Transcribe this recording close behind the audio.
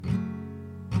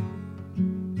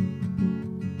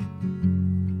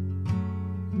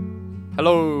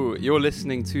Hello, you're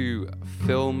listening to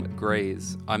Film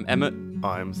Grays. I'm Emmett.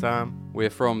 I'm Sam. We're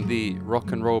from the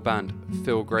rock and roll band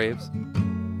Phil Graves,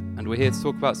 and we're here to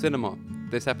talk about cinema.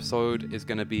 This episode is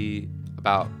going to be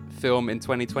about film in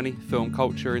 2020, film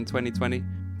culture in 2020,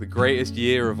 the greatest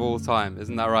year of all time.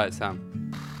 Isn't that right,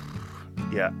 Sam?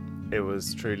 Yeah, it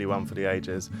was truly one for the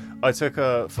ages. I took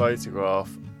a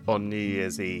photograph on New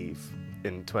Year's Eve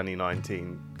in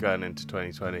 2019 going into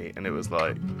 2020, and it was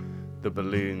like the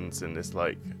balloons in this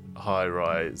like high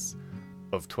rise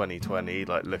of 2020,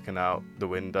 like looking out the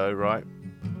window, right,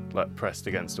 like pressed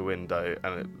against a window,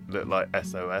 and it looked like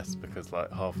SOS because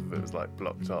like half of it was like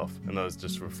blocked off. And I was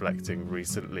just reflecting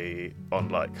recently on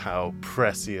like how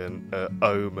prescient,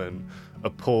 omen, a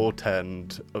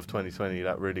portend of 2020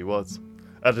 that really was.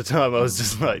 At the time, I was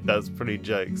just like, that's pretty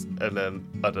jokes. And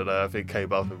then, I don't know, I think it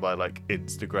came up in my like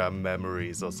Instagram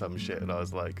memories or some shit, and I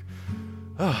was like,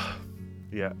 oh,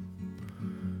 yeah.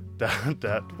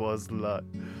 That was like...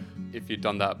 If you'd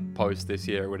done that post this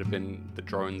year, it would have been the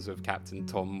drones of Captain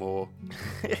Tom Moore.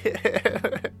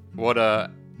 What a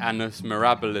annus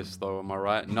mirabilis, though, am I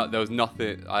right? No, there was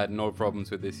nothing, I had no problems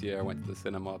with this year. I went to the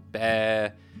cinema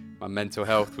bare, my mental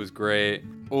health was great.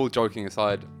 All joking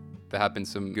aside, there have been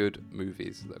some good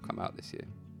movies that have come out this year,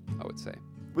 I would say.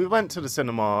 We went to the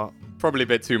cinema... Probably a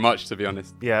bit too much, to be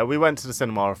honest. Yeah, we went to the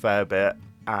cinema a fair bit,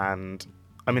 and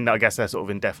I mean, I guess they're sort of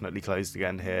indefinitely closed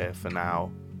again here for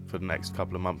now, for the next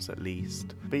couple of months at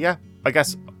least. But yeah, I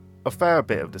guess a fair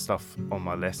bit of the stuff on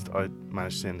my list I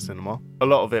managed to see in the cinema. A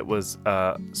lot of it was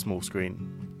small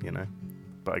screen, you know,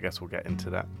 but I guess we'll get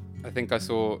into that. I think I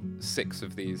saw 6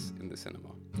 of these in the cinema.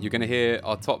 You're going to hear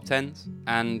our top 10s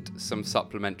and some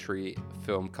supplementary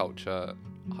film culture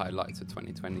highlights of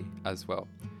 2020 as well.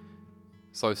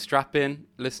 So strap in,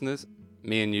 listeners.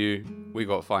 Me and you, we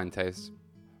got fine taste.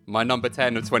 My number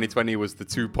 10 of 2020 was The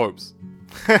Two Popes.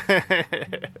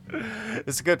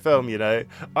 It's a good film, you know.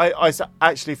 I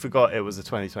actually forgot it was a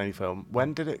 2020 film.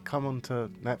 When did it come onto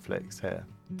Netflix here?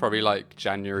 Probably like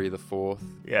January the 4th.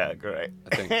 Yeah, great.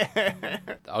 I think.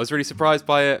 I was really surprised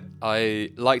by it.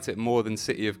 I liked it more than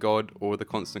City of God or The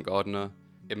Constant Gardener.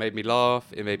 It made me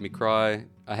laugh. It made me cry.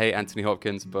 I hate Anthony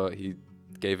Hopkins, but he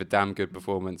gave a damn good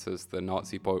performance as the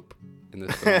Nazi Pope in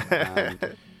this film.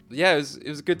 And yeah, it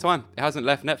was a good time. It hasn't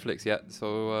left Netflix yet,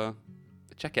 so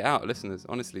check it out, listeners.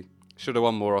 Honestly, should have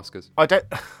won more Oscars. I don't...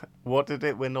 What did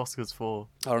it win Oscars for?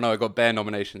 I don't know. It got bare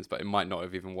nominations, but it might not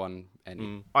have even won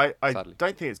any. I don't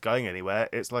think it's going anywhere.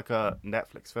 It's like a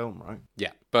Netflix film, right?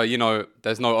 Yeah, but you know,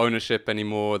 there's no ownership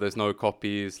anymore. There's no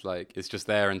copies. Like, it's just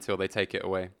there until they take it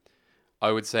away.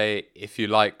 I would say if you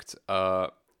liked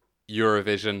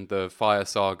Eurovision, the Fire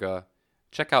Saga,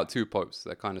 check out Two Popes.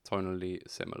 They're kind of tonally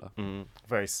similar.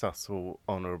 Very subtle,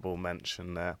 honourable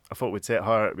mention there. I thought we'd see it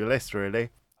higher up your list, really.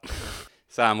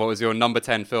 Sam, what was your number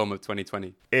 10 film of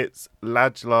 2020? It's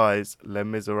Ladjli's Les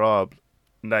Miserables,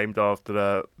 named after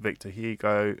the Victor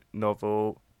Hugo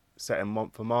novel set in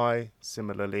Montfermeil,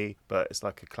 similarly, but it's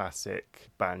like a classic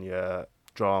banlieue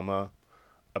drama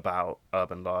about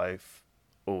urban life,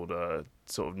 all the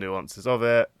sort of nuances of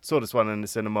it. Saw this one in the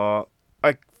cinema.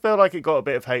 I feel like it got a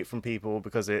bit of hate from people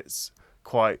because it's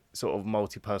quite sort of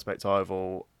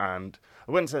multi-perspectival, and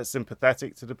I wouldn't say it's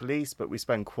sympathetic to the police, but we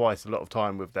spend quite a lot of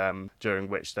time with them, during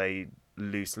which they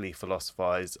loosely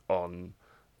philosophize on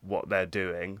what they're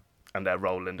doing and their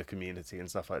role in the community and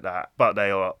stuff like that. But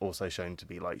they are also shown to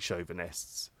be like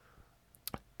chauvinists.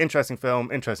 Interesting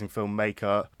film, interesting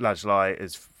filmmaker. Ladjli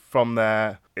is from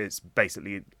there. It's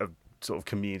basically a sort of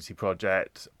community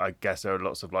project. I guess there are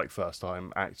lots of like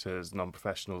first-time actors,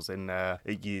 non-professionals in there.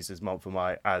 It uses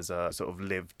Montfermeil as a sort of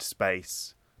lived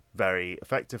space very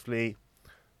effectively.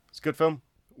 It's a good film.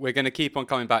 We're going to keep on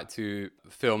coming back to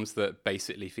films that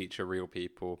basically feature real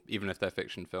people, even if they're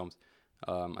fiction films.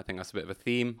 I think that's a bit of a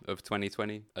theme of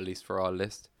 2020, at least for our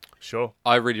list. Sure.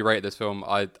 I really rate this film.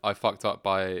 I fucked up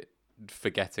by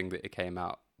forgetting that it came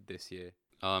out this year.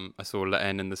 I saw La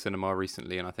Haine in the cinema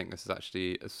recently, and I think this is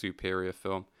actually a superior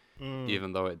film,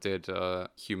 even though it did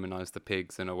humanize the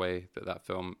pigs in a way that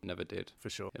film never did. For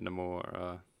sure. In a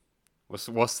more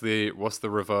what's the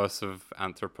reverse of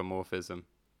anthropomorphism,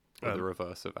 or the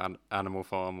reverse of Animal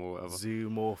Farm or whatever?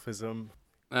 Zoomorphism.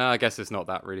 I guess it's not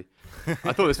that really.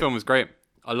 I thought this film was great.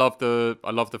 I love the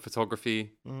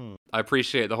photography. I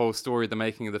appreciate the whole story, the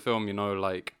making of the film. You know,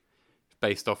 like,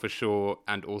 based off a short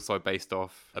and also based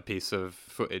off a piece of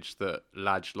footage that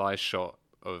Ladjli shot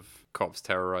of cops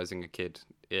terrorizing a kid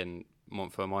in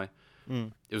Montfermeil.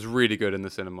 It was really good in the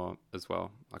cinema as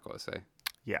well, I gotta say.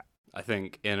 Yeah. I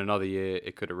think in another year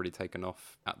it could have really taken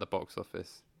off at the box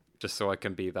office, just so I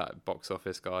can be that box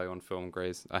office guy on Film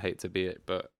Grays. I hate to be it,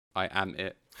 but I am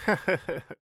it.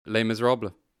 Les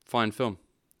Miserables. Fine film.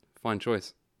 Fine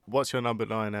choice. What's your number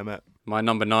 9, Emmett? My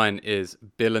number 9 is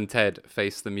Bill and Ted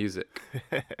Face the Music.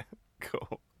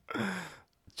 Cool.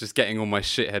 Just getting all my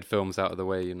shithead films out of the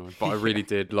way, But I really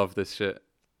did love this shit.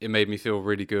 It made me feel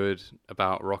really good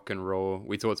about rock and roll.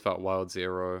 We talked about Wild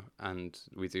Zero, and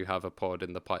we do have a pod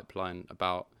in the pipeline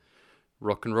about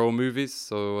rock and roll movies,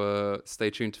 so stay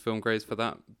tuned to Film Grades for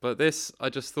that. But this, I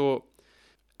just thought,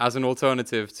 as an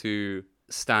alternative to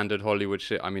standard Hollywood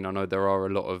shit, I mean, I know there are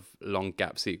a lot of long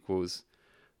gap sequels.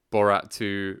 Borat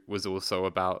 2 was also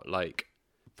about, like,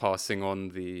 passing on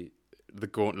the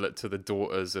gauntlet to the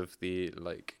daughters of the,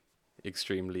 like,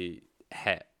 extremely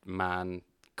het man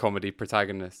comedy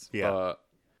protagonists. Yeah. But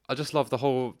I just love the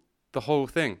whole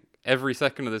thing. Every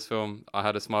second of this film, I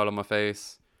had a smile on my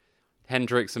face.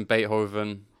 Hendrix and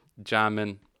Beethoven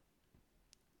jamming,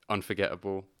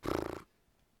 unforgettable.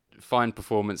 Fine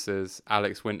performances.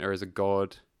 Alex Winter is a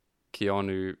god.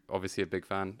 Keanu, obviously a big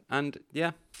fan. And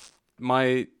yeah,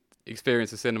 my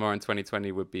experience of cinema in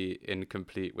 2020 would be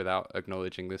incomplete without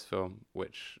acknowledging this film,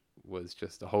 which was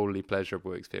just a wholly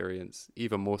pleasurable experience,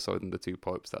 even more so than The Two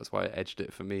Popes. That's why I edged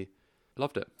it for me.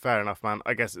 Loved it. Fair enough, man.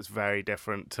 I guess it's very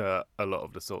different to a lot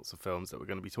of the sorts of films that we're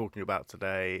going to be talking about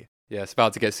today. Yeah, it's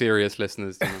about to get serious,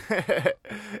 listeners.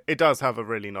 It does have a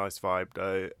really nice vibe,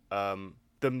 though.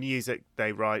 The music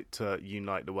they write to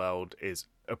unite the world is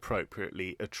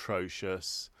appropriately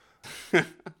atrocious. I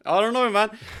don't know, man.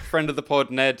 Friend of the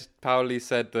pod, Ned Powley,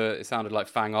 said that it sounded like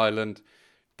Fang Island.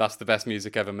 That's the best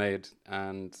music ever made,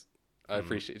 and I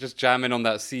appreciate just jamming on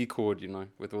that C chord,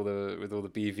 with all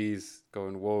the BVs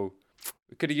going. Whoa,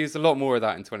 we could have used a lot more of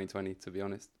that in 2020, to be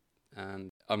honest. And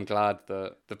I'm glad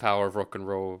that the power of rock and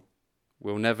roll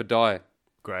will never die.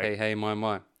 Great. Hey, hey,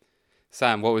 my.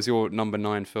 Sam, what was your number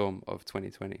 9 film of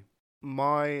 2020?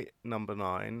 My number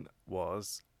 9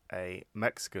 was a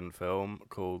Mexican film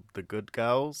called The Good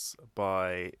Girls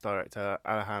by director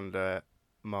Alejandra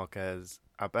Marquez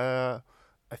Aber.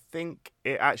 I think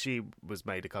it actually was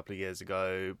made a couple of years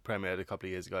ago, premiered a couple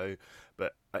of years ago,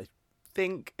 but I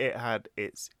think it had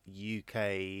its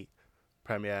UK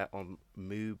premiere on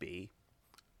Mubi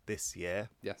this year.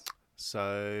 Yes.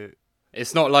 So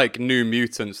it's not like New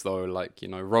Mutants, though. Like,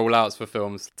 rollouts for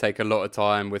films take a lot of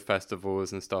time with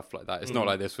festivals and stuff like that. It's not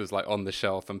like this was like on the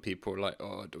shelf and people were like,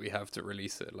 oh, do we have to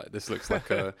release it? Like, this looks like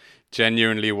a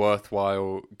genuinely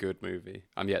worthwhile, good movie.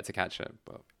 I'm yet to catch it,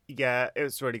 but yeah, it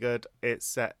was really good. It's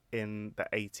set in the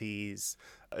 80s.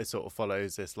 It sort of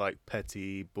follows this like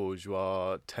petty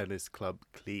bourgeois tennis club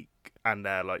clique, and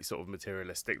their like sort of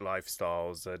materialistic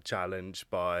lifestyles are challenged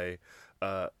by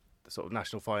the sort of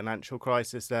national financial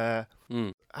crisis there.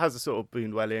 Has a sort of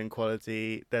Boonwellian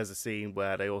quality. There's a scene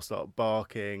where they all start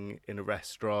barking in a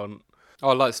restaurant.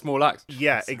 Oh, like Small Axe?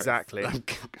 Yeah, exactly.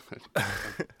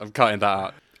 I'm cutting that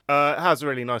out. It has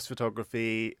really nice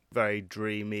photography, very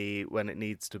dreamy when it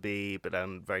needs to be, but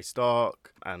then very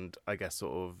stark and I guess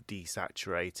sort of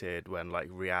desaturated when like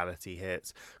reality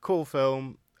hits. Cool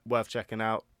film, worth checking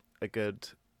out. A good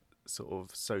sort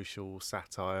of social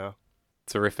satire.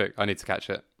 Terrific. I need to catch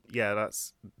it. Yeah,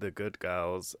 that's The Good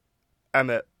Girls.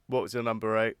 Emmett, what was your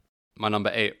number 8? My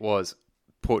number 8 was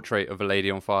Portrait of a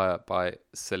Lady on Fire by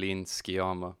Celine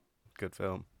Sciamma. Good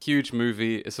film. Huge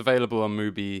movie. It's available on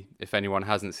Mubi if anyone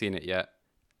hasn't seen it yet.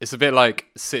 It's a bit like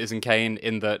Citizen Kane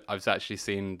in that I've actually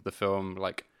seen the film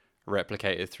like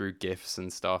replicated through GIFs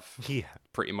and stuff. Yeah.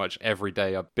 Pretty much every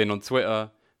day I've been on Twitter,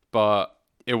 but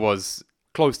it was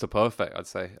close to perfect, I'd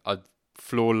say.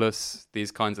 Flawless,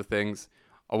 these kinds of things.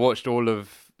 I watched all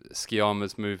of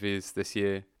Sciamma's movies this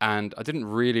year, and I didn't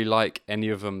really like any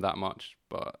of them that much,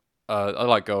 but I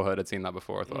like Girlhood. I'd seen that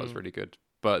before. I thought it was really good.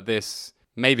 But this,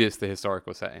 maybe it's the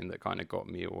historical setting that kind of got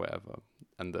me or whatever,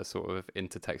 and the sort of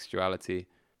intertextuality,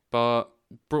 but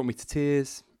brought me to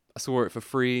tears. I saw it for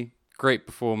free. Great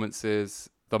performances.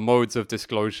 The modes of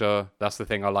disclosure, that's the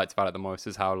thing I liked about it the most,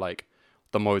 is how like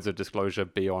the modes of disclosure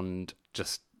beyond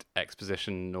just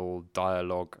expositional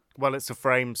dialogue. Well, it's a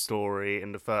frame story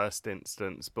in the first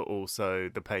instance, but also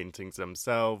the paintings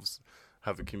themselves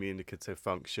have a communicative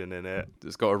function in it.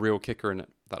 It's got a real kicker in it,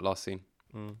 that last scene.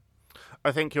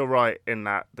 I think you're right in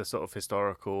that the sort of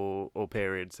historical or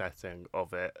period setting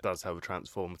of it does have a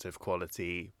transformative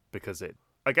quality, because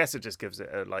I guess it just gives it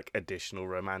a like additional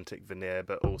romantic veneer,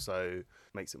 but also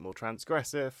makes it more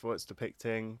transgressive for what it's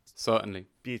depicting. Certainly.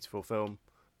 Beautiful film.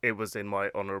 It was in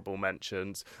my honourable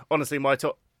mentions. Honestly, my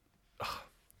top...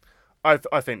 I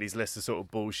think these lists are sort of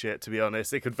bullshit, to be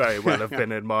honest. It could very well have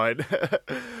been in mine.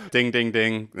 Ding, ding,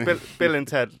 ding. Bill and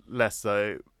Ted less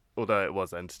so, although it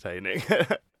was entertaining.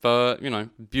 But,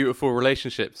 beautiful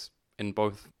relationships in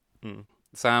both.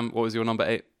 Sam, what was your number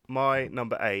 8? My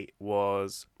number 8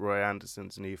 was Roy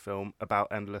Anderson's new film about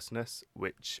endlessness,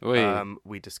 which Oi.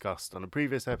 we discussed on a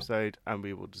previous episode, and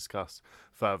we will discuss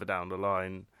further down the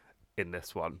line in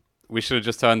this one. We should have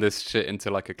just turned this shit into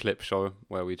like a clip show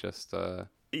where we just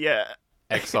Yeah.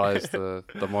 excise the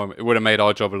moment. It would have made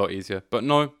our job a lot easier. But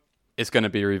no, it's going to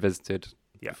be revisited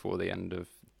before the end of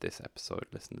this episode,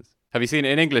 listeners. Have you seen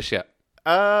it in English yet?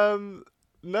 No,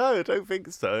 I don't think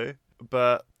so.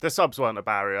 But the subs weren't a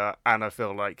barrier, and I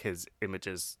feel like his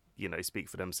images, speak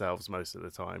for themselves most of the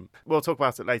time. We'll talk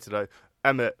about it later, though.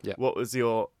 Emmett, What was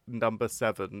your number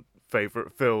 7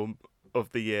 favourite film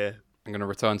of the year? I'm going to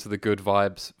return to the good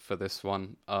vibes for this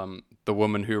one. The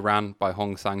Woman Who Ran by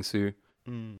Hong Sang-soo.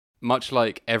 Much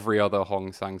like every other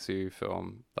Hong Sang-soo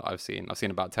film that I've seen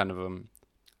about 10 of them.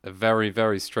 They're very,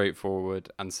 very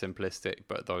straightforward and simplistic,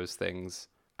 but those things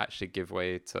actually give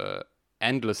way to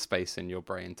endless space in your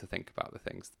brain to think about the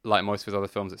things. Like most of his other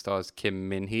films, it stars Kim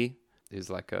Min-hee,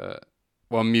 who's like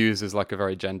muse is like a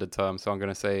very gendered term, so I'm going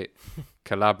to say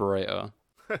collaborator.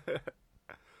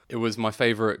 It was my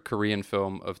favorite Korean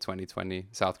film of 2020,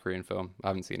 South Korean film. I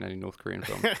haven't seen any North Korean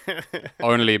film.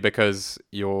 Only because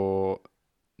your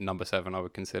number 7 I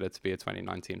would consider to be a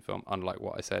 2019 film, unlike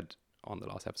what I said on the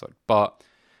last episode. But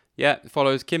yeah, it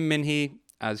follows Kim Min-hee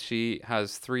as she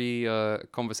has 3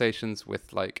 conversations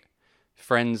with like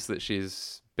friends that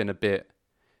she's been a bit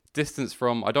distanced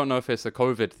from. I don't know if it's a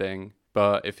COVID thing,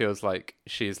 but it feels like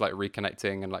she's like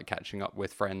reconnecting and like catching up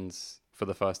with friends for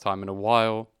the first time in a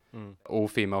while. All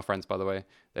female friends, by the way.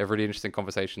 They have really interesting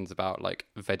conversations about like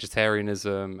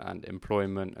vegetarianism and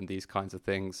employment and these kinds of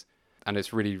things. And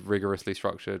it's really rigorously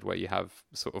structured where you have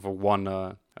sort of a one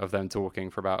of them talking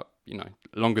for about,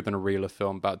 longer than a reel of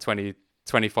film, about 20,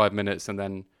 25 minutes. And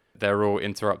then they're all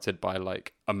interrupted by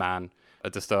like a man, a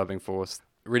disturbing force.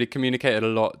 Really communicated a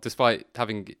lot, despite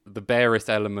having the barest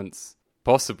elements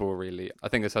possible, really. I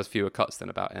think this has fewer cuts than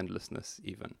About Endlessness,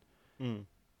 even.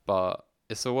 But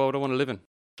it's a world I want to live in.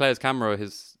 Claire's Camera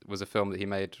was a film that he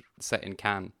made set in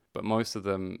Cannes, but most of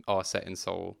them are set in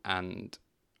Seoul. And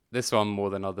this one, more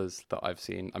than others that I've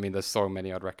seen, I mean, there's so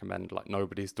many I'd recommend, like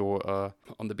Nobody's Daughter,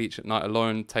 On the Beach at Night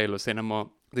Alone, Taylor Cinema.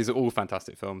 These are all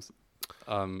fantastic films.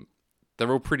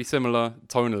 They're all pretty similar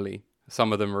tonally.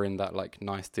 Some of them are in that like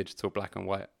nice digital black and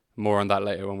white. More on that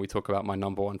later when we talk about my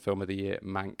number 1 film of the year,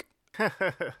 Mank.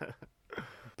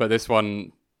 But this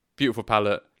one, beautiful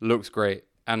palette, looks great.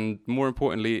 And more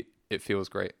importantly, it feels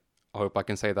great. I hope I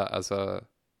can say that as a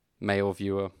male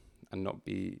viewer and not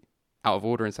be out of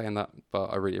order in saying that, but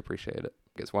I really appreciate it.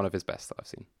 It's one of his best that I've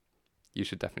seen. You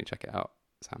should definitely check it out,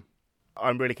 Sam.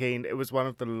 I'm really keen. It was one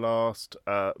of the last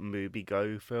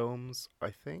MovieGo films, I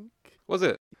think. Was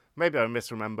it? Maybe I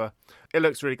misremember. It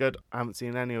looks really good. I haven't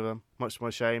seen any of them, much to my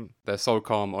shame. They're so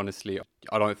calm, honestly.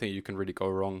 I don't think you can really go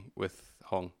wrong with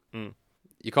Hong.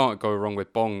 You can't go wrong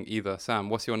with Bong either. Sam,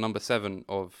 what's your number 7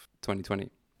 of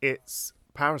 2020? It's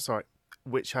Parasite,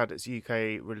 which had its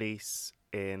UK release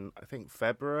in, I think,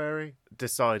 February.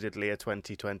 Decidedly a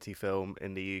 2020 film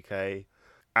in the UK.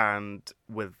 And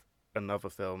with another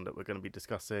film that we're going to be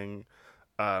discussing,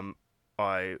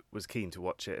 I was keen to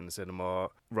watch it in the cinema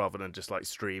rather than just like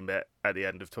stream it at the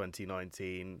end of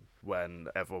 2019 when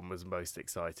everyone was most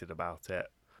excited about it.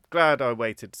 Glad I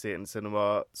waited to see it in the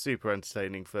cinema. Super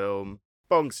entertaining film.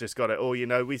 Bong's just got it all,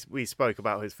 we spoke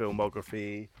about his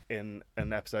filmography in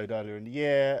an episode earlier in the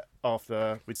year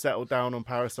after we'd settled down on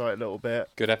Parasite a little bit.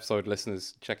 Good episode,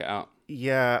 listeners. Check it out.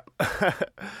 Yeah.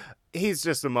 He's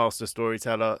just a master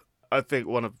storyteller. I think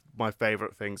one of my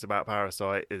favourite things about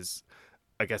Parasite is,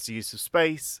 I guess, the use of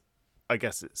space. I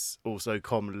guess it's also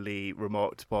commonly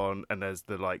remarked upon, and there's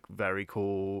the like very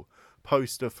cool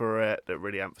poster for it that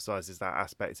really emphasizes that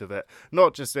aspect of it,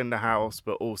 not just in the house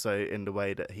but also in the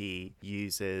way that he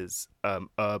uses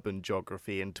urban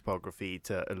geography and topography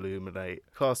to illuminate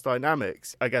class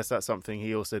dynamics. I guess that's something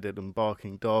he also did in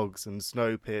Barking Dogs and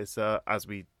Snowpiercer, as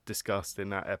we discussed in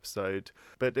that episode.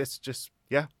 But it's just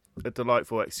a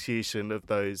delightful execution of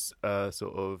those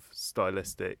sort of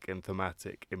stylistic and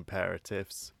thematic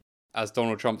imperatives. As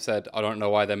Donald Trump said, I don't know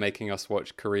why they're making us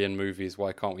watch Korean movies.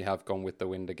 Why can't we have Gone with the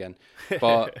Wind again?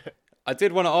 But I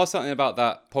did want to ask something about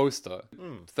that poster.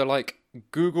 The like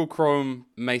Google Chrome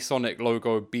Masonic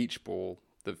logo beach ball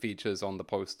that features on the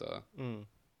poster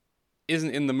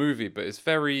isn't in the movie, but it's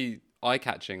very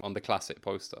eye-catching on the classic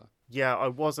poster. Yeah, I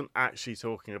wasn't actually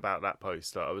talking about that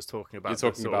poster. I was talking about...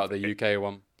 You're talking about the UK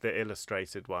one? The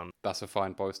illustrated one. That's a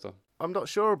fine poster. I'm not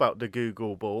sure about the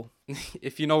Google ball.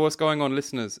 If you know what's going on,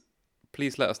 listeners,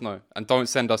 please let us know. And don't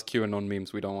send us QAnon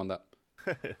memes. We don't want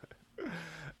that.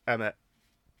 Emmett,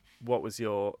 what was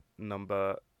your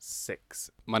number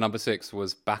 6? My number 6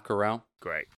 was Bacurau.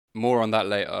 Great. More on that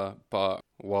later, but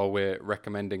while we're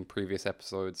recommending previous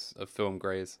episodes of Film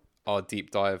Grays, our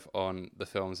deep dive on the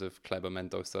films of Kleber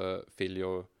Mendoza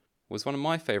Filho was one of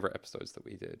my favourite episodes that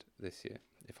we did this year,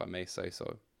 if I may say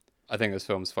so. I think this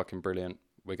film's fucking brilliant.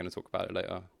 We're going to talk about it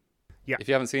later. Yeah. If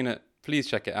you haven't seen it, please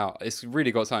check it out. It's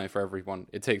really got something for everyone.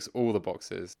 It takes all the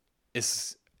boxes.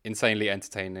 It's insanely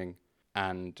entertaining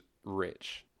and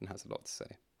rich and has a lot to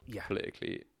say. Yeah.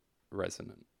 Politically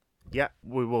resonant. Yeah,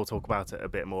 we will talk about it a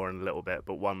bit more in a little bit,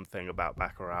 but one thing about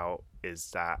Bacurau is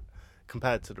that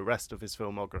compared to the rest of his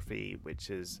filmography, which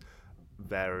is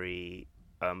very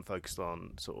focused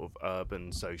on sort of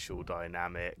urban social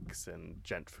dynamics and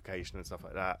gentrification and stuff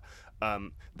like that,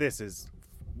 this is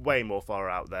way more far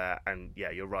out there. And yeah,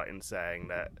 you're right in saying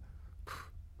that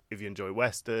if you enjoy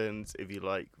westerns, if you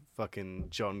like fucking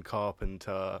John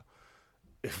Carpenter,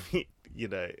 you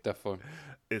know, Definitely.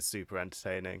 it's super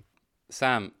entertaining.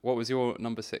 Sam, what was your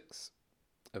number 6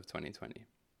 of 2020?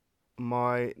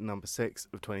 My number 6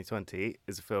 of 2020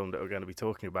 is a film that we're going to be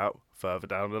talking about further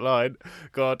down the line.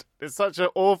 God, it's such an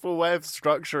awful way of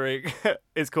structuring.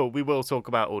 It's cool. We will talk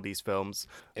about all these films.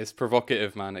 It's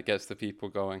provocative, man. It gets the people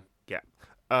going.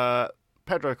 Yeah.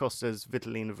 Pedro Costa's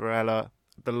Vitalina Varela,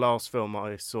 the last film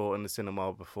I saw in the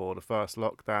cinema before the first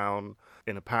lockdown,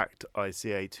 in a packed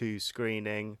ICA 2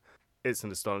 screening. It's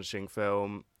an astonishing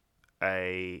film.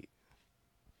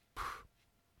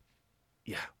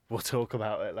 Yeah, we'll talk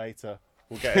about it later.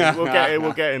 We'll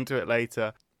get into it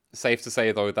later. Safe to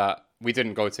say, though, that we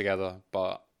didn't go together,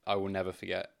 but I will never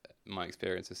forget my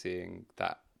experience of seeing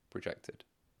that projected.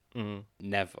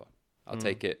 Never. I'll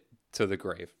take it to the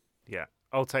grave. Yeah,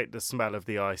 I'll take the smell of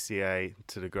the ICA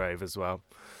to the grave as well.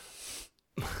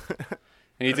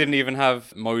 And you didn't even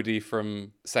have Modi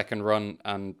from Second Run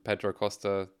and Pedro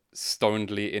Costa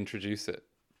stonedly introduce it,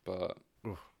 but...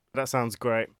 That sounds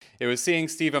great. It was seeing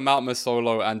Stephen Maltmus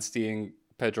solo and seeing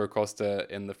Pedro Costa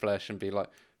in the flesh and be like,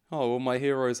 oh, well, my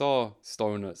heroes are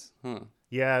stoners. Huh.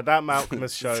 Yeah, that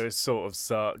Malcolmus show sort of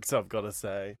sucked, I've got to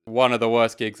say. One of the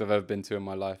worst gigs I've ever been to in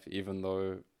my life, even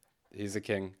though he's a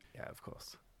king. Yeah, of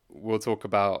course. We'll talk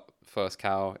about First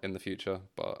Cow in the future,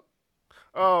 but...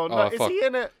 Oh, no, is he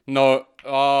in it? No.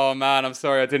 Oh, man, I'm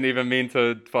sorry. I didn't even mean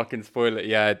to fucking spoil it.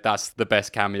 Yeah, that's the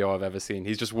best cameo I've ever seen.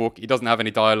 He's just he doesn't have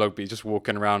any dialogue, but he's just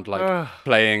walking around like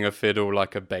playing a fiddle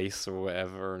like a bass or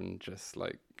whatever, and just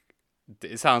like...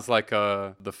 It sounds like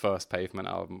the first Pavement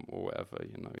album or whatever,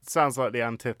 you know. It sounds like the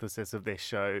antithesis of this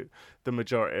show, the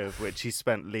majority of which he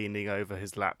spent leaning over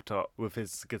his laptop with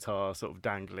his guitar sort of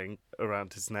dangling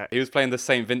around his neck. He was playing the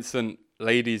St. Vincent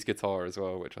ladies guitar as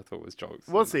well, which I thought was jokes.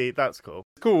 Was he? That's cool.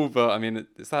 It's cool, but I mean,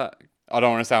 is that... I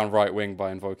don't want to sound right-wing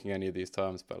by invoking any of these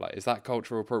terms, but like, is that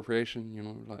cultural appropriation? You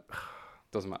know, like,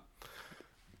 doesn't matter.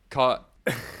 Cut,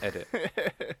 edit.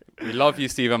 We love you,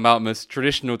 Stephen Maltmus.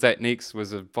 Traditional Techniques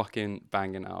was a fucking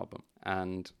banging album.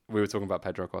 And we were talking about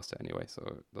Pedro Costa anyway, so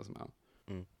it doesn't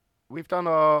matter. We've done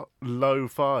our low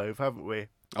 5, haven't we?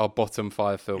 Our bottom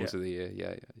 5 films of the year.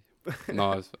 Yeah.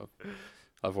 No,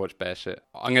 I've watched bare shit.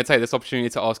 I'm going to take this opportunity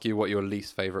to ask you what your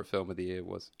least favourite film of the year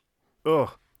was.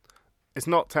 Oh, it's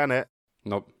not Tenet.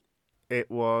 Nope. It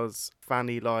was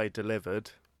Fanny Lie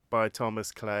Delivered by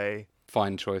Thomas Clay.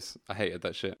 Fine choice. I hated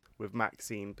that shit. With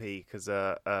Maxine Peake as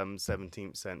a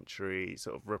 17th century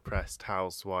sort of repressed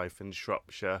housewife in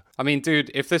Shropshire. I mean, dude,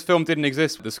 if this film didn't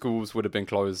exist, the schools would have been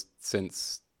closed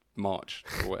since March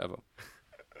or whatever.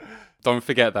 Don't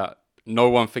forget that. No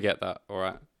one forget that, all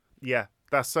right? Yeah,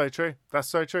 that's so true. That's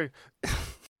so true.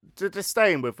 The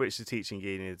disdain with which the teaching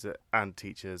unions and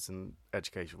teachers and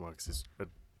education workers are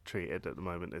treated at the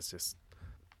moment is just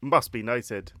must be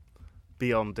noted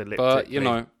beyond elliptically. But, you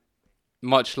know,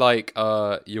 much like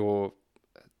your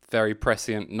very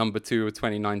prescient number 2 of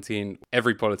 2019,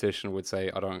 every politician would say,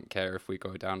 I don't care if we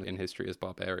go down in history as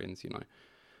barbarians, you know.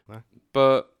 No.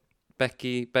 But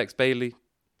Bex Bailey,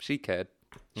 she cared.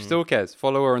 She still cares.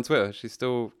 Follow her on Twitter. She's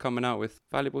still coming out with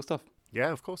valuable stuff.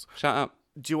 Yeah, of course. Shout out.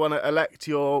 Do you want to elect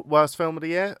your worst film of the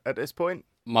year at this point?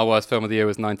 My worst film of the year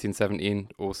was 1917.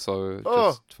 Also,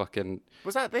 just fucking...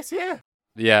 Was that this year?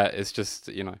 Yeah, it's just,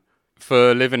 you know,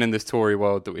 for living in this Tory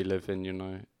world that we live in, you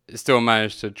know, it still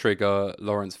managed to trigger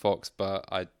Lawrence Fox, but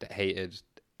I hated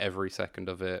every second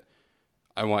of it.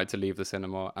 I wanted to leave the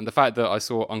cinema. And the fact that I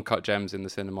saw Uncut Gems in the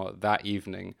cinema that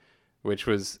evening, which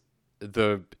was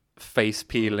the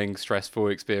face-peeling, stressful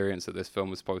experience that this film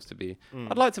was supposed to be.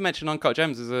 I'd like to mention Uncut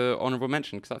Gems as an honourable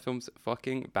mention, because that film's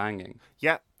fucking banging.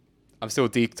 Yeah. I'm still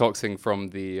detoxing from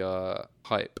the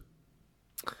hype.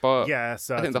 But yeah,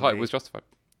 I think the hype was justified.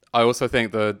 I also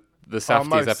think the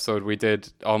Safdie's episode we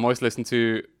did, our most listened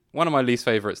to One of my least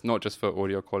favorites, not just for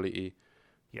audio quality,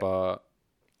 Yeah. but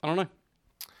I don't know.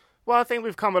 Well, I think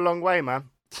we've come a long way, man.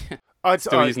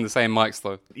 Still using the same mics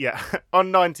though. Yeah,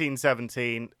 on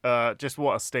 1917, just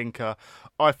what a stinker.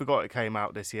 I forgot it came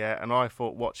out this year, and I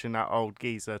thought watching that old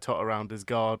geezer tot around his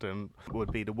garden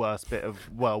would be the worst bit of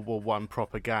World War One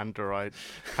propaganda I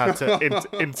had to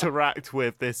interact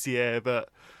with this year, but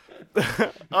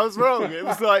I was wrong. It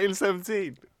was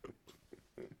 1917.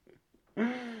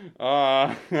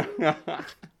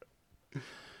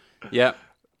 Yeah.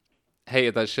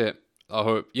 Hated that shit. I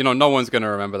hope. No one's going to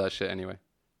remember that shit anyway.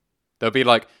 They'll be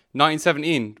like,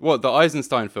 1917? What, the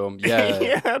Eisenstein film? Yeah.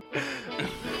 Yeah.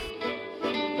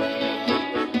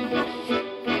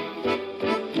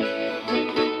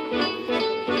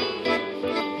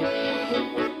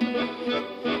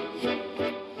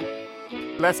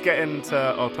 Let's get into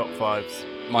our top fives.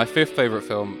 My fifth favourite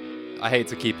film, I hate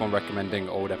to keep on recommending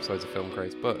old episodes of Film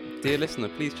Craze, but dear listener,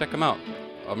 please check them out.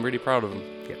 I'm really proud of them.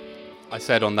 Yeah. I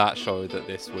said on that show that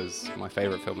this was my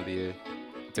favourite film of the year.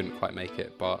 Didn't quite make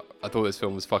it, but I thought this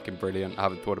film was fucking brilliant. I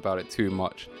haven't thought about it too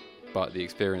much, but the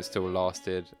experience still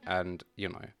lasted. And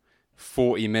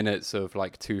 40 minutes of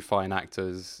like two fine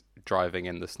actors driving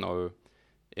in the snow,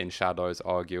 in shadows,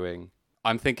 arguing.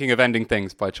 I'm Thinking of Ending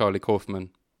Things by Charlie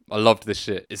Kaufman. I loved this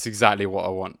shit. It's exactly what I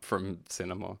want from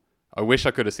cinema. I wish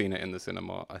I could have seen it in the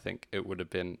cinema. I think it wowould have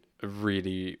been a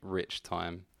really rich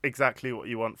time. Exactly what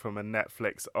you want from a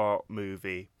Netflix art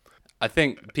movie. I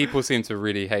think people seem to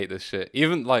really hate this shit.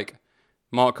 Even like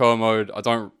Mark Kermode, I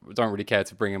don't really care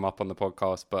to bring him up on the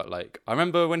podcast, but like I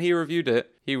remember when he reviewed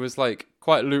it, he was like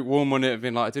quite lukewarm on it,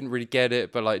 being like I didn't really get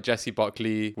it, but like Jessie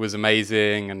Buckley was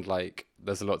amazing and like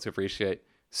there's a lot to appreciate.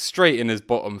 Straight in his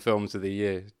bottom films of the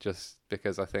year, just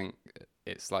because I think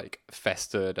it's like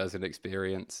festered as an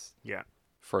experience. Yeah.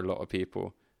 For a lot of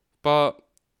people. But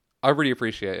I really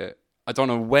appreciate it. I don't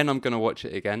know when I'm going to watch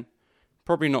it again.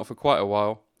 Probably not for quite a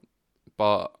while.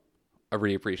 But I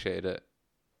really appreciated it.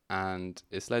 And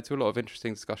it's led to a lot of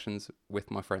interesting discussions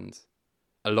with my friends.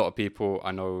 A lot of people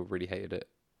I know really hated it.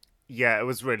 Yeah, it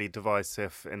was really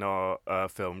divisive in our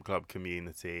film club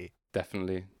community.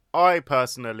 Definitely. I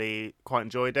personally quite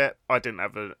enjoyed it. I didn't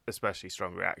have an especially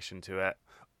strong reaction to it.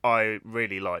 I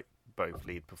really like both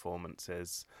lead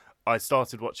performances. I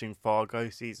started watching Fargo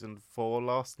season 4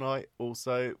 last night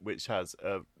also, which has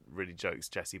a really jokes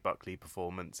Jessie Buckley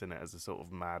performance in it as a sort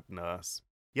of mad nurse.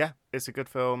 Yeah, it's a good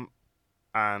film,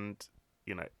 and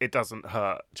it doesn't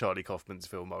hurt Charlie Kaufman's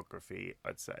filmography,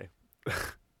 I'd say.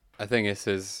 I think it's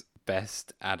his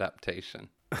best adaptation.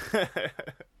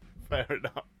 Fair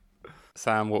enough.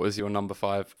 Sam, what was your number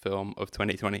 5 film of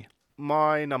 2020?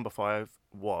 My number 5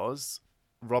 was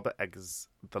Robert Eggers'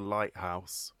 The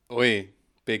Lighthouse. Oi,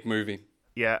 big movie.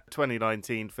 Yeah,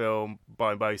 2019 film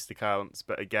by most accounts,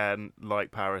 but again,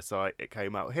 like Parasite, it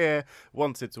came out here.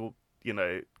 Wanted to,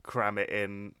 cram it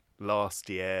in last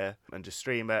year and just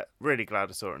stream it. Really glad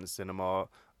I saw it in the cinema.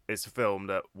 It's a film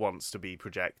that wants to be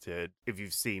projected. If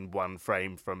you've seen one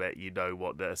frame from it, you know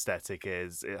what the aesthetic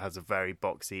is. It has a very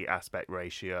boxy aspect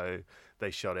ratio.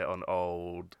 They shot it on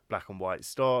old black and white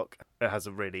stock. It has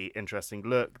a really interesting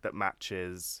look that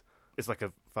matches... It's like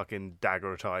a fucking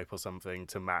daguerreotype or something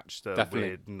to match the Definitely.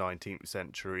 weird 19th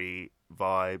century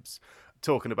vibes.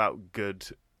 Talking about good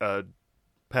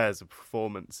pairs of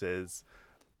performances.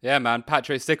 Yeah, man.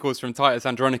 Patrick Stickles from Titus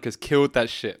Andronicus killed that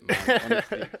shit, man.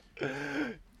 Honestly.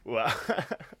 Well,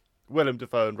 Willem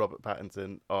Dafoe and Robert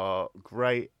Pattinson are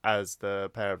great as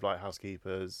the pair of lighthouse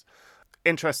keepers.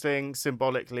 Interesting,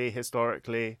 symbolically,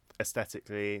 historically,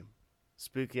 aesthetically.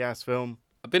 Spooky ass film.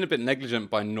 I've been a bit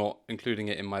negligent by not including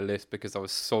it in my list because I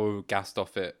was so gassed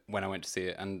off it when I went to see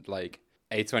it. And like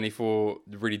A24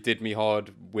 really did me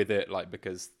hard with it, like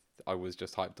because I was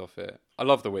just hyped off it. I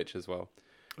love The Witch as well.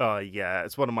 Yeah,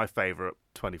 it's one of my favourite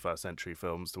 21st century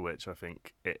films, to which I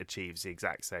think it achieves the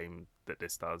exact same that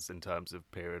this does in terms of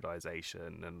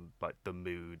periodization and like the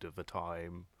mood of a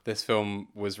time. This film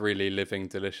was really living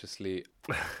deliciously.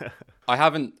 I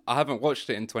haven't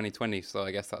watched it in 2020, so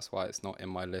I guess that's why it's not in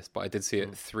my list. But I did see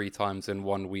it 3 times in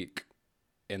 1 week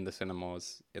in the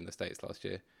cinemas in the States last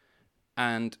year.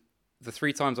 And the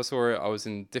 3 times I saw it, I was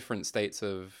in different states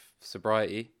of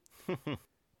sobriety.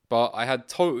 But I had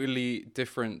totally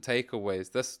different takeaways.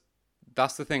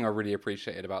 That's the thing I really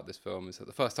appreciated about this film, is that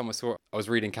the first time I saw it, I was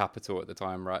reading Capital at the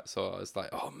time, right? So I was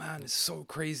like, oh man, it's so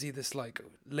crazy, this like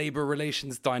labor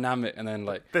relations dynamic. And then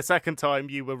like... The second time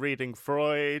you were reading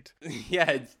Freud.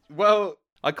 Yeah, well,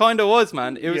 I kind of was,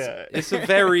 man. It's a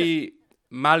very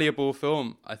malleable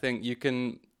film. I think you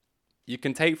can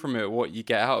take from it what you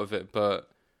get out of it, but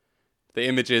The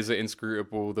images are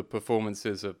inscrutable. The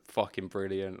performances are fucking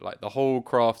brilliant. Like the whole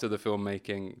craft of the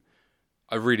filmmaking,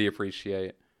 I really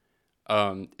appreciate.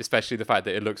 Especially the fact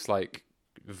that it looks like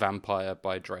Vampire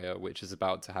by Dreyer, which is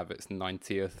about to have its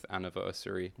 90th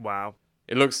anniversary. Wow.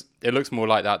 It looks more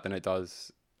like that than it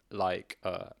does like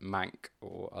Mank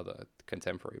or other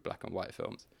contemporary black and white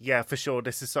films. Yeah, for sure.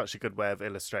 This is such a good way of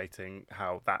illustrating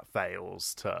how that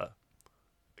fails to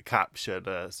capture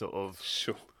the sort of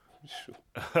Sure.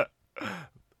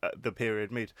 the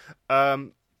period mood.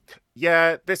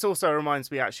 Yeah, this also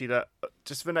reminds me actually that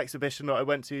just for an exhibition that I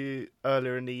went to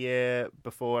earlier in the year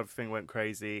before everything went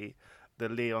crazy, the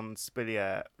Leon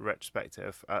Spillier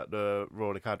retrospective at the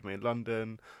Royal Academy in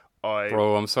London.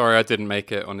 Bro, I'm sorry I didn't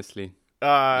make it, honestly.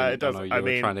 It doesn't. I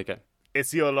mean, trying to get...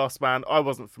 it's your loss, man. I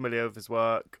wasn't familiar with his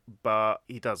work, but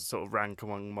he does sort of rank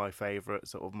among my favourite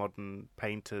sort of modern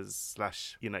painters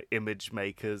 / image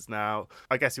makers now.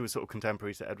 I guess he was sort of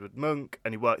contemporary to Edward Munch,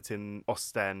 and he worked in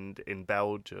Ostend in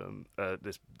Belgium,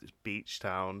 this beach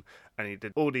town, and he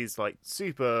did all these like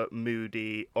super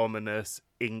moody, ominous,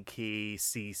 inky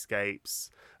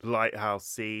seascapes, lighthouse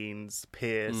scenes,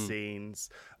 pier scenes,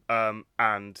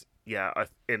 and yeah,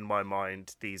 in my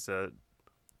mind, these are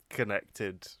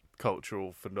connected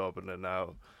cultural phenomena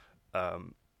now,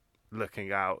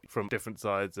 looking out from different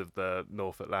sides of the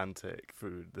North Atlantic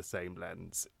through the same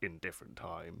lens in different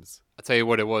times. I'll tell you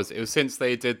what it was. It was since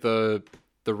they did the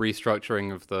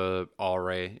restructuring of the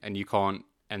RA, and you can't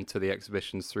enter the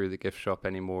exhibitions through the gift shop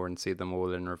anymore and see them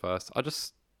all in reverse. I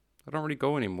don't really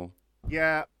go anymore.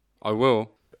 Yeah. I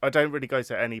will. I don't really go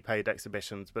to any paid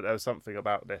exhibitions, but there was something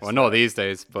about this. Well, not these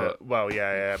days, but...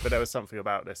 yeah. But there was something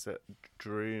about this that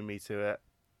drew me to it.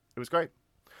 It was great.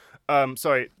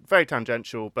 Sorry, very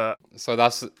tangential, but... So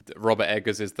that's Robert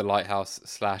Eggers is The Lighthouse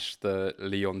 / the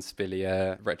Leon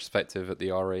Spillier retrospective at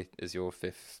the RA is your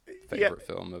 5th favourite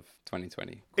film of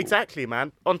 2020. Cool. Exactly,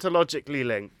 man. Ontologically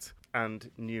linked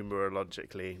and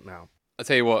numerologically now. I'll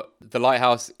tell you what, The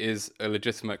Lighthouse is a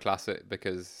legitimate classic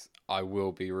because I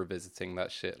will be revisiting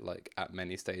that shit like at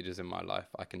many stages in my life.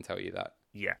 I can tell you that.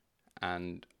 Yeah.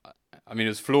 And I mean, it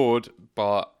was flawed,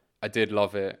 but I did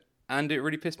love it. And it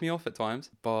really pissed me off at times,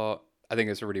 but I think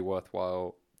it's a really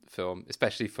worthwhile film,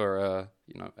 especially for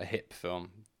a hip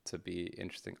film to be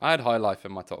interesting. I had High Life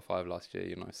in my top 5 last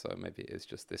year, so maybe it is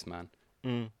just this man.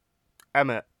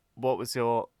 Emmett, what was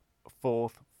your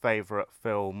 4th favourite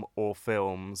film or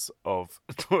films of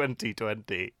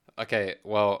 2020? Okay,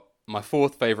 well, my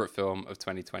 4th favourite film of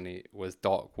 2020 was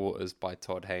Dark Waters by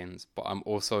Todd Haynes, but I'm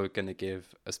also going to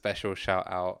give a special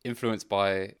shout out, influenced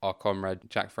by our comrade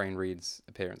Jack Frayne Reed's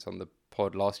appearance on the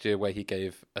pod last year, where he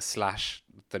gave a Slash,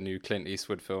 the new Clint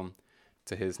Eastwood film,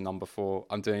 to his number 4.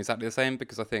 I'm doing exactly the same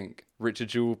because I think Richard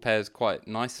Jewell pairs quite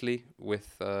nicely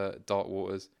with Dark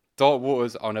Waters. Dark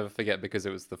Waters, I'll never forget because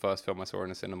it was the first film I saw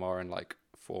in a cinema in like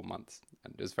 4 months,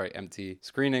 and it was a very empty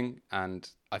screening, and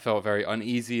I felt very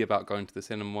uneasy about going to the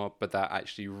cinema, but that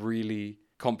actually really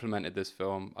complemented this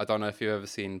film. I don't know if you've ever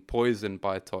seen Poison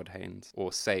by Todd Haynes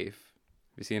or Safe.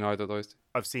 Have you seen either of those two?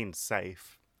 I've seen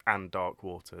Safe and Dark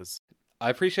Waters.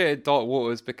 I appreciated Dark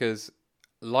Waters because,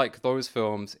 like those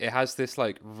films, it has this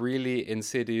like really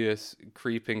insidious,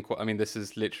 creeping... I mean, this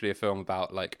is literally a film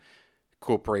about like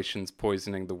corporations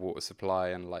poisoning the water supply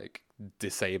and like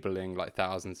disabling like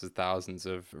thousands and thousands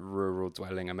of rural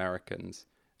dwelling Americans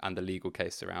and the legal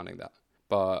case surrounding that.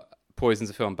 But Poison's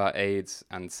a film about AIDS,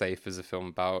 and Safe is a film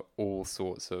about all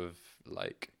sorts of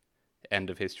like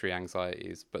end of history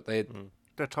anxieties. But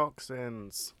the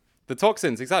toxins,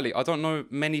 exactly. I don't know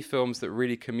many films that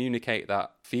really communicate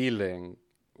that feeling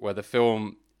where the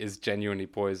film is genuinely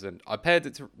poisoned. I paired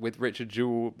it with Richard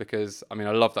Jewell because, I mean,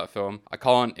 I love that film. I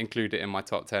can't include it in my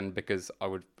top 10 because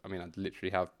I'd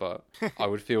literally have, but I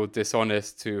would feel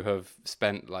dishonest to have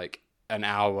spent like an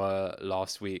hour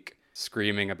last week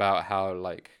screaming about how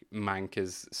like Mank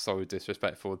is so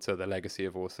disrespectful to the legacy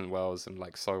of Orson Welles and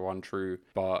like so untrue,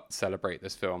 but celebrate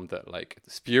this film that like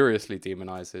spuriously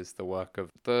demonizes the work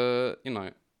of the,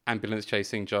 ambulance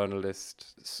chasing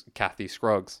journalist Kathy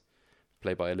Scruggs,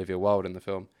 played by Olivia Wilde in the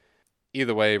film.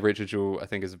 Either way, Richard Jewell, I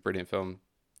think, is a brilliant film.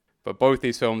 But both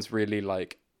these films really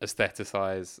like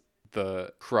aestheticize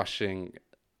the crushing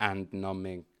and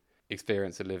numbing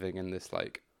experience of living in this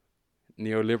like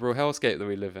neoliberal hellscape that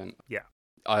we live in. Yeah.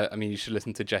 I mean, you should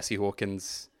listen to Jesse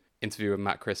Hawkins' interview with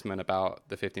Matt Christman about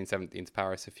the 1517 to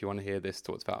Paris if you want to hear this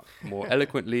talked about more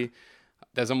eloquently.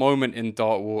 There's a moment in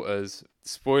Dark Waters,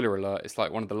 spoiler alert, it's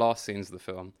like one of the last scenes of the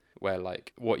film, where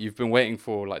like what you've been waiting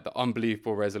for, like the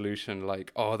unbelievable resolution,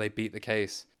 like, oh, they beat the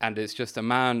case. And it's just a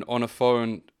man on a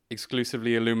phone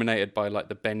exclusively illuminated by like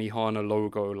the Benihana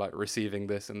logo, like receiving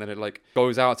this, and then it like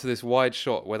goes out to this wide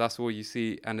shot where that's all you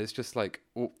see, and it's just like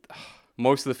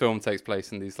most of the film takes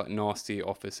place in these like nasty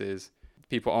offices.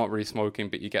 People aren't really smoking,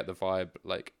 but you get the vibe.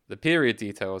 Like the period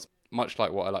details, much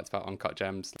like what I liked about Uncut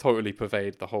Gems, totally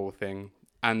pervade the whole thing.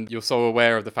 And you're so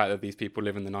aware of the fact that these people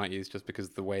live in the 90s just because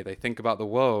of the way they think about the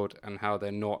world and how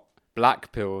they're not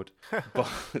black-pilled. But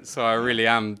so I really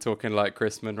am talking like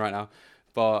Chrisman right now.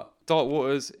 But Dark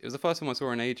Waters, it was the first time I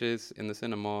saw in ages in the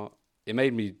cinema. It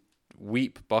made me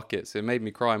weep buckets. It made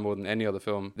me cry more than any other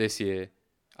film this year.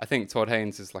 I think Todd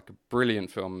Haynes is like a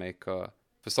brilliant filmmaker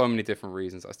for so many different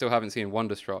reasons. I still haven't seen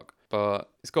Wonderstruck, but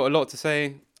it's got a lot to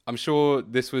say. I'm sure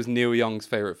this was Neil Young's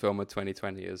favourite film of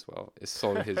 2020 as well. It's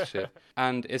so his shit.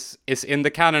 And it's in the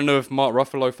canon of Mark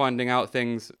Ruffalo finding out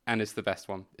things, and it's the best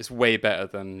one. It's way better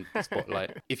than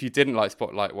Spotlight. If you didn't like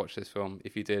Spotlight, watch this film.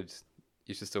 If you did,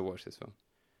 you should still watch this film.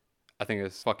 I think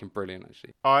it's fucking brilliant,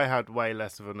 actually. I had way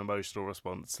less of an emotional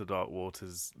response to Dark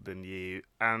Waters than you,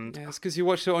 and yeah, it's because you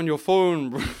watched it on your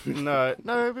phone. no,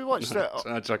 we watched it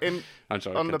I'm joking,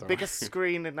 on the biggest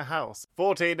screen in the house,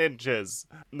 14 inches.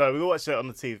 No, we watched it on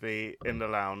the TV in the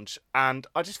lounge, and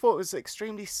I just thought it was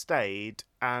extremely staid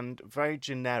and very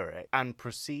generic and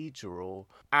procedural,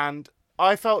 and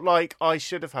I felt like I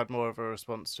should have had more of a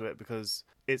response to it because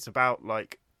it's about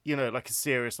like, you know, like a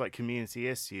serious like community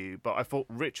issue, but I thought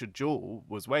Richard Jewell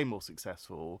was way more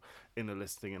successful in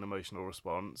eliciting an emotional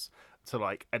response to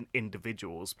like an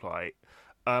individual's plight.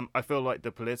 I feel like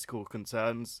the political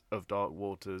concerns of Dark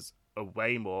Waters are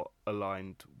way more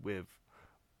aligned with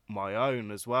my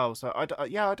own as well. So I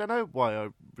don't know why I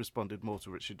responded more to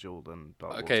Richard Jewell than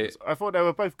Dark Waters. I thought they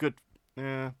were both good.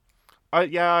 Yeah, I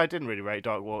didn't really rate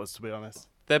Dark Waters, to be honest.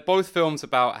 They're both films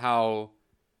about how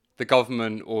the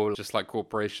government or just like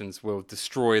corporations will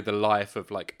destroy the life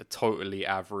of like a totally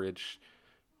average,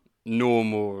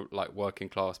 normal, like working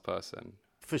class person.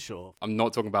 For sure. I'm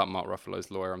not talking about Mark Ruffalo's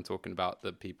lawyer. I'm talking about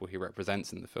the people he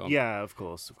represents in the film. Yeah, of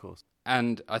course.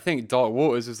 And I think Dark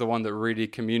Waters is the one that really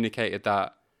communicated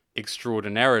that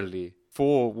extraordinarily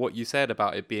for what you said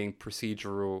about it being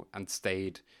procedural and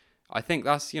staid. I think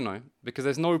that's, you know, because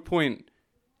there's no point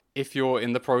if you're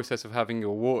in the process of having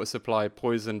your water supply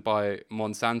poisoned by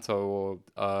Monsanto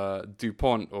or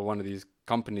DuPont or one of these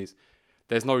companies,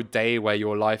 there's no day where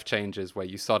your life changes, where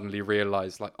you suddenly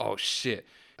realize like, oh shit,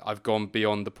 I've gone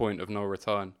beyond the point of no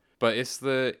return. But it's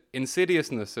the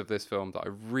insidiousness of this film that I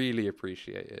really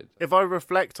appreciated. If I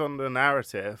reflect on the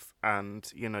narrative and,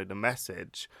 you know, the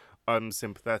message, I'm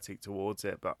sympathetic towards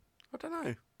it, but I don't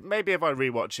know. Maybe if I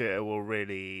rewatch it, it will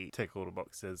really tick all the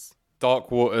boxes.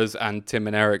 Dark Waters and Tim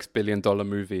and Eric's $1 billion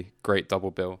movie. Great double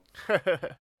bill.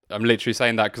 I'm literally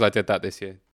saying that because I did that this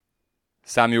year.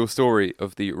 Samuel Story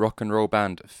of the rock and roll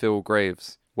band Phil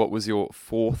Graves. What was your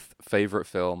fourth favourite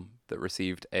film that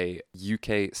received a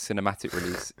UK cinematic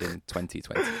release in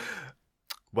 2020?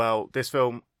 Well, this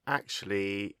film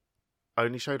actually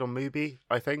only showed on Mubi,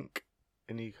 I think,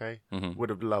 in the UK. Mm-hmm. Would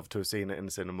have loved to have seen it in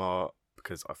the cinema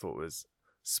because I thought it was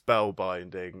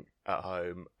spellbinding at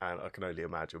home, and I can only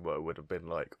imagine what it would have been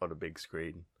like on a big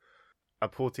screen. A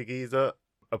Portuguese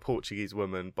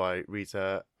Woman by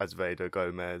Rita Azevedo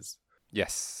Gomez.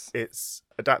 Yes. It's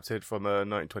adapted from a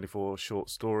 1924 short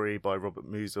story by Robert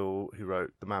Musil, who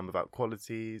wrote The Man Without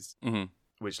Qualities,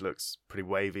 which looks pretty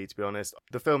wavy, to be honest.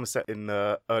 The film is set in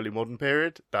the early modern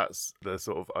period. That's the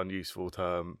sort of unuseful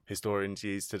term historians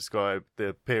use to describe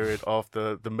the period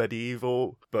after the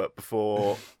medieval, but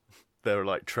before there were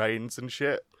like trains and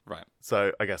shit. Right.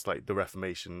 So I guess like the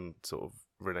Reformation sort of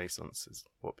Renaissance is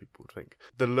what people would think.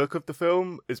 The look of the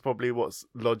film is probably what's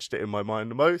lodged it in my mind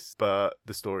the most, but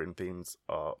the story and themes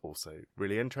are also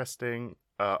really interesting.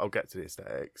 I'll get to the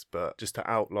aesthetics, but just to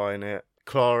outline it,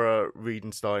 Clara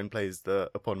Riedenstein plays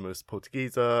the eponymous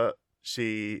Portuguesa.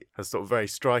 She has sort of very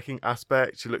striking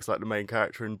aspect. She looks like the main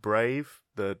character in Brave,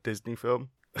 the Disney film.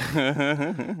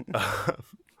 Her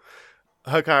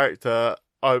character,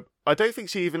 I don't think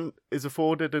she even is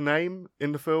afforded a name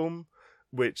in the film,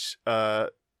 which I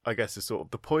guess is sort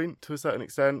of the point to a certain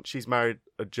extent. She's married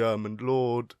a German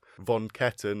lord, von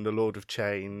Ketten, the Lord of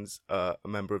Chains, a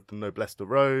member of the Noblesse de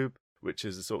Robe, which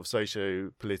is a sort of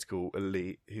socio-political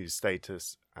elite whose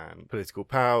status and political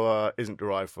power isn't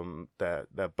derived from their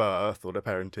birth or their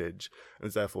parentage, and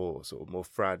is therefore sort of more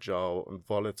fragile and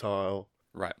volatile.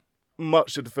 Right.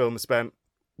 Much of the film is spent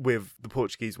with the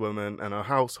Portuguese woman and her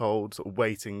household sort of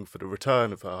waiting for the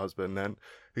return of her husband then,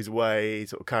 who's away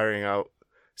sort of carrying out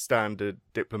standard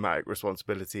diplomatic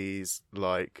responsibilities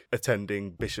like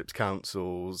attending bishops'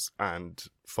 councils and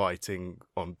fighting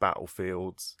on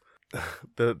battlefields.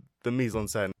 the mise en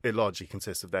scène, it largely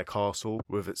consists of their castle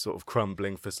with its sort of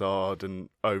crumbling facade and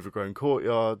overgrown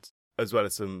courtyards, as well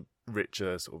as some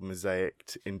richer sort of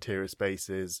mosaicked interior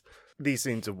spaces. These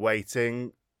scenes of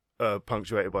waiting are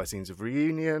punctuated by scenes of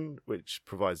reunion, which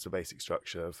provides the basic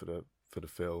structure for the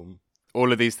film.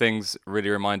 All of these things really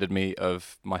reminded me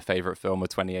of my favourite film of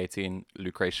 2018,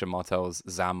 Lucretia Martel's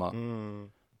Zama.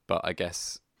 But I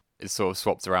guess it's sort of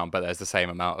swapped around, but there's the same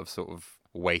amount of sort of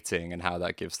waiting and how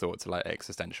that gives thought to like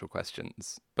existential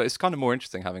questions. But it's kind of more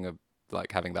interesting having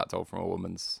that told from a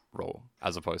woman's role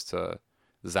as opposed to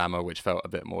Zama, which felt a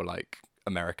bit more like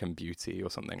American Beauty or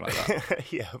something like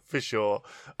that. Yeah, for sure.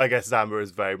 I guess Zama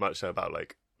is very much about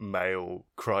like male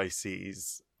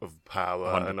crises of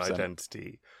power 100%. And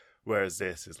identity, whereas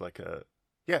this is like a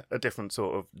different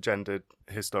sort of gendered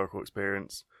historical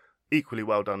experience. Equally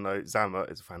well done though. Zama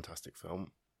is a fantastic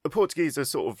film. The Portuguese are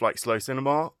sort of like slow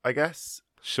cinema, I guess.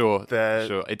 Sure.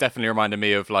 It definitely reminded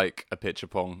me of like a picture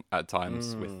pong at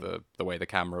times with the way the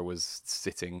camera was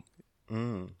sitting.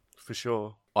 For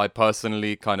sure. I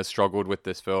personally kind of struggled with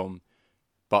this film,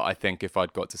 but I think if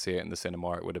I'd got to see it in the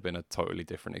cinema, it would have been a totally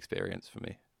different experience for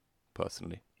me,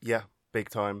 personally. Yeah, big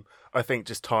time. I think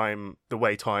just time, the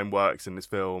way time works in this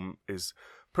film is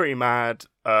pretty mad.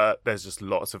 There's just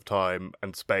lots of time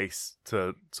and space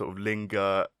to sort of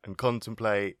linger and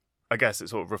contemplate. I guess it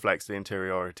sort of reflects the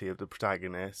interiority of the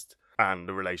protagonist and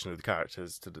the relation of the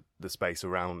characters to the space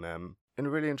around them in a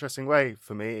really interesting way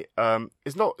for me.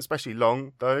 It's not especially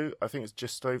long, though. I think it's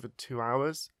just over 2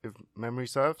 hours, if memory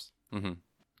serves. Mm-hmm.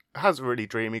 It has a really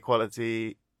dreamy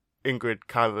quality. Ingrid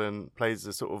Cavan plays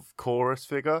a sort of chorus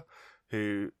figure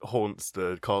who haunts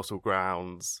the castle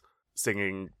grounds,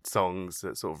 singing songs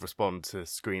that sort of respond to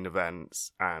screen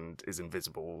events and is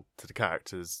invisible to the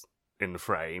characters in the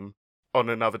frame. On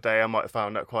another day, I might have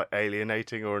found that quite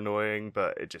alienating or annoying,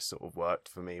 but it just sort of worked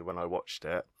for me when I watched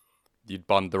it. You'd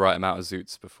bond the right amount of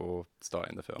zoots before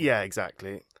starting the film. Yeah,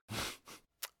 exactly.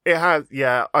 It has,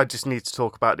 I just need to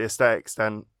talk about the aesthetics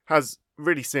then. Has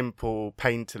really simple,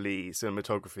 painterly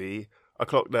cinematography. I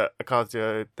clocked that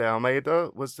Acacio de Almeida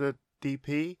was the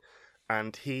DP,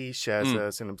 and he shares a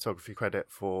cinematography credit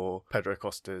for Pedro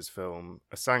Costa's film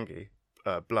Asangue,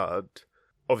 Blood.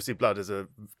 Obviously, Blood is a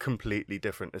completely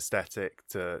different aesthetic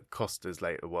to Costa's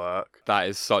later work. That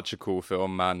is such a cool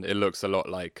film, man. It looks a lot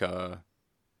like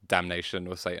Damnation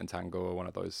or Satan Tango or one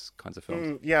of those kinds of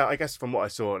films. Yeah, I guess from what I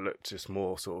saw, it looked just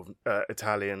more sort of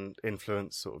Italian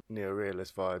influence, sort of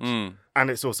neo-realist vibes. And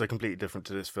it's also completely different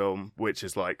to this film, which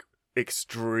is like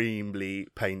extremely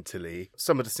painterly.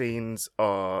 Some of the scenes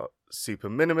are super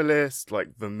minimalist,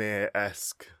 like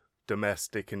Vermeer-esque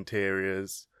domestic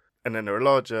interiors. And then there are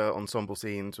larger ensemble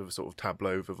scenes with a sort of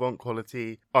tableau vivant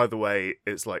quality. Either way,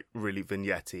 it's like really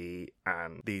vignette-y,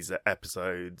 and these are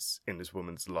episodes in this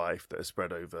woman's life that are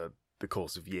spread over the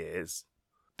course of years.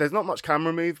 There's not much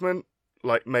camera movement,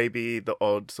 like maybe the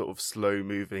odd sort of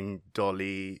slow-moving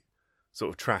dolly sort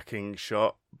of tracking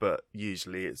shot, but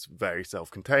usually it's very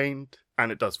self-contained.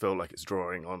 And it does feel like it's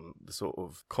drawing on the sort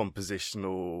of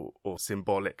compositional or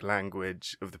symbolic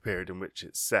language of the period in which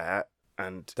it's set.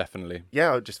 And definitely.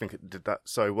 Yeah, I just think it did that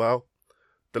so well.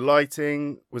 The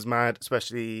lighting was mad,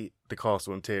 especially the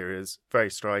castle interiors,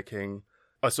 very striking.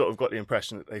 I sort of got the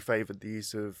impression that they favoured the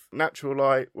use of natural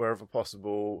light wherever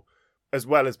possible, as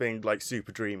well as being like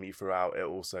super dreamy throughout. It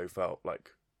also felt like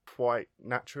quite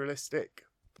naturalistic.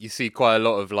 You see quite a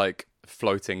lot of like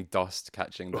floating dust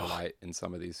catching the light in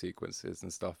some of these sequences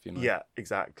and stuff, you know? Yeah,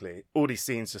 exactly. All these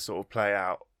scenes just sort of play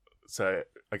out, so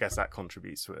I guess that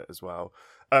contributes to it as well.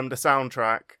 The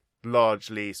soundtrack,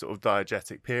 largely sort of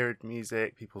diegetic period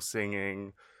music, people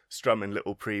singing, strumming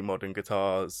little pre-modern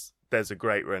guitars. There's a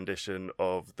great rendition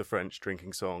of the French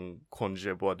drinking song Quand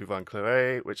je bois du vin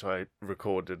claret, which I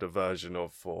recorded a version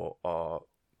of for our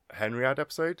Henriade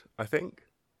episode, I think.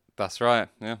 That's right,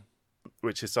 yeah.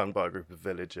 Which is sung by a group of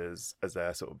villagers as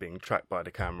they're sort of being tracked by the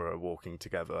camera, walking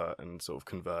together and sort of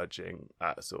converging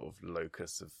at a sort of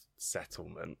locus of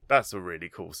settlement. That's a really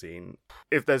cool scene.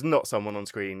 If there's not someone on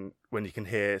screen, when you can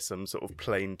hear some sort of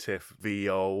plaintive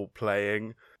viol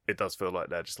playing, it does feel like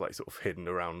they're just like sort of hidden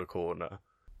around the corner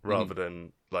rather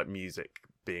than like music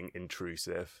being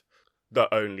intrusive.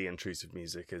 The only intrusive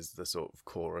music is the sort of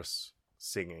chorus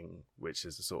singing, which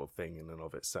is a sort of thing in and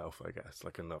of itself, I guess,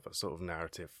 like another sort of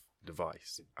narrative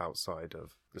device outside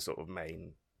of the sort of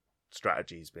main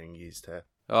strategies being used here.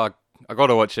 I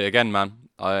gotta watch it again, man.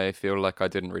 I feel like I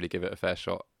didn't really give it a fair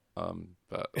shot,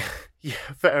 but yeah,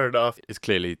 fair enough. It's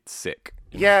clearly sick.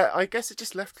 Yeah, I guess it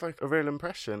just left like a real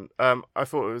impression. I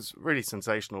thought it was really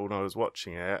sensational when I was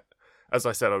watching it, As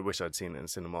I said, I wish I'd seen it in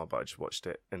cinema, but I just watched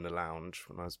it in the lounge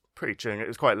when I was preaching. It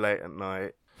was quite late at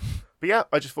night. But yeah,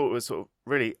 I just thought it was sort of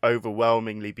really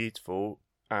overwhelmingly beautiful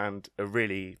and a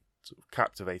really sort of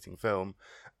captivating film.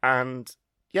 And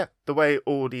yeah, the way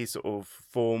all these sort of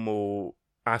formal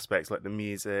aspects like the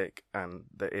music and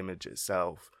the image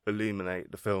itself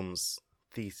illuminate the film's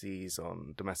theses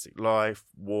on domestic life,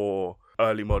 war,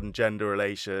 early modern gender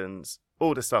relations,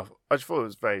 all this stuff. I just thought it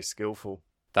was very skillful.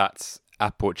 That's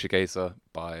A Portuguesa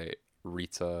by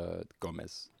Rita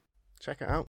Gomez. Check it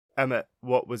out. Emmett,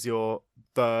 what was your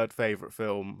third favourite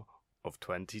film of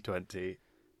 2020?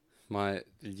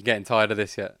 You getting tired of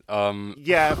this yet?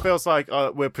 Yeah, it feels like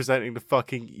we're presenting the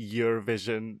fucking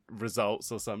Eurovision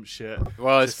results or some shit.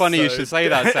 Well, it's funny you should say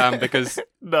that, Sam, because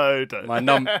no, don't.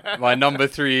 my number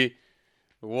 3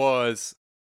 was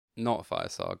not Fire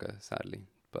Saga, sadly,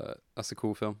 but that's a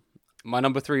cool film. My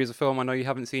number 3 is a film I know you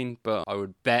haven't seen, but I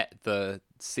would bet the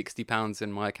 £60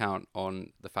 in my account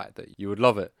on the fact that you would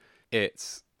love it.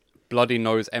 It's Bloody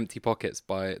Nose Empty Pockets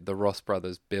by the Ross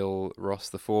brothers, Bill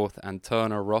Ross IV and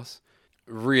Turner Ross.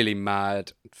 Really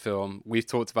mad film. We've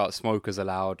talked about Smokers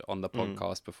Allowed on the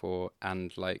podcast before,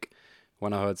 and like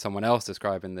when I heard someone else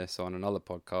describing this on another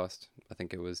podcast, I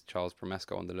think it was Charles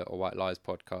Promesco on the Little White Lies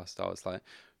podcast, I was like,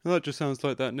 that just sounds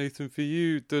like that Nathan For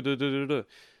You.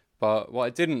 But what I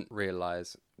didn't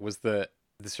realise was that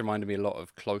this reminded me a lot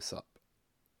of Close Up,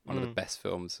 one of the best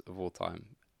films of all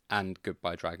time, and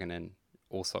Goodbye Dragon Inn,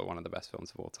 also one of the best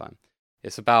films of all time.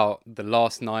 It's about the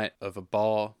last night of a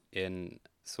bar in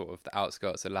sort of the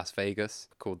outskirts of Las Vegas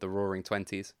called the Roaring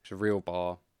Twenties. It's a real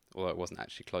bar, although it wasn't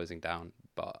actually closing down,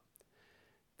 but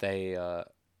they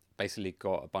basically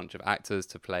got a bunch of actors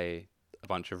to play a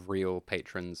bunch of real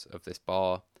patrons of this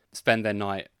bar, spend their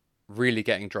night really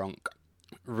getting drunk,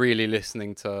 really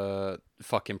listening to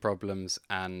Fucking Problems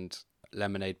and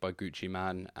Lemonade by Gucci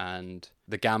Mane and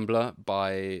The Gambler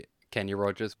by Kenya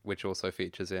Rogers, which also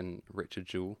features in Richard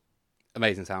Jewell.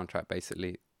 Amazing soundtrack,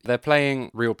 basically. They're playing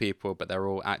real people, but they're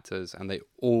all actors, and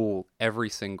every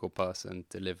single person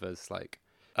delivers like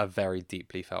a very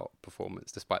deeply felt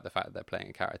performance, despite the fact that they're playing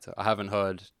a character. I haven't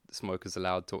heard Smokers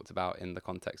Allowed talked about in the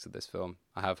context of this film.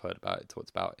 I have heard about it talked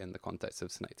about in the context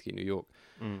of Synecdoche, New York.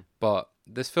 But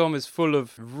this film is full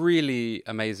of really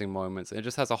amazing moments. It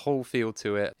just has a whole feel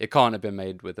to it. It can't have been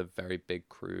made with a very big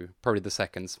crew, probably the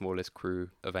second smallest crew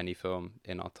of any film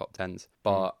in our top 10s.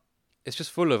 But it's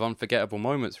just full of unforgettable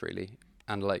moments, really.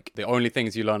 And like the only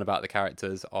things you learn about the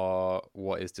characters are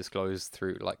what is disclosed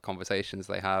through like conversations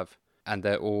they have. And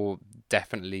they're all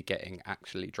definitely getting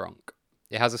actually drunk.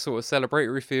 It has a sort of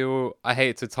celebratory feel. I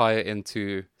hate to tie it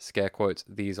into, scare quotes,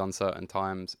 these uncertain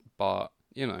times, but,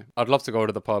 you know, I'd love to go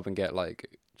to the pub and get,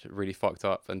 like, really fucked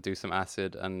up and do some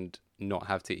acid and not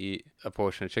have to eat a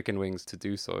portion of chicken wings to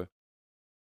do so.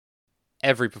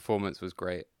 Every performance was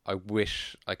great. I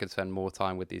wish I could spend more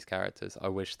time with these characters. I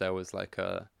wish there was, like,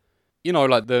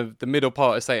 like the middle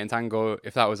part of Satan Tango,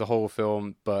 if that was a whole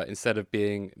film, but instead of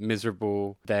being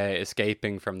miserable, they're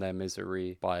escaping from their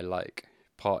misery by, like,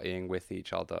 partying with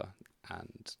each other,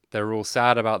 and they're all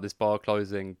sad about this bar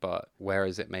closing, but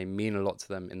whereas it may mean a lot to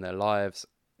them in their lives,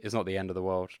 it's not the end of the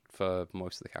world for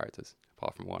most of the characters,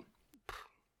 apart from one.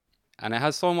 And it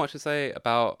has so much to say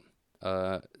about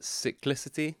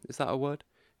cyclicity, is that a word?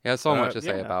 It has so much to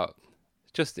say about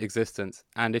just existence.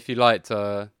 And if you liked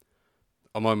A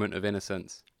Moment of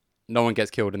Innocence, no one gets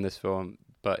killed in this film,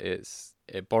 but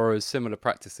it borrows similar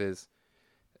practices,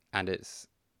 and it's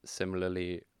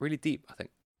similarly really deep, I think.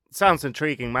 Sounds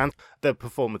intriguing, man. The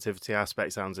performativity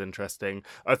aspect sounds interesting.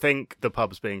 I think the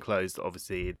pubs being closed,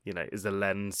 obviously, is a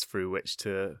lens through which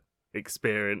to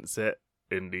experience it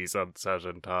in these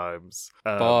uncertain times.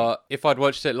 But if I'd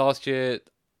watched it last year,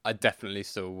 I definitely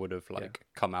still would have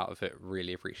come out of it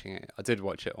really appreciating it. I did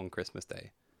watch it on Christmas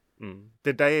Day.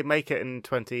 Did they make it in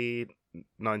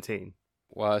 2019?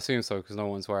 Well, I assume so, because no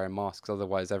one's wearing masks.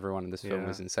 Otherwise, everyone in this film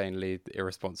is insanely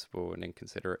irresponsible and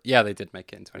inconsiderate. Yeah, they did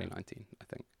make it in 2019, I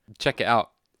think. Check it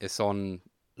out. It's on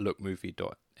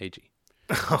lookmovie.ag.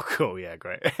 Oh, cool. Yeah,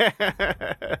 great.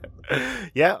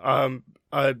 Yeah,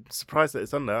 I'm surprised that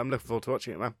it's on there. I'm looking forward to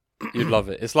watching it, man. You'd love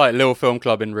it. It's like Little Film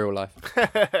Club in real life.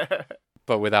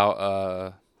 But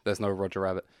without, there's no Roger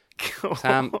Rabbit. Cool.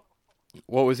 Sam,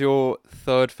 what was your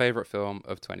third favourite film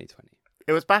of 2020?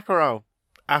 It was Bacurau.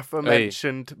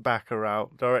 Aforementioned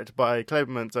Bacurau, directed by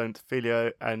Clément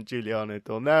Zone-Filho and Giuliano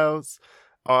Dornelles.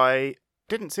 I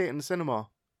didn't see it in the cinema.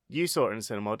 You saw it in the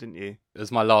cinema, didn't you? It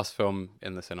was my last film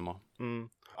in the cinema.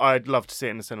 I'd love to see it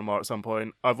in the cinema at some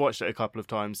point. I've watched it a couple of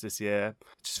times this year. I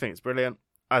just think it's brilliant.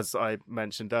 as I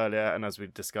mentioned earlier, and as we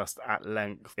discussed at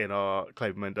length in our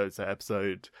Kleber Mendoza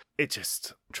episode, it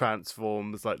just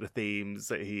transforms like the themes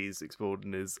that he's explored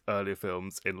in his earlier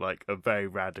films in like a very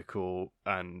radical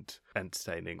and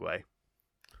entertaining way.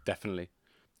 Definitely.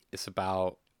 It's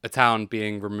about a town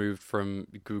being removed from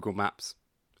Google Maps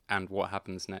and what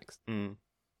happens next.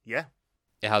 Yeah.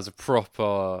 It has a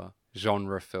proper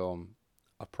genre film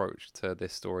approach to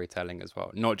this storytelling as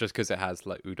well. Not just because it has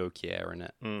like Udo Kier in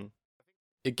it.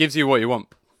 It gives you what you want.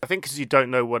 I think because you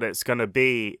don't know what it's going to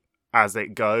be as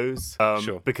it goes.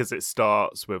 Sure. Because it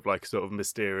starts with like sort of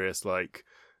mysterious, like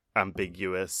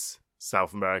ambiguous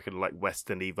South American, like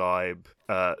Western-y vibe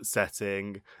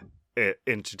setting. It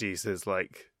introduces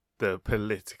like the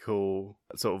political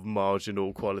sort of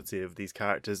marginal quality of these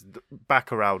characters.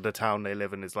 Back around the town they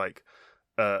live in is like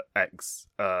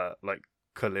like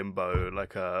Colombo,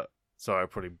 like sorry, I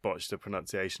probably botched the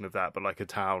pronunciation of that, but like a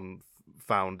town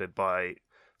founded by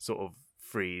sort of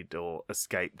freed or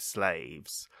escaped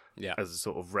slaves as a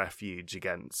sort of refuge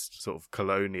against sort of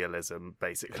colonialism,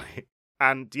 basically.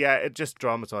 And yeah, it just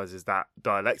dramatizes that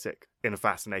dialectic in a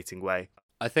fascinating way.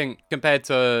 I think compared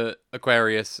to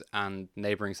Aquarius and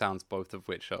Neighboring Sounds, both of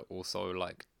which are also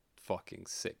like fucking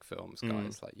sick films,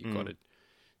 guys. Like you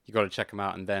gotta check them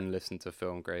out and then listen to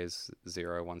Film Grays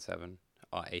 017,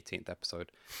 our 18th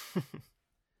episode.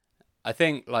 I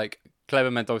think like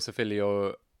Kleber Mendoza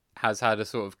Filho has had a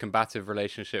sort of combative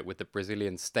relationship with the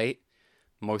Brazilian state.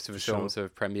 Most of his films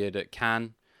have premiered at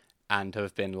Cannes and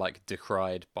have been like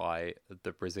decried by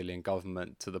the Brazilian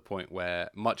government to the point where,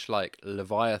 much like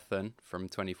Leviathan from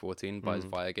 2014 by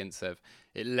Zvaya Gintsev,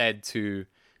 it led to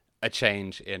a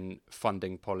change in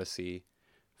funding policy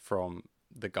from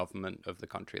the government of the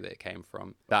country that it came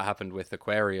from. That happened with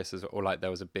Aquarius as well. Or like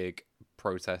there was a big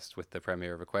protest with the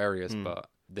premiere of Aquarius, but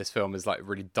this film is like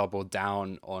really doubled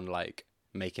down on like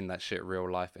making that shit real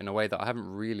life in a way that I haven't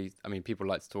really. I mean, people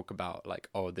like to talk about like,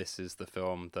 oh, this is the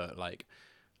film that like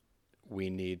we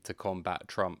need to combat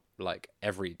Trump. Like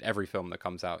every film that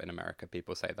comes out in America,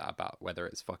 people say that about, whether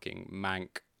it's fucking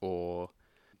Mank or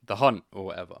The Hunt or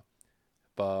whatever.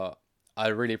 But I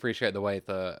really appreciate the way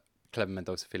that Kleber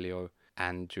Mendoza Filho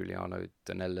and Giuliano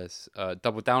Danellis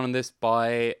doubled down on this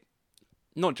by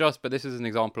not just, but this is an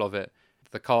example of it,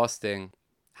 the casting,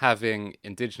 having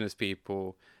indigenous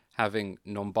people, having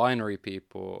non-binary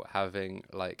people, having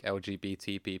like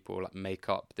LGBT people like make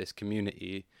up this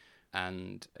community,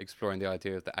 and exploring the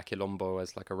idea of the Aquilombo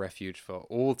as like a refuge for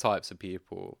all types of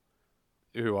people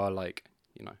who are like,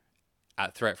 you know,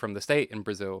 at threat from the state in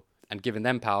Brazil, and giving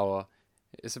them power.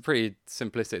 It's a pretty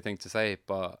simplistic thing to say,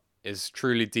 but is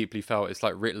truly deeply felt. It's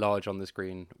like writ large on the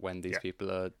screen when these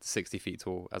people are 60 feet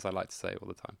tall, as I like to say all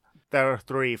the time. There are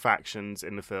three factions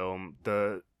in the film: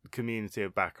 the community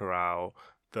of Bacurau,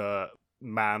 the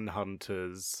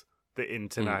manhunters, the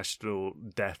international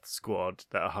death squad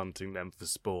that are hunting them for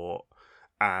sport,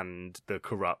 and the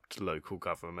corrupt local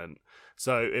government.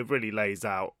 So it really lays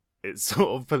out its sort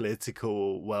of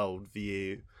political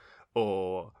worldview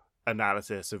or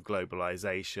analysis of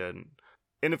globalization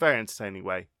in a very entertaining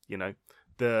way. You know,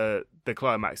 the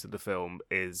climax of the film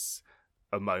is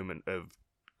a moment of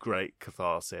great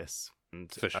catharsis. And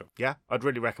for sure. Yeah, I'd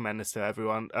really recommend this to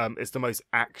everyone. It's the most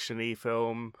actiony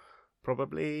film,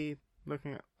 probably.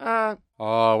 Looking at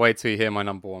oh, wait till you hear my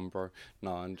number one, bro.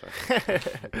 No, I'm joking. wait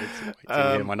till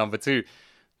you hear my number two.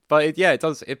 But it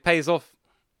does. It pays off.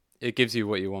 It gives you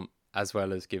what you want, as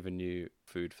well as giving you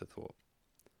food for thought.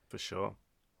 For sure.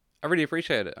 I really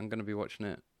appreciate it. I'm going to be watching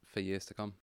it for years to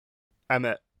come.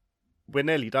 Emmett, we're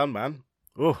nearly done, man.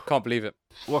 Ooh. Can't believe it.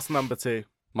 What's number two?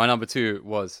 My number two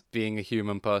was Being a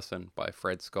Human Person by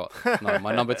Fred Scott. No,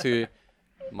 my number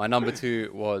two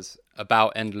was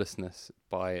About Endlessness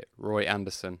by Roy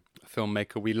Andersson, a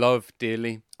filmmaker we love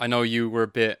dearly. I know you were a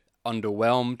bit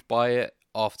underwhelmed by it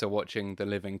after watching the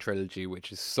Living Trilogy,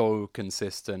 which is so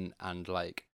consistent and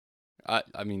like,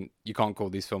 I mean, you can't call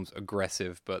these films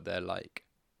aggressive, but they're like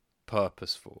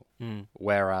purposeful.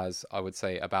 Whereas I would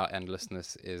say About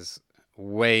Endlessness is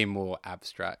way more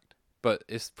abstract, but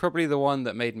it's probably the one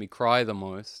that made me cry the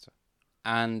most.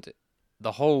 And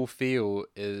the whole feel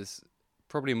is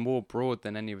probably more broad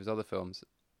than any of his other films.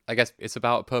 I guess it's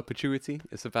about perpetuity.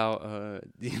 It's about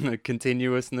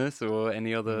continuousness, or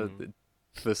any other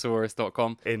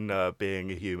thesaurus.com. In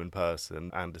Being a Human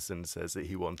Person, Anderson says that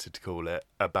he wanted to call it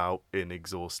About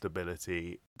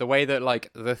Inexhaustibility. The way that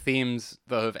like the themes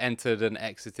that have entered and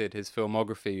exited his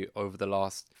filmography over the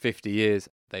last 50 years,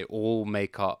 they all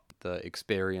make up the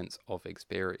experience of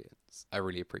experience. I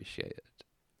really appreciate it.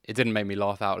 It didn't make me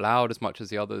laugh out loud as much as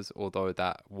the others, although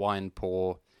that wine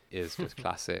pour is just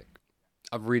classic.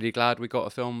 I'm really glad we got a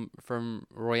film from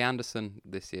Roy Anderson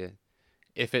this year.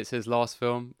 If it's his last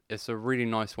film, it's a really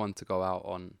nice one to go out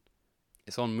on.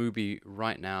 It's on Mubi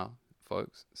right now,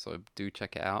 folks, so do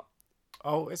check it out.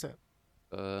 Oh, is it?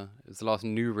 It was the last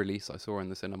new release I saw in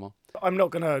the cinema. I'm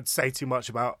not going to say too much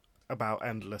about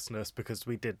Endlessness because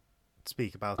we did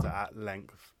speak about it at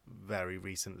length very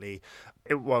recently.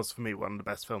 It was, for me, one of the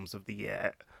best films of the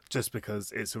year, just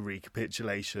because it's a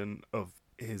recapitulation of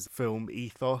his film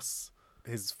ethos,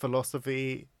 his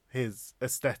philosophy, his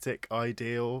aesthetic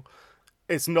ideal.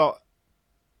 It's not...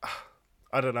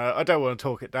 I don't know. I don't want to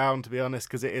talk it down, to be honest,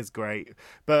 because it is great.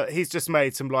 But he's just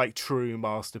made some, like, true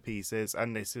masterpieces,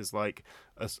 and this is, like,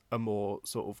 a more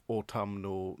sort of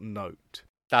autumnal note.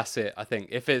 That's it, I think.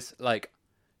 If it's, like...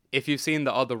 If you've seen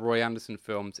the other Roy Anderson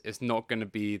films, it's not going to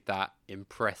be that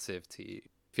impressive to you.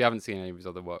 If you haven't seen any of his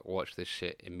other work, watch this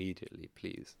shit immediately,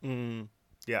 please.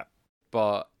 Yeah.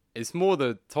 But it's more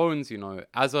the tones, you know.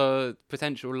 As a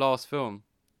potential last film,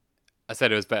 I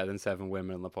said it was better than Seven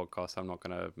Women on the podcast. I'm not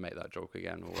going to make that joke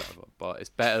again or whatever. But it's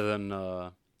better than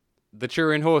The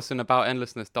Trojan Horse and About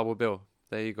Endlessness double bill.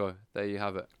 There you go. There you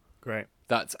have it. Great.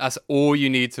 That's all you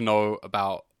need to know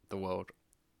about the world.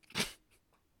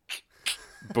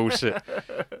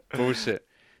 Bullshit.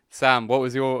 Sam, what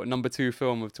was your number 2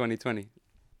 film of 2020?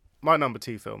 My number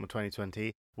 2 film of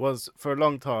 2020 was, for a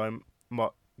long time,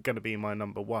 going to be my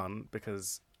number 1,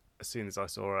 because as soon as I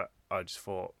saw it, I just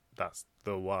thought, that's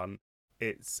the one.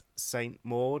 It's Saint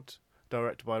Maud,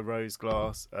 directed by Rose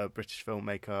Glass, a British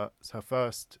filmmaker. It's her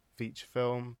first feature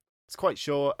film. It's quite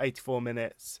short, 84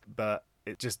 minutes, but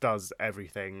it just does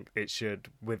everything it should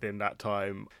within that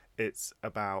time. It's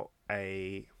about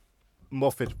a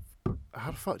Morpeth...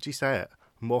 How the fuck do you say it?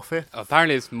 Morpeth?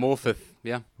 Apparently it's Morpeth,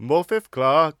 yeah. Morpeth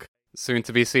Clark. Soon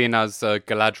to be seen as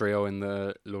Galadriel in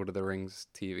the Lord of the Rings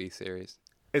TV series.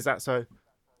 Is that so?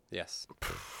 Yes.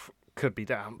 Could be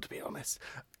down, to be honest.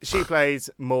 She plays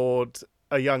Maud,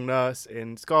 a young nurse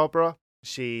in Scarborough.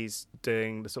 She's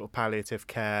doing the sort of palliative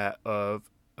care of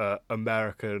an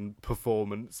American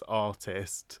performance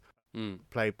artist,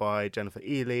 played by Jennifer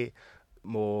Ely.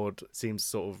 Maud seems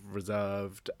sort of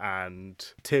reserved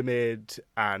and timid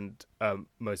and,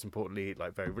 most importantly,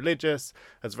 like very religious,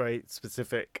 has a very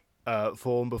specific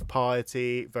form of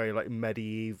piety, very like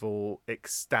medieval,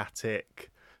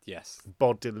 ecstatic, yes,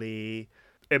 bodily.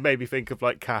 It made me think of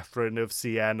like Catherine of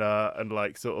Siena and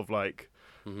like sort of like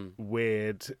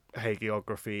weird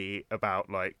hagiography about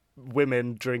like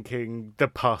women drinking the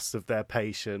pus of their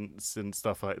patients and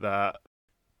stuff like that.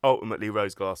 Ultimately,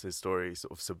 Rose Glass's story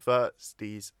sort of subverts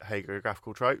these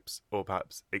hagiographical tropes, or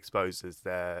perhaps exposes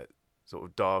their sort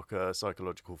of darker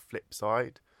psychological flip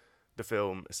side. The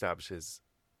film establishes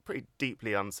a pretty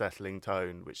deeply unsettling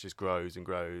tone, which just grows and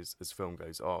grows as film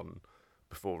goes on,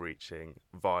 before reaching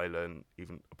violent,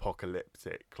 even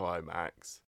apocalyptic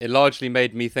climax. It largely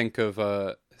made me think of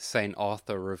Saint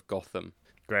Arthur of Gotham.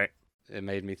 Great. It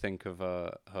made me think of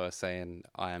her saying,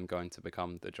 I am going to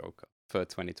become the Joker for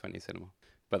 2020 cinema.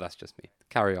 But that's just me.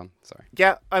 Carry on, sorry.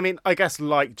 Yeah, I mean, I guess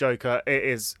like Joker, it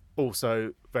is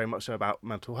also very much about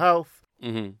mental health.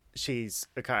 Mm-hmm. She's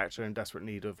a character in desperate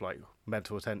need of like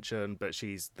mental attention, but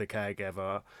she's the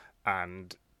caregiver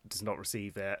and does not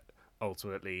receive it.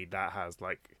 Ultimately, that has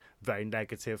like very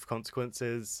negative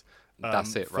consequences.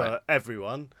 That's it, right? For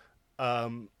everyone.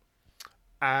 And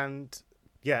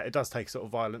yeah, it does take a sort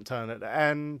of violent turn at the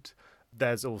end.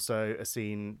 There's also a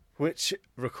scene which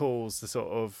recalls the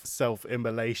sort of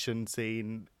self-immolation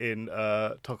scene in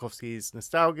Tarkovsky's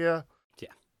Nostalgia.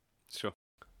 Yeah, sure.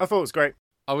 I thought it was great.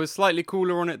 I was slightly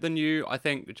cooler on it than you, I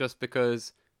think, just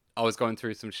because I was going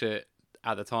through some shit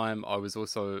at the time. I was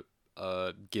also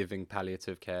giving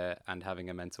palliative care and having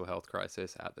a mental health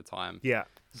crisis at the time. Yeah,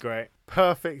 great.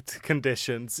 Perfect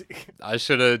conditions. I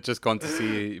should have just gone to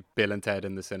see Bill and Ted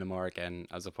in the cinema again,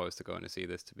 as opposed to going to see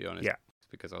this, to be honest. Yeah.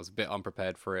 Because I was a bit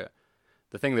unprepared for it.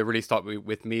 The thing that really stuck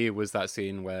with me was that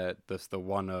scene where the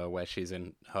one where she's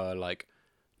in her like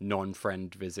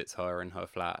non-friend visits her in her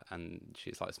flat and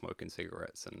she's like smoking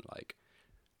cigarettes and like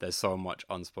there's so much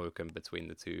unspoken between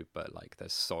the two, but like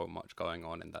there's so much going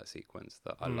on in that sequence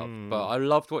that I loved. But I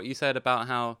loved what you said about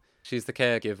how she's the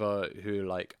caregiver who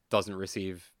like doesn't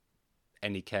receive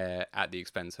any care at the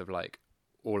expense of like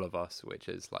all of us, which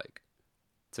is like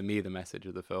to me the message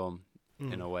of the film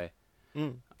in a way.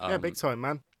 Yeah, big time,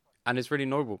 man. And it's really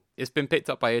noble. It's been picked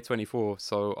up by A24,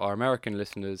 so our American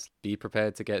listeners, be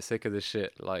prepared to get sick of this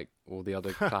shit like all the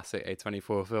other classic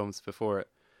A24 films before it.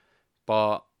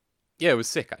 But yeah, it was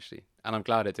sick actually, and I'm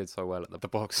glad it did so well at the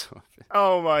box office.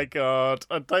 Oh my god,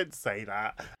 don't say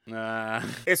that. Nah.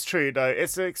 It's true though.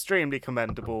 It's an extremely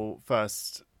commendable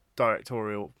first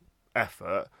directorial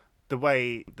effort. The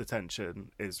way the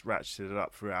tension is ratcheted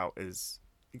up throughout is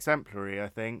exemplary, I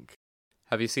think.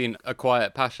 Have you seen A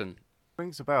Quiet Passion?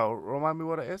 Rings a bell. Remind me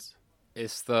what it is?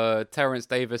 It's the Terence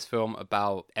Davis film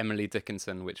about Emily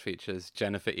Dickinson, which features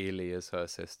Jennifer Ely as her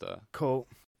sister. Cool.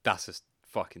 That's a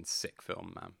fucking sick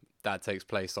film, man. That takes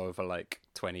place over like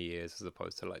 20 years as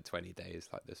opposed to like 20 days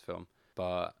like this film.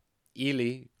 But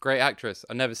Ely, great actress.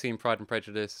 I've never seen Pride and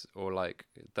Prejudice or like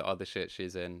the other shit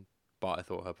she's in, but I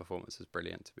thought her performance was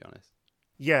brilliant, to be honest.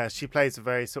 Yeah, she plays a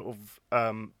very sort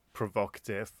of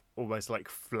provocative, almost like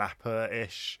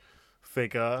flapper-ish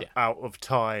figure out of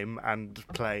time and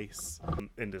place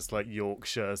in this like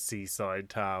Yorkshire seaside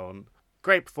town.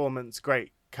 Great performance,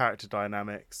 great character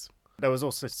dynamics. There was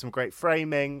also some great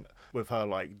framing with her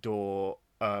like door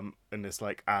in this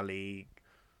like alley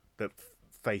that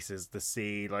faces the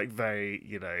sea, like very,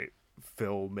 you know,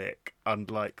 filmic,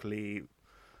 unlikely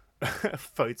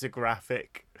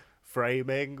photographic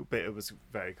framing, but it was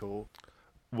very cool.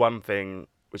 One thing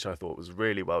which I thought was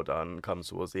really well done comes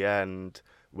towards the end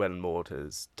when Maud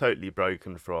has totally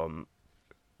broken from,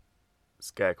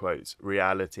 scare quotes,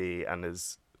 reality and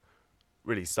has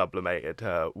really sublimated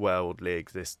her worldly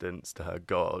existence to her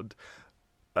God.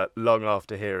 Long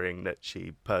after hearing that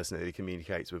she personally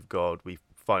communicates with God, we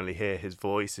finally hear his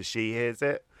voice as she hears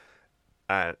it.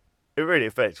 And it really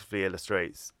effectively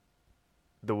illustrates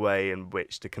the way in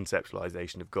which the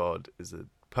conceptualization of God is a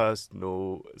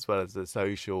personal as well as a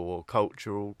social or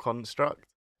cultural construct.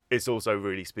 It's also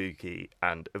really spooky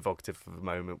and evocative of a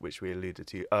moment which we alluded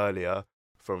to earlier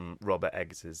from Robert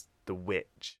Eggs's The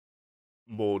Witch.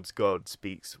 Maud's God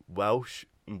speaks Welsh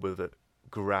with a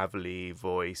gravelly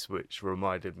voice which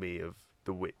reminded me of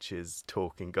The Witch's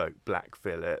talking goat Black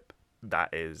Phillip.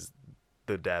 That is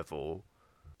the devil.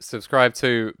 Subscribe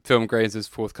to Film Grazer's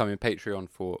forthcoming Patreon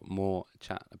for more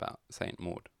chat about Saint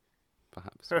Maud.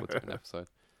 Perhaps we'll do an episode.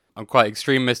 I'm quite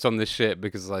extremist on this shit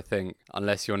because I think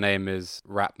unless your name is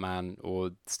Rapman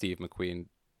or Steve McQueen,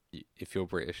 if you're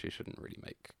British, you shouldn't really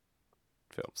make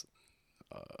films.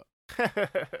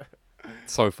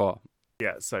 So far.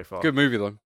 Yeah, so far. Good movie,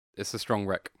 though. It's a strong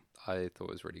wreck. I thought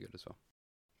it was really good as well.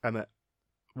 Emmett,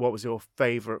 what was your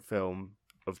favourite film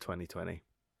of 2020?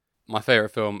 My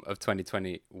favourite film of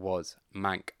 2020 was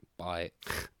Mank by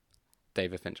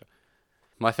David Fincher.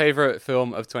 My favourite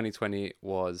film of 2020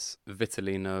 was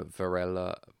Vitalina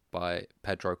Varela by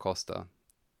Pedro Costa.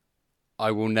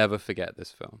 I will never forget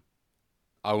this film.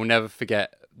 I will never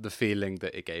forget the feeling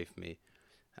that it gave me.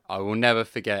 I will never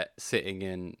forget sitting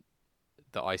in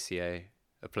the ICA,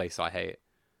 a place I hate.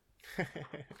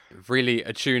 Really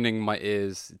attuning my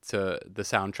ears to the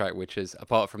soundtrack, which is,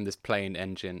 apart from this plain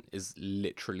engine, is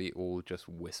literally all just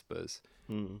whispers.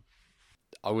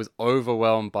 I was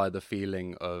overwhelmed by the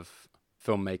feeling of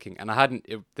filmmaking, and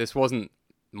this wasn't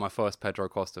my first Pedro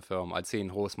Costa film. I'd seen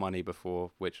Horse Money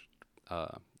before, which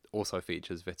also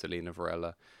features Vitalina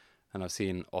Varela, and I've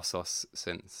seen Ossos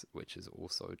since, which is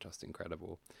also just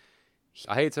incredible.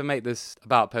 I hate to make this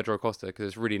about Pedro Costa because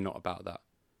it's really not about that.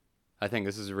 I think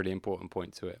this is a really important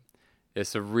point to it.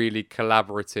 It's a really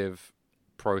collaborative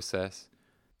process.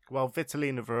 Well,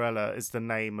 Vitalina Varela is the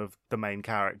name of the main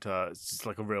character. It's just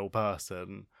like a real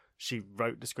person. She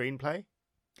wrote the screenplay?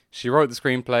 She wrote the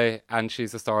screenplay and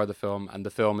she's the star of the film, and the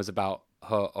film is about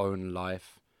her own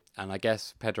life. And I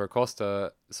guess Pedro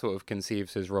Costa sort of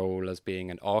conceives his role as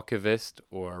being an archivist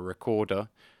or a recorder,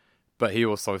 but he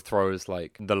also throws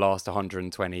like the last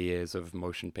 120 years of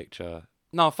motion picture.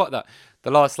 No, fuck that.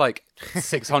 The last like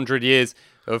 600 years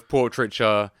of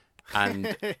portraiture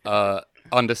and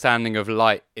understanding of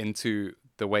light into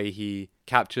the way he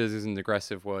captures is an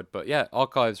aggressive word. But yeah,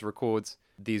 archives, records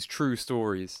these true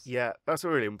stories. Yeah, that's a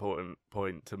really important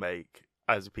point to make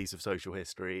as a piece of social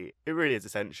history. It really is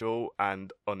essential,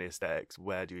 and on the aesthetics,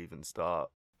 where do you even start?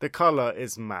 The colour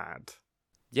is mad.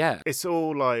 Yeah. It's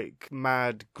all like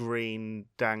mad green,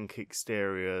 dank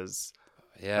exteriors.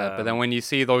 Yeah, but then when you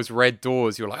see those red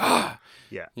doors, you're like, ah!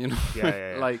 Yeah. You know?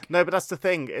 Yeah. Like, no, but that's the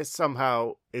thing. It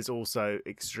somehow is also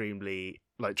extremely,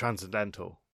 like,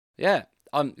 transcendental. Yeah.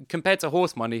 Compared to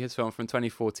Horse Money, his film from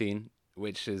 2014,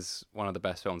 which is one of the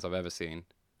best films I've ever seen.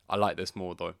 I like this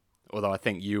more, though. Although I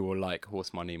think you will like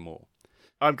Horse Money more.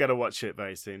 I'm going to watch it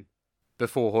very soon.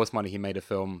 Before Horse Money, he made a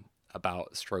film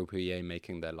about Stroh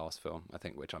making their last film, I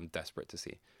think, which I'm desperate to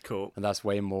see. Cool. And that's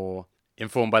way more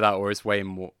informed by that, or it's way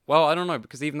more... Well, I don't know,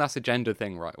 because even that's a gender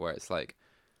thing, right? Where it's like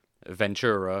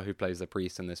Ventura, who plays the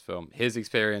priest in this film, his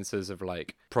experiences of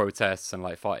like protests and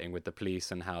like fighting with the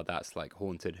police and how that's like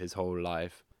haunted his whole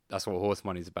life. That's what Horse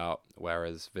Money's about,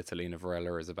 whereas Vitalina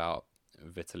Varela is about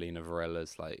Vitalina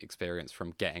Varela's like experience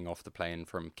from getting off the plane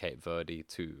from Cape Verde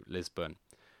to Lisbon.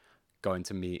 going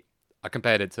to meet. I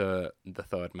compared it to The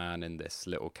Third Man in this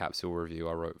little capsule review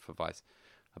I wrote for Vice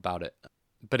about it.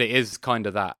 But it is kind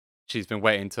of that. She's been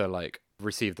waiting to like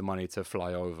receive the money to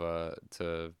fly over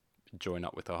to join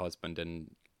up with her husband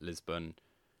in Lisbon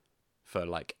for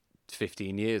like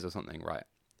 15 years or something, right?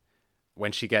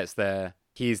 When she gets there,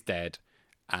 he's dead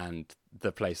and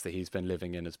the place that he's been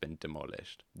living in has been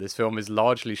demolished. This film is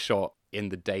largely shot in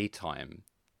the daytime,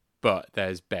 but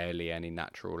there's barely any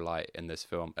natural light in this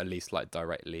film, at least like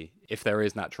directly. If there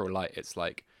is natural light, it's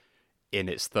like in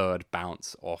its third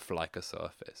bounce off like a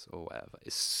surface or whatever.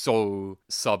 It's so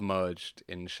submerged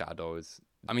in shadows.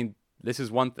 I mean, this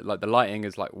is one like the lighting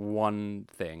is like one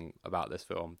thing about this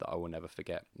film that I will never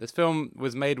forget. This film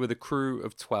was made with a crew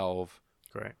of 12.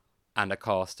 Great. And a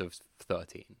cast of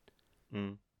 13.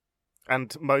 Mm.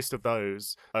 And most of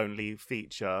those only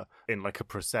feature in like a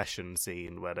procession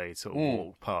scene where they sort of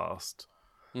walk past.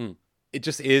 It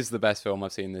just is the best film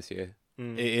I've seen this year.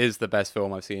 It is the best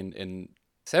film I've seen in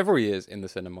several years in the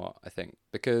cinema, I think.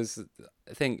 Because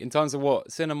I think in terms of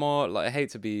what cinema, like I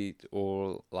hate to be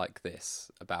all like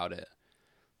this about it.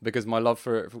 Because my love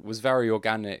for it was very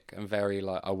organic and very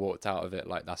like I walked out of it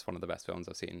like that's one of the best films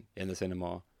I've seen in the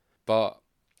cinema. But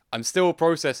I'm still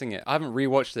processing it. I haven't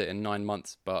rewatched it in 9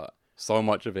 months, but so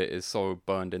much of it is so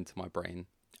burned into my brain.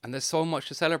 And there's so much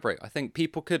to celebrate. I think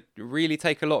people could really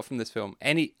take a lot from this film.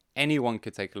 Anyone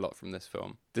could take a lot from this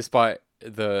film, despite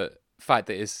the fact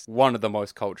that it's one of the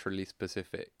most culturally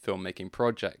specific filmmaking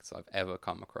projects I've ever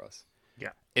come across.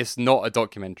 Yeah. It's not a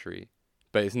documentary,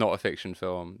 but it's not a fiction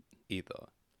film either.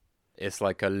 It's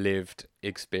like a lived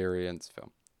experience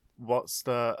film. What's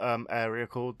the area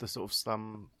called? The sort of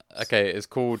slum... Okay, it's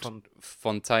called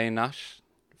Fontainhas.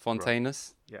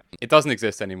 Right. Yeah. It doesn't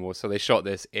exist anymore, so they shot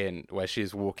this in where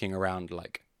she's walking around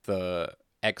like the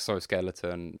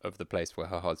exoskeleton of the place where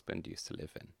her husband used to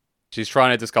live in. She's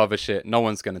trying to discover shit. No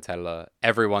one's going to tell her.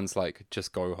 Everyone's like,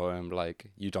 just go home.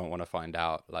 Like, you don't want to find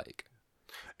out. Like,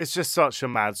 it's just such a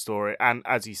mad story. And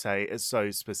as you say, it's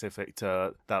so specific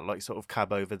to that like sort of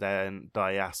Cabo Verdean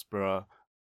diaspora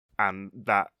and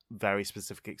that very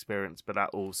specific experience, but that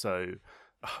also...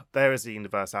 there is a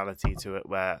universality to it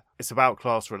where it's about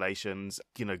class relations,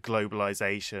 you know,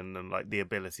 globalization and like the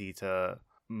ability to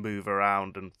move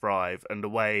around and thrive and the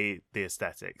way the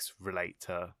aesthetics relate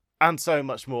to, and so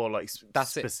much more like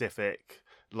specific,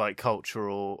 like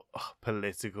cultural,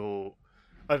 political.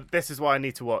 This is why I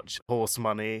need to watch Horse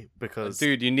Money because,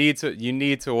 dude, you need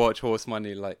to watch Horse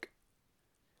Money. Like,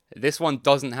 this one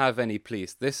doesn't have any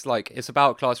police. This like it's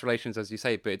about class relations, as you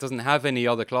say, but it doesn't have any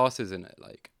other classes in it.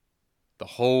 Like.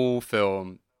 The whole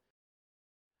film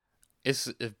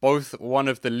is both one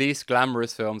of the least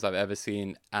glamorous films I've ever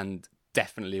seen and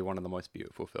definitely one of the most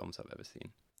beautiful films I've ever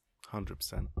seen.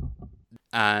 100%.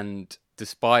 And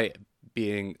despite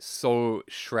being so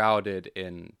shrouded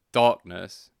in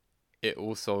darkness, it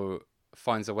also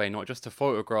finds a way not just to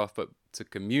photograph, but to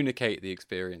communicate the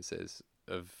experiences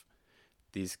of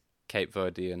these Cape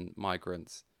Verdean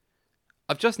migrants.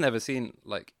 I've just never seen,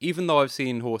 like, even though I've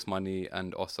seen Horse Money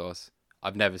and Ossos,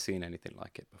 I've never seen anything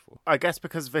like it before. I guess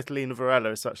because Vitalina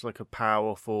Varela is such like a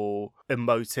powerful,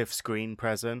 emotive screen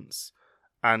presence,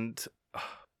 and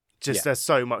there's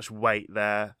so much weight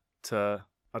there to,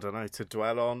 I don't know, to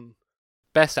dwell on.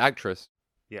 Best actress.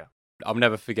 Yeah. I'll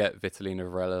never forget Vitalina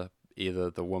Varela,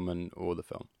 either the woman or the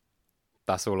film.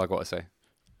 That's all I got to say.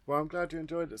 Well, I'm glad you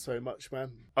enjoyed it so much,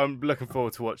 man. I'm looking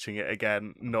forward to watching it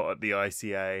again, not at the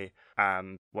ICA,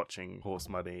 and watching Horse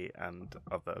Money and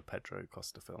other Pedro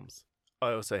Costa films.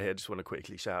 I also here just want to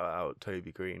quickly shout out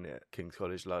Toby Green at King's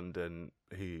College London,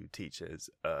 who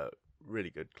teaches a really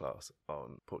good class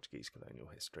on Portuguese colonial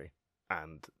history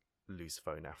and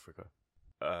Lusophone Africa.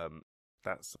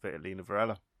 That's Vitalina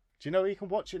Varela. Do you know where you can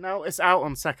watch it now? It's out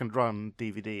on second run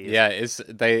DVD. Yeah,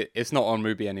 it's not on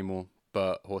Mubi anymore,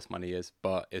 but Horse Money is.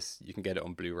 But you can get it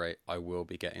on Blu-ray. I will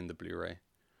be getting the Blu-ray.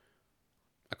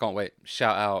 I can't wait.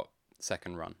 Shout out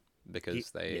second run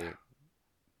because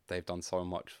they've done so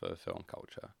much for film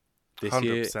culture this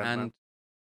year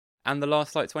and the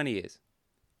last like 20 years.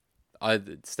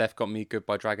 Steph got me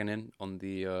Goodbye Dragon in on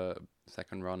the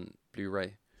second run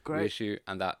Blu-ray reissue,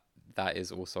 and that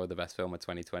is also the best film of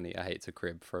 2020. I hate to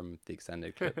crib from the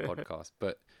Extended Clip podcast,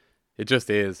 but it just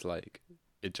is.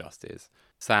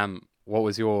 Sam, what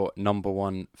was your number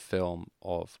one film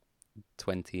of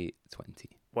 2020?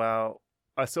 Well,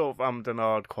 I sort of ummed and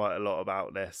ahed quite a lot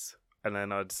about this, and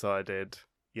then I decided,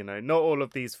 you know, not all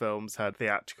of these films had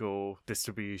theatrical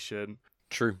distribution.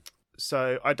 True.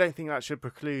 So I don't think that should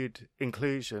preclude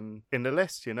inclusion in the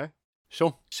list, you know?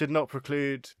 Sure. Should not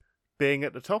preclude being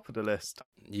at the top of the list.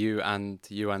 You and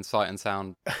Sight and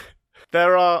Sound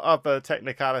There are other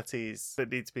technicalities that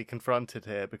need to be confronted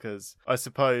here, because I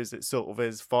suppose it sort of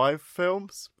is 5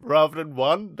 films rather than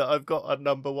 1 that I've got at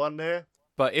number 1 here.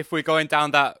 But if we're going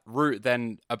down that route,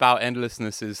 then About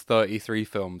Endlessness is 33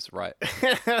 films, right?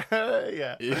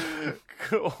 Yeah.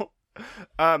 Cool.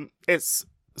 It's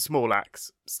Small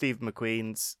Axe, Steve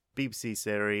McQueen's BBC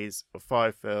series of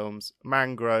 5 films: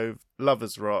 Mangrove,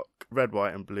 Lovers Rock, Red,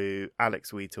 White and Blue,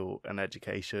 Alex Wheatle, and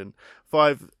Education.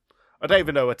 5. I don't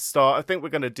even know where to start. I think we're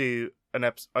going to do an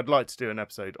episode. I'd like to do an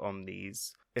episode on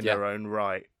these in their own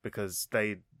right, because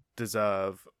they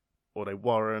deserve, or they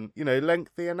warrant,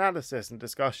 lengthy analysis and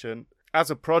discussion. As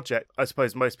a project, I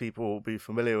suppose most people will be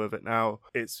familiar with it now.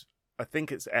 I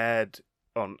think it's aired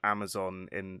on Amazon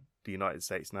in the United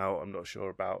States now. I'm not sure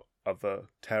about other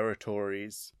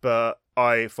territories, but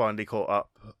I finally caught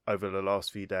up over the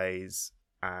last few days,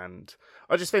 and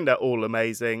I just think they're all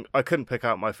amazing. I couldn't pick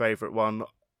out my favourite one.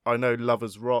 I know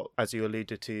Lovers Rock, as you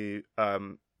alluded to,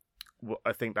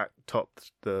 I think that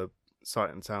topped the Sight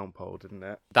and Sound poll, didn't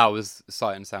it? That was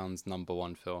Sight and Sound's number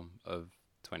 1 film of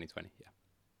 2020, yeah.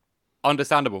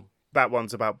 Understandable. That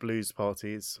one's about blues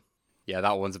parties. Yeah,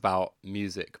 that one's about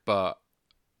music, but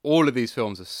all of these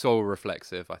films are so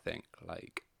reflexive, I think.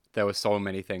 Like, there were so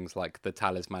many things, like the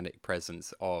talismanic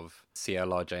presence of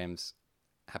C.L.R. James,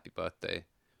 happy birthday.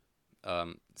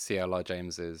 C.L.R.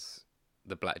 James's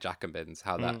The Black Jacobins,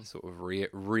 how that sort of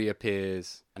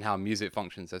reappears, and how music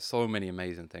functions. There's so many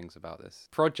amazing things about this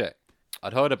project.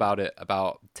 I'd heard about it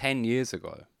about 10 years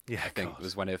ago. Yeah, I think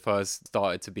was when it first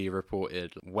started to be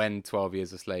reported, when 12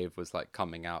 Years a Slave was like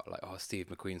coming out, like, oh, Steve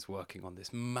McQueen's working on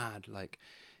this mad like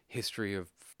history of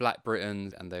Black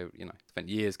Britain, and they spent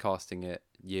years casting it,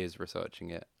 years researching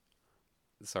it.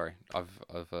 Sorry, I've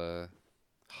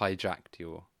hijacked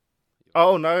your...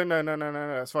 Oh, no,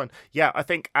 that's fine. Yeah, I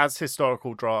think as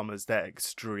historical dramas, they're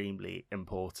extremely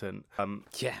important.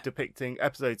 Depicting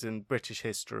episodes in British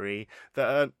history that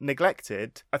are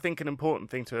neglected. I think an important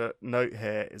thing to note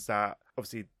here is that,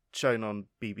 obviously, shown on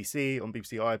BBC, on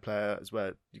BBC iPlayer, is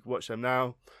where you can watch them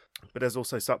now. But there's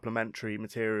also supplementary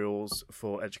materials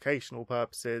for educational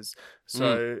purposes.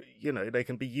 So, they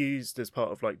can be used as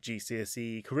part of like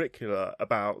GCSE curricula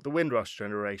about the Windrush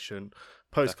generation,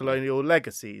 post-colonial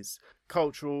legacies,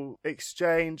 cultural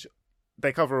exchange.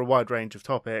 They cover a wide range of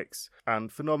topics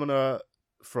and phenomena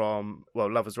from,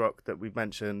 Lovers Rock that we've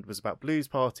mentioned was about blues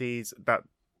parties. That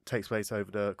takes place over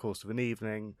the course of an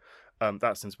evening.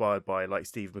 That's inspired by like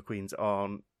Steve McQueen's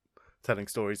aunt telling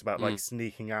stories about like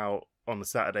sneaking out on a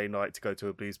Saturday night to go to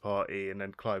a blues party and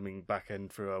then climbing back in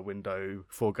through a window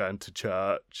before going to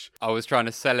church. I was trying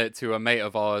to sell it to a mate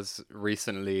of ours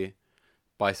recently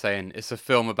by saying it's a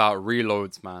film about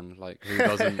reloads, man. Like,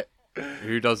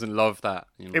 who doesn't love that?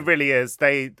 It really is.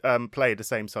 They play the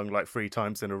same song like 3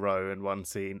 times in a row in one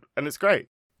scene, and it's great.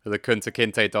 The Kunta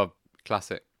Kinte dub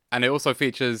classic. And it also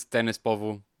features Dennis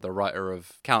Bovell, the writer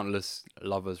of countless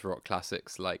Lovers Rock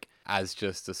classics, like, as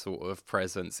just a sort of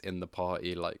presence in the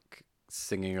party, like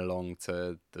singing along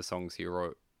to the songs he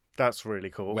wrote. That's really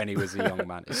cool. When he was a young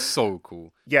man. It's so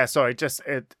cool. Yeah, sorry, just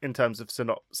in terms of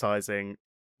synopsizing,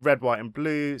 Red, White and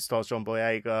Blue stars John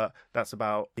Boyega. That's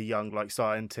about a young like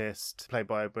scientist played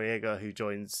by Boyega who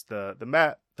joins the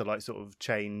Met to like sort of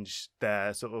change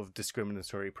their sort of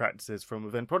discriminatory practices from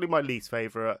within. Probably my least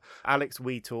favourite. Alex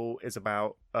Wheatle is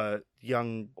about a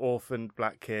young orphaned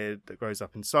black kid that grows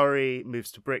up in Surrey,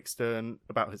 moves to Brixton,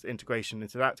 about his integration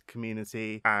into that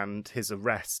community and his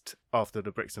arrest after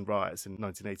the Brixton riots in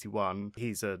 1981.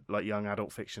 He's a like young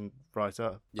adult fiction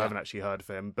writer. I haven't actually heard of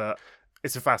him, but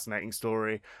it's a fascinating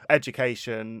story.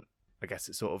 Education, I guess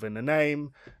it's sort of in the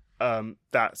name.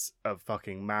 That's a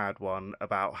fucking mad one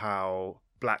about how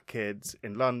black kids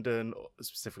in London,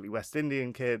 specifically West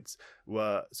Indian kids,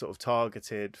 were sort of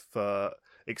targeted for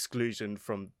exclusion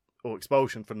from or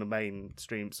expulsion from the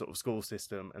mainstream sort of school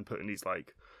system and put in these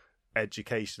like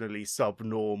educationally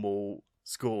subnormal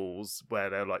schools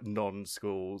where they're like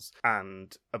non-schools,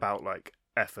 and about like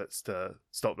efforts to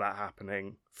stop that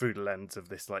happening through the lens of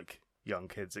this like young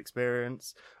kids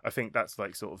experience. I think that's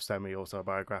like sort of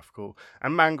semi-autobiographical.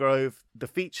 And Mangrove, the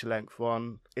feature-length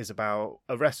one, is about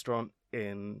a restaurant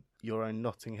in your own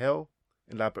Notting Hill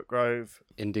in Ladbroke Grove.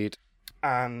 Indeed.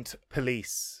 And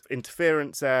police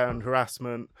interference there and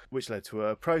harassment, which led to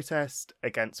a protest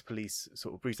against police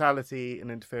sort of brutality and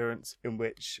interference, in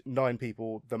which 9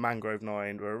 people, the Mangrove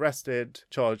 9, were arrested,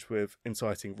 charged with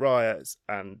inciting riots,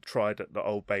 and tried at the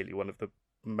Old Bailey, one of the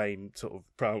main sort of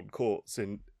Crown courts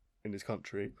in this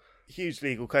country. Huge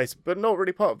legal case, but not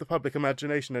really part of the public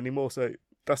imagination anymore. So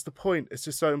that's the point. It's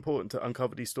just so important to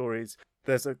uncover these stories.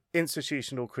 There's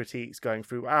institutional critiques going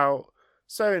throughout.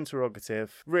 So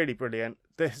interrogative, really brilliant.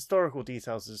 The historical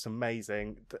details are just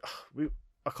amazing.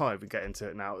 I can't even get into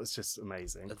it now. It's just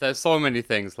amazing. There's so many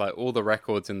things, like all the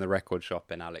records in the record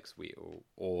shop in Alex Wheatle,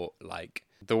 or like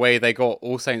the way they got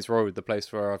All Saints Road, the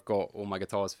place where I've got all my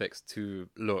guitars fixed, to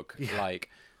look like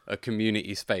a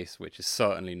community space, which is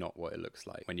certainly not what it looks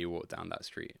like when you walk down that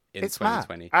street in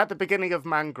 2020. Mad. At the beginning of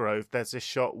Mangrove, there's this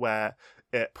shot where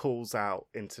it pulls out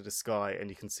into the sky and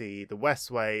you can see the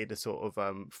Westway, the sort of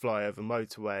flyover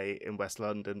motorway in West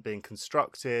London being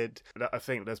constructed. I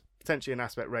think there's potentially an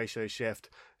aspect ratio shift.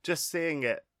 Just seeing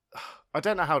it, I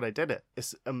don't know how they did it.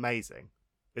 It's amazing.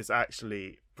 It's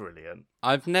actually brilliant.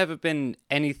 I've never been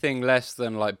anything less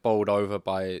than like bowled over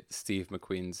by Steve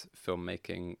McQueen's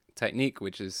filmmaking technique,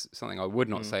 which is something I would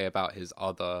not say about his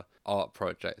other art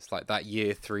projects, like that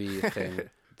Year 3 thing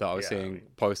that I was seeing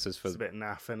posters for. It's a bit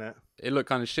naff, innit? It looked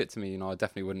kind of shit to me, you know. I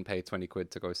definitely wouldn't pay 20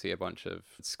 quid to go see a bunch of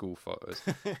school photos,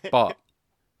 but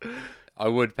I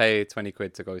would pay 20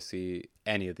 quid to go see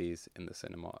any of these in the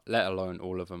cinema, let alone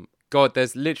all of them. God,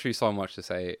 there's literally so much to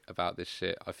say about this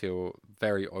shit. I feel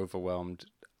very overwhelmed.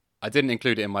 I didn't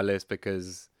include it in my list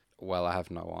because, well, I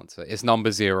have no answer. It's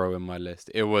number 0 in my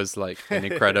list. It was like an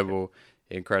incredible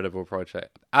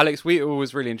project. Alex Wheatle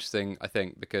was really interesting, I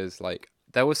think, because like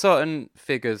there were certain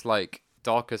figures like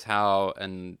Darcus Howe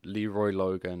and Leroy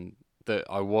Logan that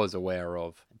I was aware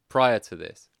of prior to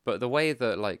this. But the way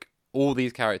that like all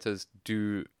these characters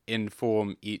do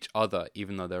inform each other,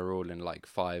 even though they're all in like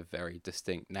 5 very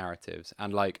distinct narratives.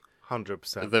 And like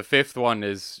 100%. The 5th one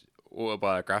is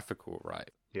autobiographical,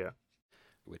 right? Yeah.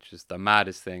 Which is the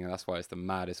maddest thing, and that's why it's the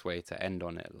maddest way to end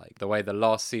on it. Like the way the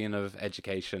last scene of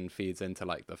Education feeds into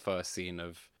like the first scene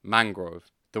of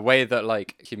Mangrove. The way that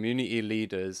like community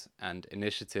leaders and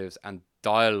initiatives and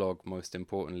dialogue, most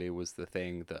importantly, was the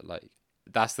thing that like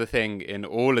that's the thing in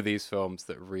all of these films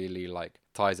that really like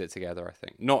ties it together, I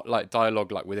think. Not like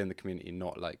dialogue like within the community,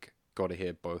 not like gotta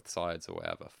hear both sides or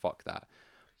whatever. Fuck that.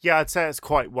 Yeah, I'd say it's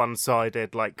quite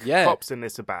one-sided. Like, cops in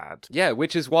this are bad. Yeah,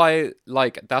 which is why,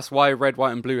 like, that's why Red,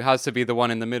 White, and Blue has to be the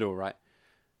one in the middle, right?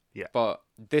 Yeah. But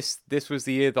this was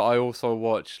the year that I also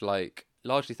watched, like,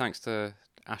 largely thanks to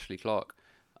Ashley Clark.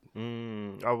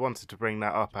 I wanted to bring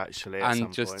that up, actually, at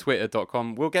and just point.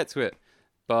 Twitter.com. We'll get to it.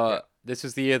 But this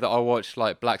was the year that I watched,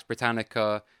 like, Black's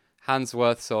Britannica,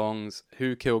 Handsworth Songs,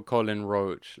 Who Killed Colin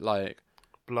Roach, like...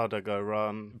 Blood or Go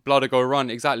Run. Blood or Go Run,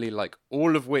 exactly. Like,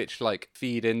 all of which, like,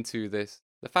 feed into this.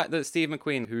 The fact that Steve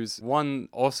McQueen, who's won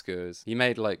Oscars, he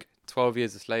made, like, 12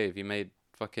 Years a Slave. He made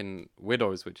fucking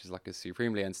Widows, which is, like, a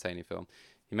supremely entertaining film.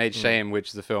 He made Shame, which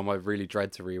is a film I really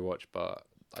dread to rewatch, but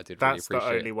I did really appreciate it.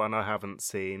 That's the only one I haven't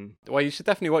seen. Well, you should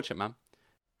definitely watch it, man.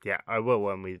 Yeah, I will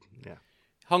when we... Yeah.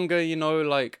 Hunger, you know,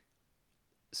 like...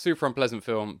 super unpleasant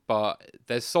film, but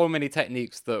there's so many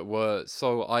techniques that were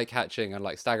so eye-catching and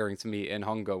like staggering to me in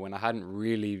Hunger when I hadn't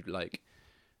really like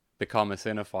become a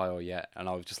cinephile yet, and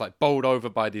I was just like bowled over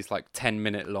by these like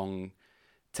 10-minute long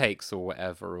takes or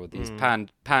whatever, or these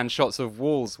pan shots of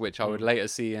walls, which I would later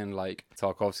see in like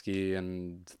Tarkovsky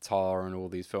and Tar and all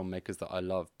these filmmakers that I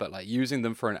love, but like using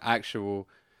them for an actual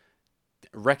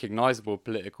recognizable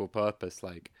political purpose,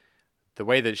 like the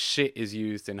way that shit is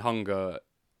used in Hunger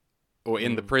or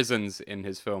in the prisons in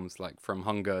his films, like from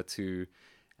Hunger to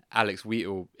Alex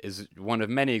Wheatle, is one of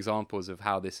many examples of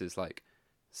how this is like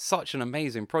such an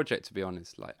amazing project, to be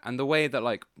honest. Like, and the way that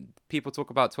like people talk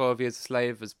about 12 Years a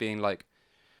Slave as being like,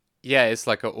 yeah, it's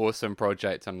like an awesome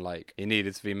project and like it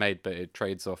needed to be made, but it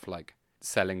trades off like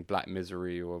selling black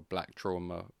misery or black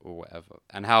trauma or whatever.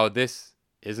 And how this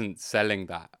isn't selling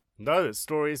that. No, it's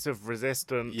stories of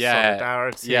resistance,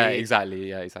 solidarity. Yeah,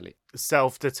 exactly.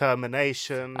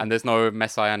 Self-determination. And there's no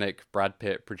messianic Brad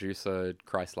Pitt producer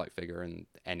Christ-like figure in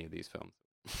any of these films.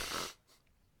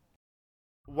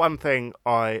 One thing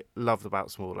I loved about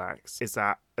Small Axe is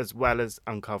that, as well as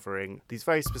uncovering these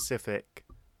very specific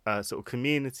sort of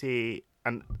community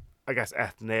and, I guess,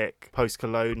 ethnic,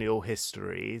 post-colonial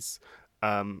histories,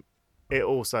 it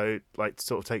also like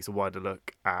sort of takes a wider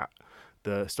look at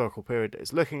the historical period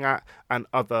it's looking at and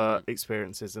other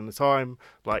experiences in the time.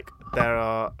 Like, there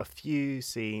are a few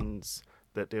scenes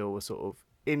that deal with sort of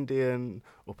Indian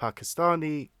or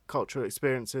Pakistani cultural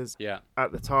experiences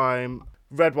at the time.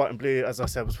 Red, White and Blue, as I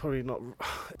said, was probably not...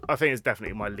 I think it's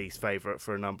definitely my least favourite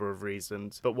for a number of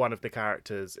reasons. But one of the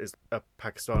characters is a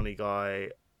Pakistani guy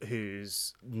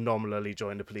who's nominally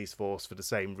joined the police force for the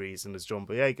same reason as John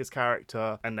Boyega's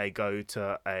character, and they go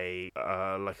to a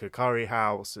curry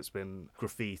house that's been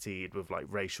graffitied with like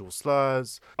racial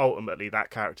slurs. Ultimately, that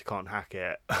character can't hack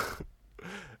it.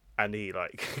 and he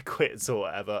like quits or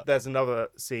whatever. There's another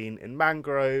scene in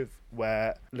Mangrove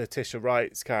where Letitia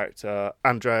Wright's character,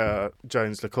 Andrea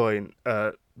Jones-LeCoyne,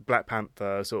 Black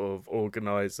Panther sort of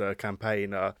organizer,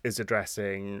 campaigner, is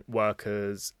addressing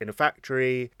workers in a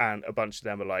factory, and a bunch of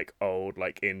them are like old,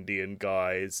 like Indian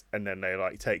guys, and then they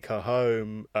like take her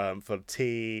home for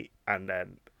tea, and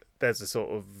then there's a sort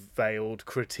of veiled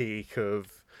critique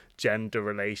of gender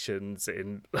relations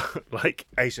in like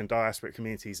Asian diasporic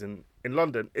communities in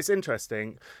London. It's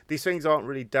interesting. These things aren't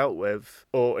really dealt with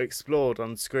or explored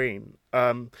on screen.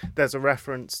 There's a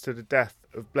reference to the death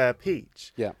of Blair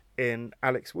Peach in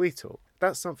Alex Wheatle.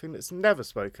 That's something that's never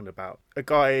spoken about. A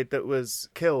guy that was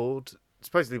killed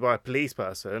supposedly by a police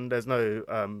person. There's no,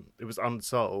 it was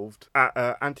unsolved at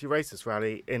an anti-racist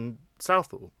rally in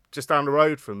Southall, just down the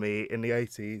road from me in the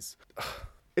 80s.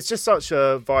 It's just such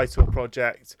a vital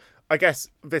project. I guess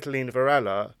Vitalina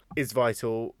Varela is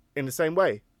vital in the same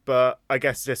way, but I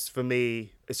guess just for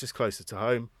me, it's just closer to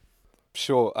home.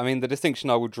 Sure. I mean, the distinction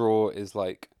I would draw is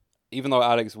like, even though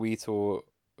Alex Wheatle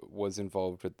was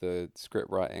involved with the script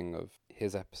writing of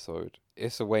his episode,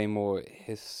 it's a way more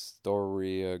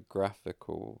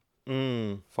historiographical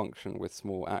function with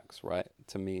small acts, right?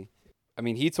 To me, I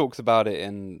mean, he talks about it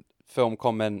in film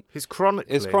comment. He's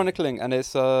chronicling. It's chronicling, and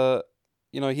it's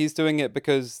he's doing it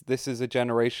because this is a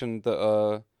generation that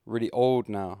are really old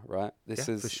now, right? This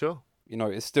is for sure.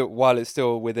 It's still, while it's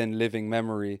still within living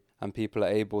memory and people are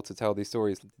able to tell these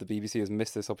stories, the BBC has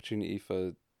missed this opportunity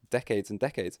for decades and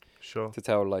decades. Sure. To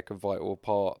tell like a vital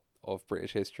part of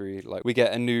British history. Like, we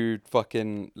get a new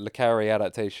fucking Le Carré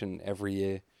adaptation every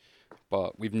year,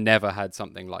 but we've never had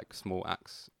something like Small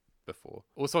Axe before.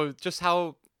 Also, just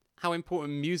how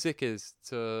important music is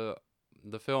to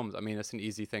the films. I mean, it's an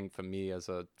easy thing for me as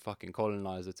a fucking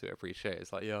colonizer to appreciate.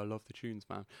 It's like, yeah, I love the tunes,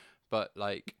 man. But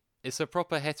like, it's a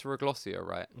proper heteroglossia,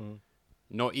 right?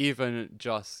 Not even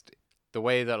just the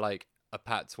way that like a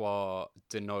patois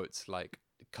denotes like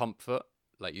comfort.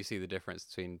 Like, you see the difference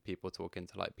between people talking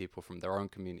to like people from their own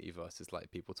community versus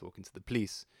like people talking to the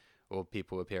police, or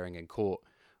people appearing in court,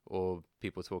 or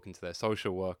people talking to their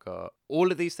social worker.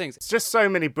 All of these things. It's just so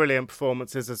many brilliant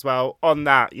performances as well on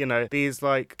that, these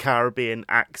like Caribbean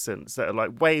accents that are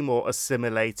like way more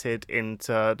assimilated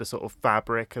into the sort of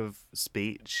fabric of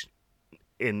speech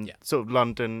in sort of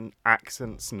London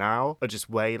accents now are just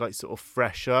way like sort of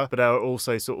fresher, but there are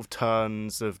also sort of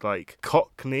turns of like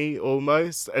Cockney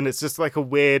almost, and it's just like a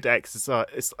weird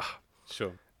exercise.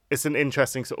 It's an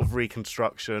interesting sort of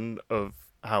reconstruction of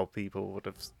how people would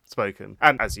have spoken.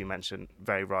 And as you mentioned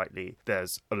very rightly,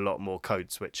 there's a lot more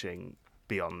code switching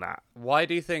beyond that. Why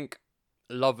do you think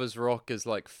Lovers Rock is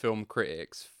like film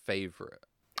critics' favourite?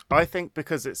 I think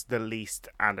because it's the least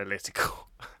analytical.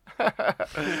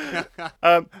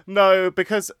 No,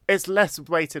 because it's less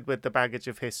weighted with the baggage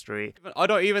of history. I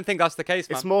don't even think that's the case,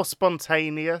 man. It's more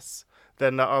spontaneous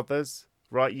than the others.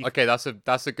 Right. Okay, that's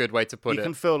a good way to put it. You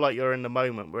can feel like you're in the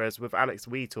moment, whereas with Alex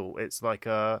Wheatle, it's like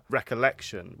a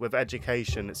recollection. With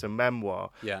Education, it's a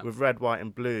memoir. Yeah. With Red, White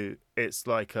and Blue, it's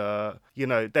like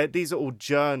these are all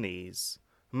journeys.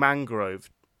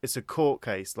 Mangrove, it's a court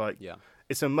case. Like,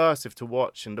 it's immersive to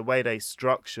watch, and the way they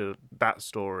structure that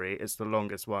story, it's the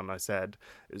longest one I said,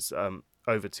 is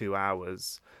over 2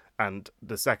 hours. And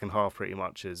the second half pretty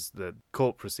much is the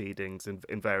court proceedings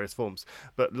in various forms.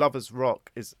 But Lovers Rock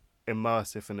is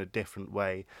immersive in a different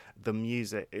way. The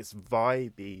music is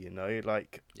vibey,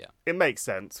 it makes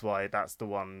sense why that's the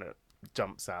one that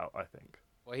jumps out, I think.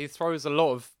 Well, he throws a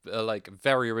lot of like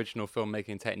very original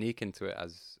filmmaking technique into it,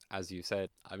 as you said.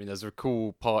 I mean, there's a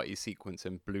cool party sequence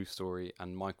in Blue Story,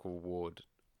 and Michael Ward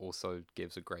also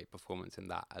gives a great performance in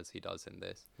that, as he does in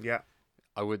this. Yeah.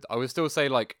 I would still say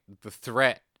like the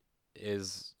threat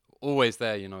is always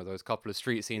there, those couple of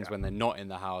street scenes when they're not in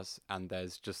the house and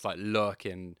there's just like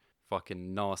lurking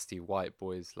fucking nasty white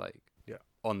boys like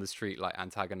on the street, like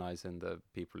antagonizing the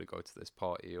people who go to this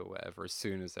party or whatever as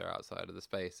soon as they're outside of the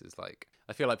space. Is like,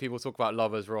 I feel like people talk about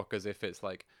Lovers Rock as if it's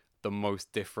like the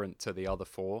most different to the other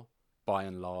four by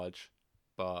and large,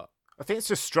 but I think it's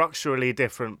just structurally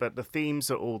different, but the themes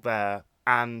are all there.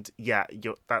 And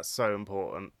that's so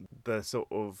important. The sort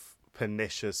of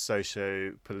pernicious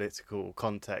socio-political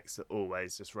context that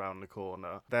always just round the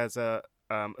corner. There's a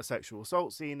sexual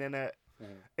assault scene in it.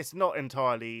 It's not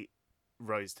entirely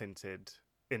rose-tinted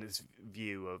in its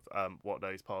view of what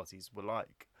those parties were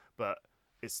like, but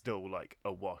it's still like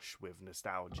awash with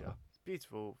nostalgia.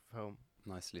 Beautiful film.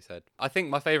 Nicely said. I think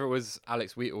my favourite was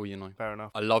Alex Wheatle, Fair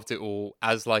enough. I loved it all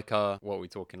as like what are we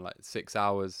talking, like 6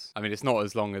 hours? I mean, it's not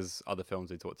as long as other films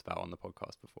we talked about on the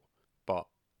podcast before, but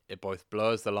it both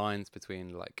blurs the lines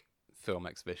between like film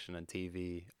exhibition and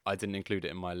TV. I didn't include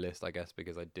it in my list, I guess,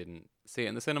 because I didn't see it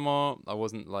in the cinema. I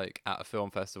wasn't like at a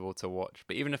film festival to watch.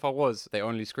 But even if I was, they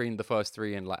only screened the first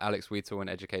three, and like Alex Wheatle and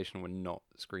Education were not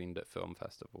screened at film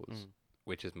festivals,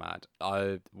 which is mad.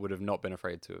 I would have not been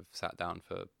afraid to have sat down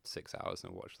for 6 hours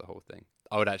and watched the whole thing.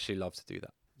 I would actually love to do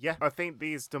that. Yeah, I think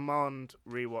these demand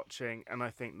rewatching, and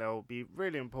I think they'll be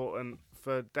really important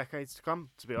for decades to come,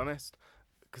 to be honest,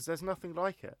 because there's nothing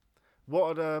like it. What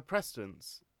are the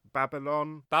precedents?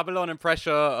 Babylon? Babylon and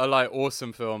Pressure are like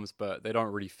awesome films, but they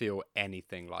don't really feel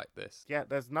anything like this. Yeah,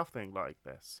 there's nothing like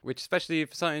this. Which, especially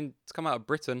for something to come out of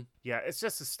Britain. Yeah, it's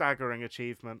just a staggering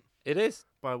achievement. It is.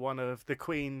 By one of the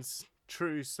Queen's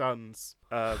true sons.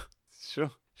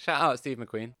 Sure. Shout out Steve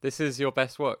McQueen. This is your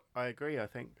best work. I agree, I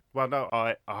think. Well, no,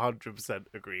 I 100%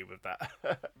 agree with that.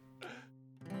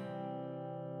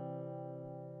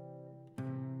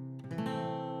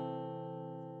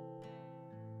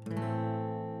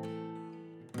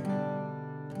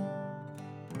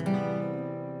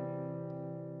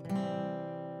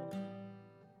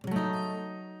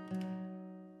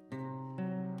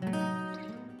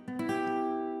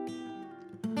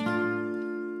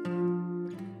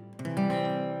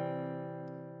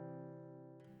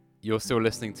 You're still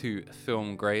listening to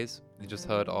Film Grays. You just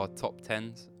heard our top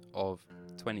 10s of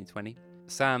 2020.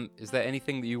 Sam, is there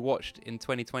anything that you watched in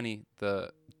 2020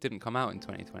 that didn't come out in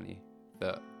 2020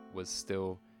 that was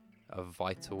still a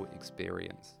vital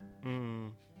experience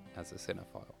as a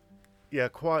cinephile? Yeah,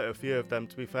 quite a few of them,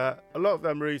 to be fair. A lot of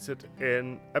them rooted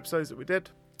in episodes that we did.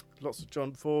 Lots of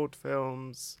John Ford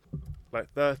films, like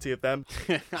 30 of them.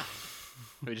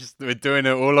 We're doing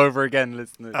it all over again,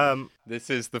 listeners. This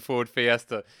is the Ford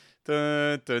Fiesta.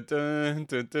 Dun, dun, dun,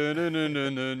 dun, dun, dun,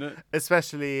 dun, dun, dun.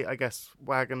 Especially, I guess,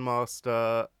 Wagon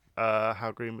Master,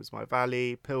 How Green Was My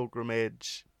Valley,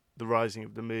 Pilgrimage, The Rising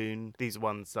of the Moon. These are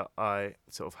ones that I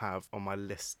sort of have on my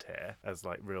list here as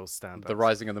like real standouts. The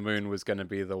Rising of the Moon was going to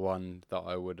be the one that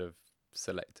I would have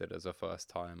selected as a first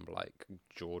time like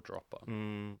jaw dropper.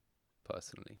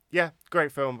 Personally. Yeah,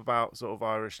 great film about sort of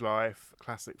Irish life.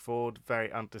 Classic Ford, very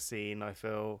underseen, I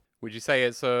feel. Would you say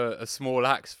it's a small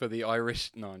axe for the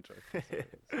Irish? No, I'm joking.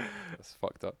 That's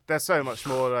fucked up. There's so much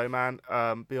more though, man.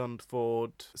 Beyond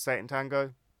Ford, Satan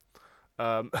Tango.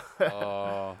 I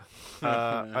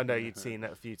know you'd seen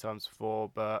it a few times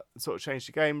before, but it sort of changed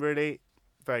the game really.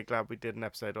 Very glad we did an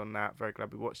episode on that. Very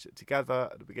glad we watched it together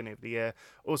at the beginning of the year.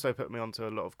 Also put me onto a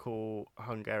lot of cool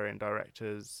Hungarian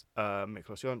directors.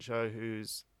 Miklos Jancsó,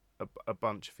 who's a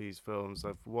bunch of whose films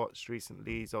I've watched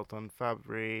recently. Zoltán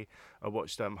Fabry. I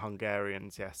watched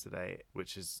Hungarians yesterday,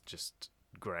 which is just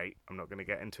great. I'm not going to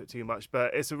get into it too much,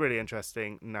 but it's a really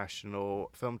interesting national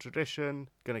film tradition.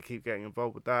 Going to keep getting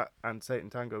involved with that. And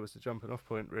Satan Tango was the jumping off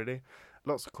point, really.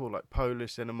 Lots of cool like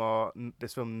Polish cinema.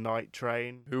 This film Night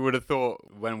Train. Who would have thought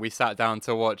when we sat down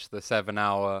to watch the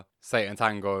 7-hour Satan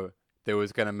Tango, that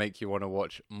was going to make you want to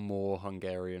watch more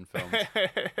Hungarian films?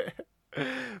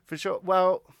 For sure.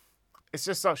 Well, it's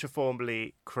just such a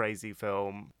formally crazy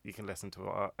film. You can listen to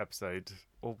our episode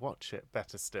or watch it,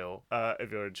 better still,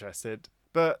 if you're interested.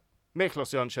 But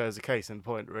Miklos Jancsó is a case in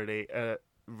point, really. A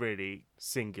really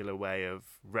singular way of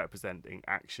representing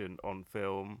action on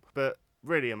film. But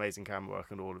really amazing camera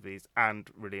work on all of these and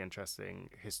really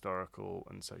interesting historical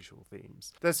and social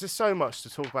themes. There's just so much to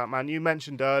talk about, man. You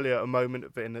mentioned earlier A Moment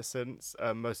of Innocence,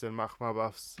 Mohsen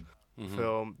Makhmalbaf's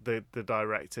film, the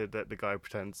director that the guy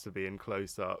pretends to be in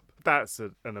close up. That's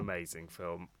an amazing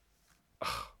film.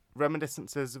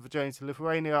 Reminiscences of a Journey to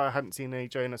Lithuania. I hadn't seen any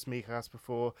Jonas Mekas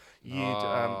before.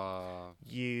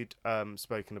 You'd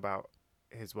spoken about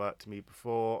his work to me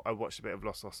before. I watched a bit of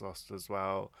Lost as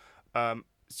well.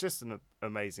 It's just an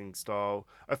amazing style.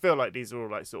 I feel like these are all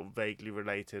like sort of vaguely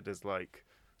related as like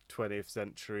 20th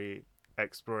century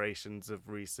explorations of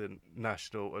recent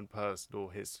national and personal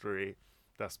history.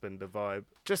 That's been the vibe.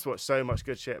 Just watched so much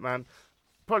good shit, man.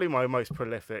 Probably my most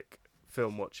prolific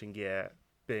film watching year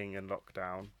being in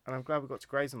lockdown. And I'm glad we got to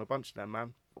graze on a bunch of them,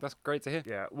 man. That's great to hear.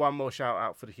 Yeah, one more shout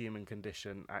out for The Human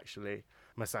Condition, actually.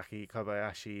 Masaki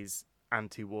Kobayashi's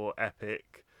anti-war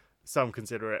epic. Some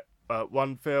consider it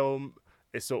one film.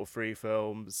 It's sort of 3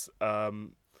 films.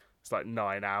 It's like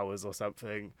 9 hours or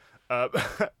something.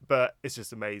 But it's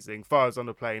just amazing. Fires on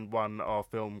a Plane won our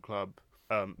film club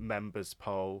members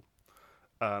poll.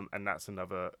 And that's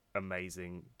another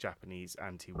amazing Japanese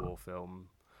anti-war film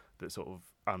that sort of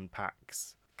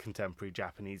unpacks contemporary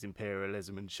Japanese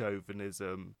imperialism and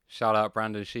chauvinism. Shout out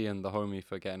Brandon Sheehan, the homie,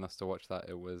 for getting us to watch that.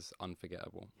 It was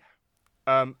unforgettable.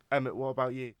 Emmett, what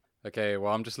about you? Okay,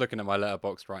 well, I'm just looking at my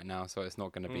letterbox right now, so it's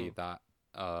not going to be that.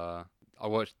 I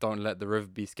watched Don't Let the River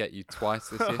Beast Get You twice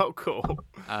this year. Oh, cool.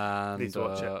 And Need to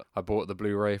watch it. I bought the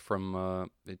Blu-ray from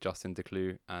Justin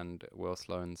Decloux and Will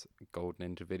Sloan's Gold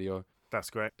Ninja video. That's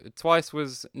great. Twice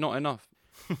was not enough.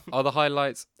 Other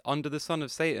highlights, Under the Son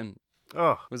of Satan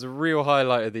Oh, was a real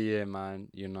highlight of the year, man.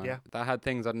 Yeah. That had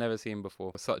things I'd never seen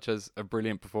before, such as a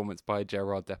brilliant performance by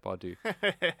Gerard Depardieu.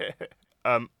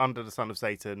 Under the Son of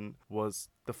Satan was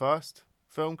the first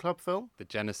film club film. The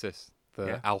Genesis, the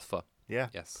Yeah. Alpha. Yeah.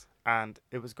 Yes, And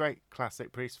it was great.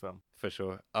 Classic Priest film. for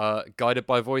sure. Guided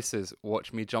by Voices,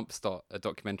 Watch Me Jumpstart, a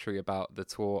documentary about the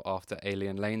tour after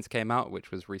Alien Lanes came out,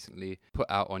 which was recently put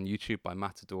out on YouTube by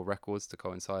Matador Records to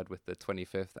coincide with the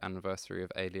 25th anniversary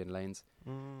of Alien Lanes.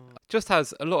 Just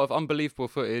has a lot of unbelievable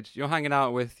footage. You're hanging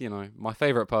out with, my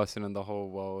favorite person in the whole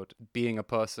world, being a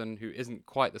person who isn't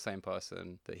quite the same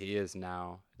person that he is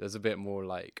now. There's a bit more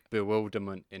like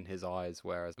bewilderment in his eyes,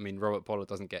 whereas, Robert Pollard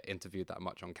doesn't get interviewed that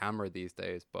much on camera these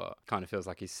days, but kind of feels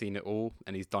like he's seen it all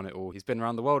and he's done it all. He's been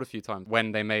around the world a few times.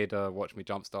 When they made Watch Me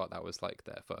Jumpstart, that was like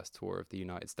their first tour of the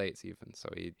United States even, so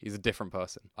he's a different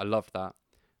person. I loved that.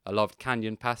 I loved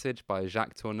Canyon Passage by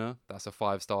Jacques Tourneur. That's a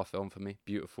 5-star film for me.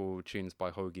 Beautiful tunes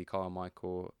by Hoagie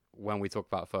Carmichael. When we talk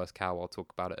about First Cow, I'll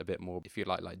talk about it a bit more. If you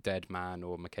like Dead Man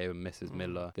or McCabe and Mrs.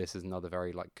 Miller, this is another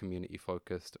very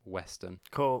community-focused Western.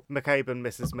 Cool. McCabe and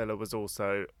Mrs. Miller was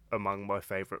also among my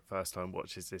favourite first-time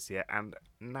watches this year. And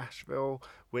Nashville,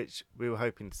 which we were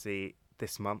hoping to see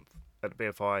this month at the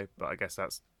BFI, but I guess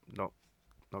that's not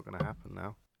going to happen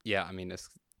now. Yeah,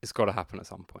 it's got to happen at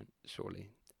some point, surely.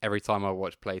 Every time I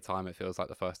watch Playtime, it feels like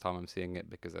the first time I'm seeing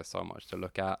it because there's so much to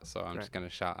look at. So I'm just going to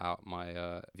shout out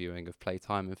my viewing of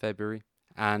Playtime in February.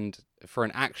 And for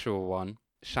an actual one,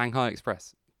 Shanghai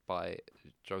Express by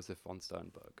Joseph von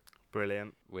Sternberg.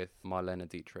 Brilliant. With Marlene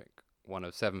Dietrich, one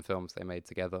of 7 films they made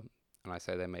together. And I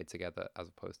say they made together as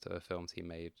opposed to films he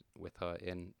made with her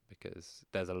in, because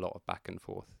there's a lot of back and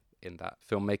forth in that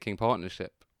filmmaking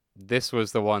partnership. This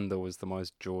was the one that was the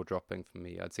most jaw-dropping for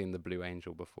me. I'd seen The Blue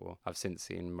Angel before. I've since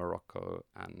seen Morocco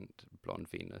and Blonde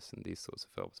Venus and these sorts of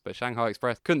films. But Shanghai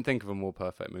Express, couldn't think of a more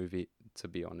perfect movie, to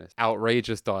be honest.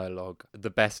 Outrageous dialogue, the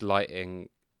best lighting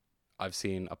I've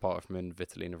seen apart from in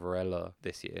Vitalina Varela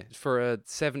this year. For a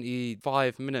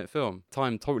 75-minute film,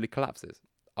 time totally collapses.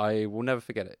 I will never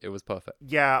forget it. It was perfect.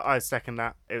 Yeah, I second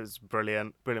that. It was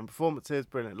brilliant. Brilliant performances,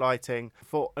 brilliant lighting.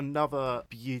 For another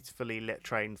beautifully lit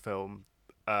train film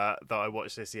that I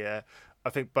watched this year, I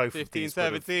think both of these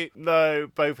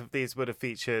both of these would have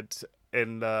featured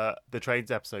in the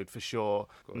Trains episode for sure.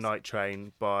 Night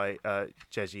Train by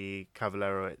Jerzy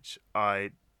Kavalerowicz.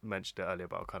 I mentioned it earlier,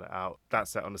 but I'll cut it out.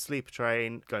 That's set on a sleeper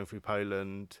train going through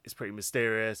Poland. It's pretty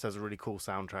mysterious. Has a really cool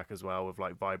soundtrack as well with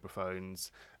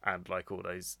vibraphones and all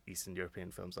those Eastern European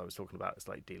films I was talking about. It's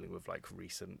dealing with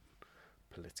recent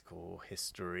political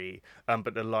history.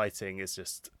 But the lighting is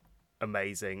just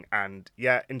amazing. And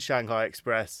yeah, in Shanghai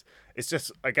Express, it's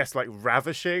just, I guess,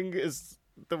 ravishing is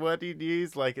the word you'd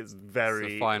use. It's very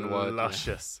it's a fine word,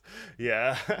 luscious.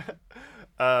 Yeah.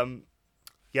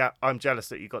 Yeah, I'm jealous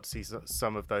that you got to see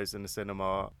some of those in the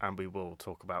cinema, and we will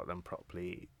talk about them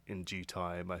properly in due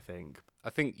time, I think. I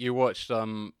think you watched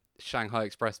Shanghai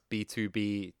Express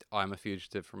B2B, I'm a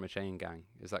Fugitive from a Chain Gang.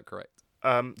 Is that correct?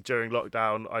 During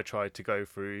lockdown, I tried to go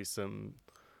through some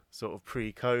sort of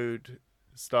pre-code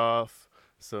stuff,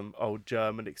 some old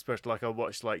German expression. I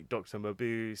watched Dr.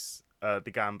 Mabuse,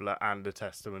 The Gambler, and The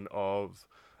Testament of,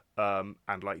 and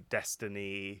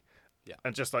Destiny. Yeah.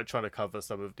 And just trying to cover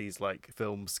some of these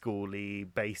film schooly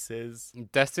bases.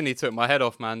 Destiny took my head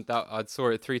off, man. I saw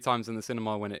it 3 times in the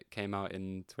cinema when it came out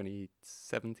in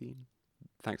 2017,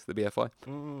 thanks to the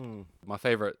BFI. My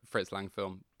favourite Fritz Lang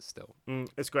film still.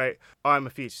 It's great. I'm a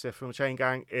Fugitive from a Chain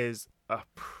Gang is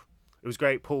it was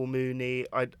great. Paul Mooney.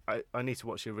 I need to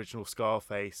watch the original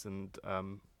Scarface, and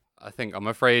I'm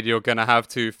afraid you're gonna have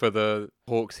to for the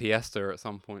Hawks Fiesta at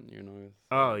some point.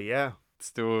 Oh yeah.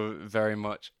 Still very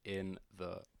much in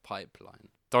the pipeline.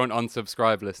 Don't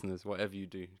unsubscribe, listeners, whatever you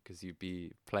do, because you'd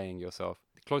be playing yourself.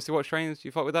 Closely Watched Trains, you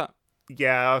fuck with that?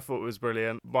 Yeah, I thought it was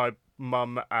brilliant. My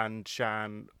mum and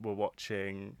Shan were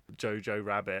watching Jojo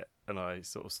Rabbit, and I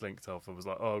sort of slinked off and was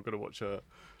like, oh, I'm going to watch a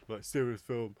serious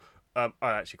film. I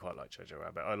actually quite like Jojo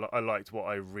Rabbit. I liked what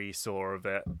I re-saw of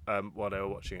it while they were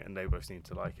watching it, and they both seemed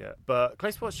to like it. But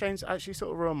Closely Watched Trains actually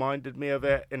sort of reminded me of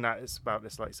it, in that it's about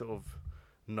this sort of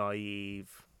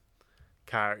naive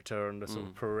character on the sort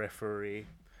of periphery.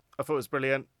 I thought it was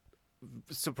brilliant,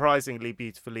 surprisingly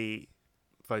beautifully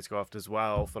photographed as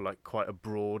well for quite a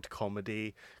broad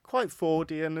comedy, quite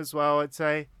Fordian as well, I'd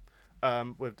say,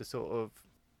 with the sort of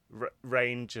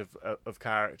range of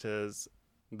characters,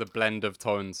 the blend of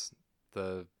tones,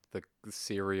 the the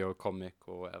serial comic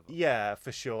or whatever. Yeah,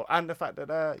 for sure. And the fact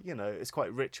that it's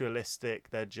quite ritualistic,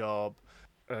 their job.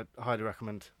 Highly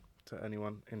recommend to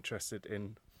anyone interested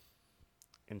in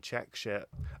Czech shit.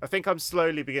 I think I'm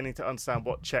slowly beginning to understand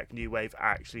what Czech New Wave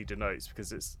actually denotes,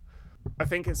 because I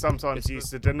think it's sometimes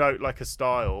used to denote like a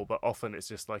style, but often it's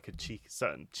just like a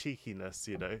certain cheekiness,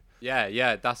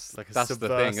 Yeah, that's like a the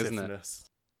thing, isn't it? subversiveness.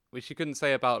 Which you couldn't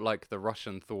say about like the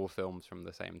Russian Thor films from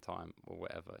the same time or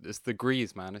whatever. It's the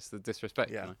grease, man. It's the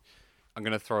disrespect. Yeah. I'm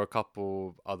gonna throw a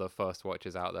couple other first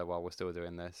watches out there while we're still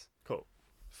doing this. Cool.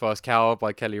 First Cow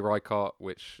by Kelly Reichardt,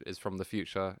 which is from the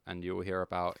future, and you'll hear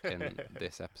about in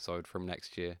this episode from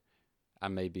next year,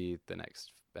 and maybe the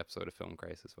next episode of Film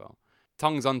Grace as well.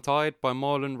 Tongues Untied by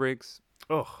Marlon Riggs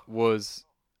was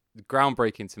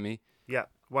groundbreaking to me. Yeah,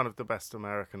 one of the best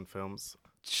American films.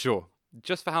 Sure.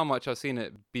 Just for how much I've seen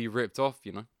it be ripped off,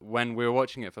 When we were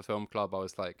watching it for Film Club, I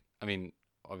was like,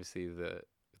 obviously the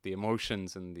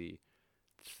emotions and the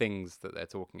things that they're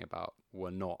talking about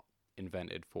were not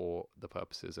invented for the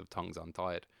purposes of Tongues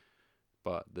Untied,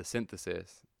 but the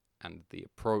synthesis and the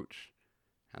approach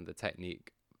and the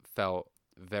technique felt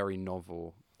very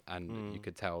novel, and you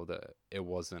could tell that it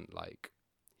wasn't like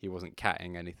he wasn't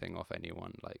catting anything off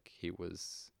anyone, like he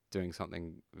was doing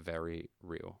something very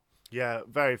real. Yeah,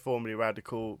 very formally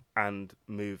radical and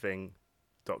moving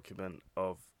document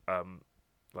of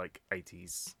like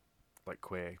 80s like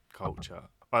queer culture.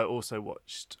 I also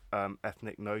watched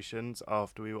Ethnic Notions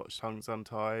after we watched Tongues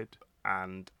Untied,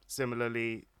 and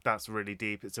similarly, that's really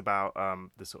deep. It's about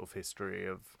the sort of history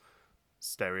of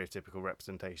stereotypical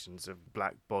representations of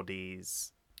black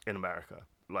bodies in America,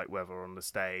 like whether on the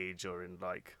stage or in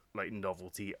like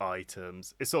novelty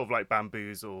items. It's sort of like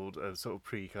Bamboozled, a sort of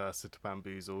precursor to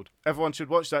Bamboozled. Everyone should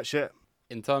watch that shit.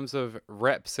 In terms of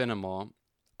rep cinema,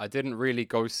 I didn't really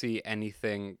go see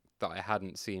anything that I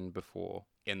hadn't seen before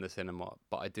in the cinema,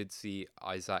 but I did see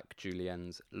Isaac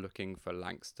Julien's Looking for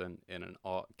Langston in an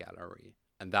art gallery,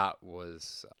 and that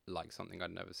was like something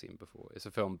I'd never seen before. It's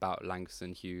a film about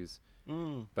Langston Hughes,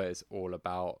 but it's all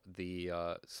about the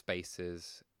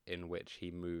spaces in which he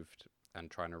moved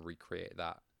and trying to recreate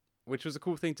that, which was a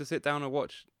cool thing to sit down and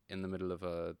watch in the middle of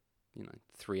a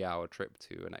 3-hour trip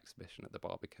to an exhibition at the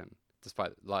Barbican.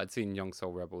 Despite, I'd seen Young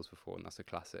Soul Rebels before, and that's a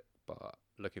classic, but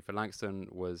Looking for Langston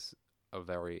was a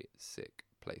very sick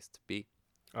place to be.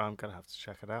 I'm gonna have to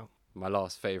check it out. My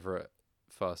last favourite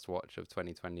first watch of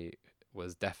 2020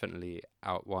 was definitely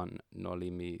Out One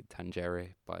Noli Me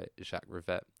Tangere by Jacques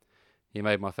Rivette. He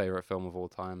made my favourite film of all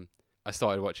time. I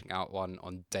started watching Out One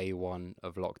on day one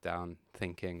of lockdown,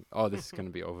 thinking, this is going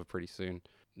to be over pretty soon.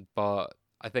 But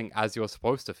I think, as you're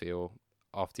supposed to feel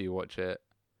after you watch it,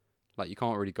 like, you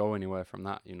can't really go anywhere from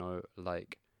that,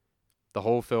 like, the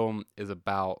whole film is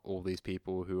about all these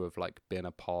people who have like been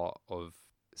a part of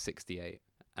 68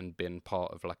 and been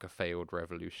part of like a failed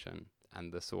revolution,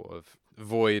 and the sort of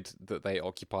void that they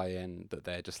occupy in, that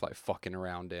they're just like fucking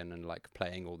around in and like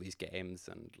playing all these games.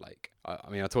 And like,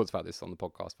 I talked about this on the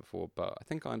podcast before, but I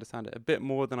think I understand it a bit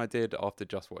more than I did after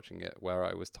just watching it, where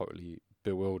I was totally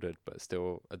bewildered but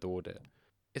still adored it.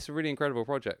 It's a really incredible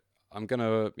project. I'm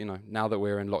gonna, now that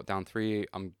we're in lockdown 3,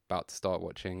 I'm about to start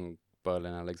watching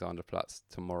Berlin Alexanderplatz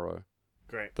tomorrow.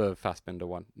 Great. The Fassbinder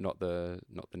one, not the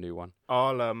new one.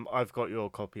 I've got your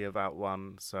copy of Out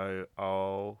One, so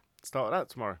I'll start that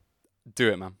tomorrow.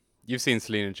 Do it, man. You've seen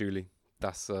Celine and Julie.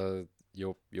 That's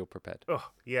you're prepared.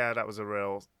 Oh yeah, that was a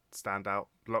real standout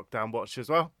lockdown watch as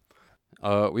well.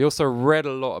 We also read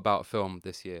a lot about film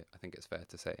this year, I think it's fair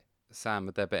to say. Sam,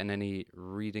 have there been any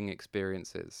reading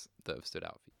experiences that have stood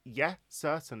out for you? Yeah,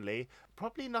 certainly.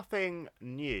 Probably nothing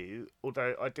new,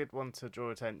 although I did want to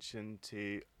draw attention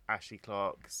to Ashley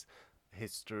Clark's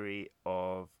history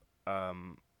of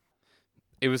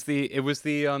It was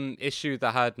the issue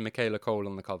that had Michaela Cole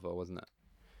on the cover, wasn't it?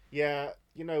 Yeah,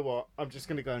 you know what? I'm just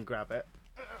going to go and grab it.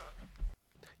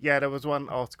 Yeah, there was one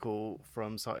article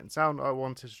from Sight and Sound I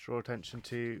wanted to draw attention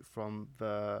to from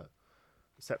the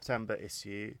September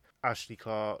issue. Ashley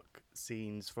Clark,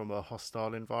 Scenes from a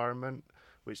Hostile Environment,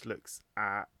 which looks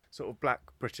at sort of black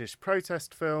British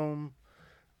protest film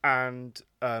and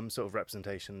sort of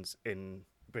representations in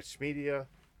British media.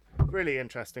 Really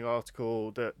interesting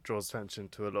article that draws attention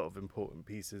to a lot of important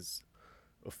pieces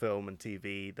of film and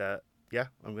TV that, yeah,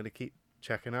 I'm going to keep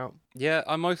checking out. Yeah,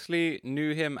 I mostly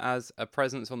knew him as a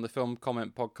presence on the Film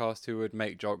Comment podcast who would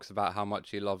make jokes about how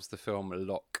much he loves the film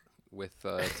Locke with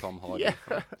Tom Hardy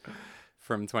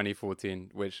from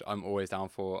 2014, which I'm always down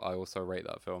for. I also rate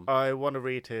that film. I want to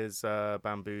read his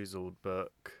Bamboozled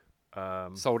book.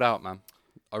 Sold out, man.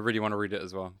 I really want to read it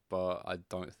as well, but I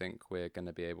don't think we're going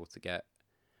to be able to get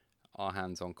our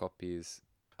hands on copies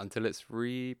until it's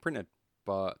reprinted.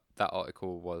 But that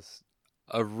article was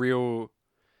a real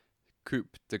coup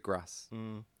de grace.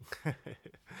 Coup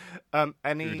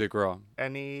de grace.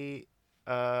 Any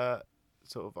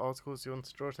sort of articles you want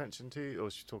to draw attention to, or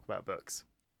should we talk about books?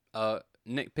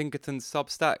 Nick Pinkerton's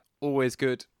Substack, always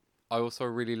good. I also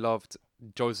really loved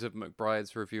Joseph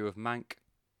McBride's review of Mank,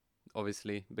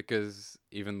 obviously, because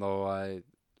even though I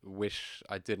wish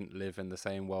I didn't live in the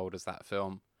same world as that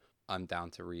film, I'm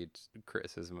down to read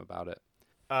criticism about it.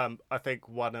 I think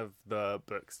one of the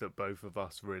books that both of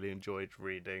us really enjoyed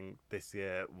reading this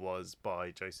year was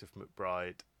by Joseph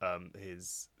McBride,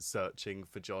 his Searching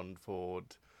for John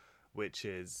Ford, which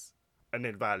is an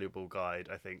invaluable guide,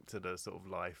 I think, to the sort of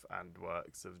life and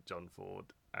works of John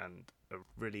Ford, and a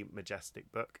really majestic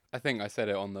book. I think I said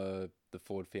it on the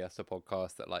Ford Fiesta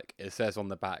podcast that, like, it says on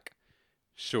the back,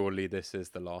 surely this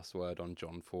is the last word on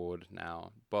John Ford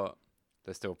now, but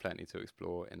there's still plenty to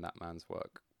explore in that man's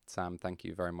work. Sam, thank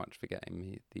you very much for getting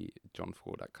me the John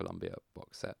Ford at Columbia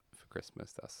box set for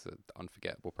Christmas. That's an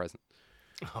unforgettable present.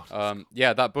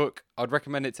 Yeah, that book, I'd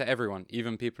recommend it to everyone,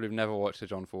 even people who've never watched a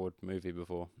John Ford movie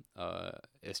before.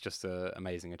 It's just an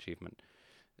amazing achievement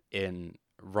in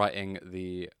writing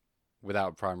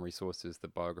without primary sources, the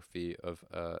biography of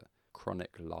a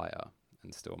chronic liar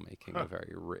and still making a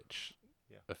very rich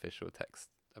official text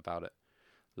about it.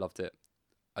 Loved it.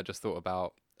 I just thought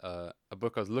about a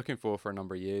book I was looking for a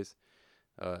number of years,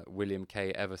 William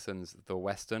K. Everson's The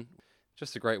Western.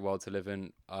 Just a great world to live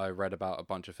in. I read about a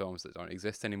bunch of films that don't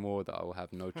exist anymore that I will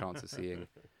have no chance of seeing.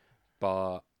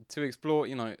 But to explore,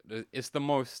 it's the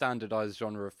most standardized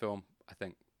genre of film, I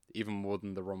think, even more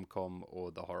than the rom-com or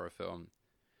the horror film.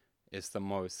 It's the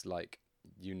most,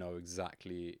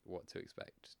 exactly what to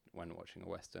expect when watching a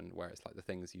Western, where it's like the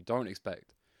things you don't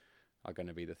expect are going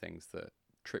to be the things that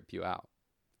trip you out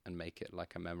and make it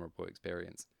like a memorable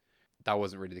experience. That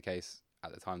wasn't really the case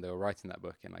at the time they were writing that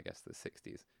book in, I guess, the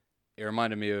 60s. It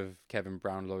reminded me of Kevin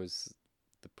Brownlow's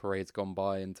The Parade's Gone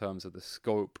By in terms of the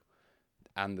scope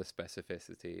and the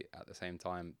specificity at the same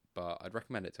time, but I'd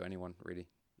recommend it to anyone, really,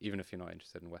 even if you're not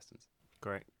interested in Westerns.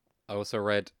 Great. I also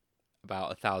read about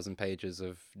 1,000 pages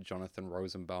of Jonathan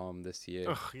Rosenbaum this year.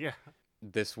 Oh, yeah.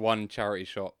 This one charity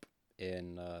shop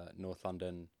in North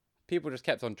London, people just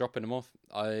kept on dropping them off.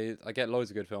 I get loads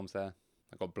of good films there.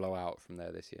 I got Blowout from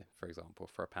there this year, for example,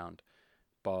 for £1.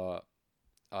 But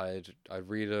I'd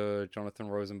read a Jonathan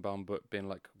Rosenbaum book being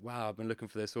like, wow, I've been looking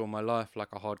for this all my life, like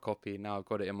a hard copy. Now I've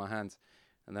got it in my hands.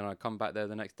 And then I'd come back there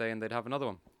the next day and they'd have another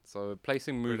one. So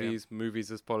placing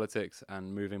movies as politics,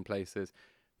 and moving places.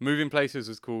 Moving places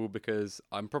was cool because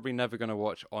I'm probably never going to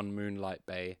watch On Moonlight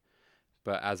Bay.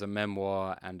 But as a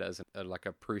memoir and as a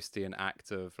Proustian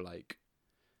act of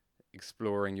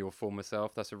exploring your former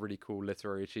self, that's a really cool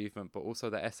literary achievement. But also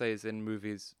the essays in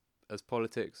movies as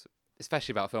politics,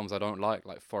 especially about films I don't like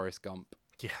Forrest Gump.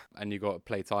 Yeah. And you got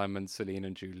Playtime and Celine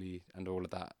and Julie and all of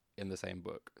that in the same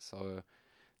book. So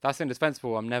that's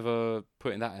indispensable. I'm never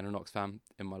putting that in an Oxfam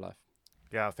in my life.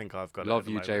 Yeah, I think I've got Love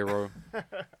it. Love you, J-Ro.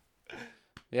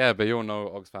 Yeah, but you're no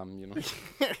Oxfam,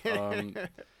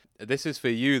 This is for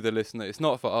you, the listener. It's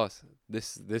not for us.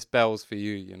 This bell's for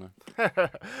you,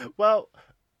 Well,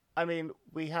 I mean,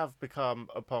 we have become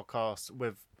a podcast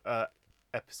with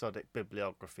episodic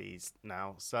bibliographies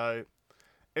now. So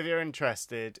if you're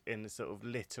interested in the sort of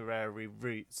literary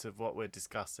roots of what we're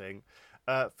discussing,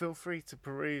 feel free to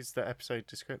peruse the episode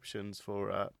descriptions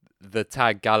for... The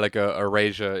tag Gallagher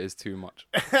erasure is too much.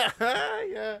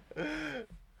 Yeah.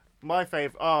 My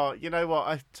favourite... Oh, you know what?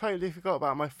 I totally forgot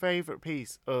about my favourite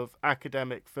piece of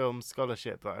academic film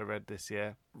scholarship that I read this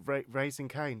year. Raising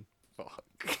Cain.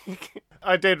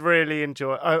 I did really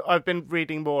enjoy... I've been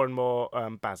reading more and more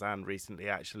Bazin recently,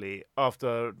 actually.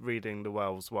 After reading the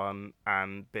Wells one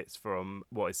and bits from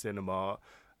What is Cinema,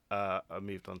 I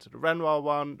moved on to the Renoir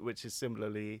one, which is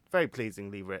similarly very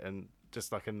pleasingly written.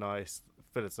 Just like a nice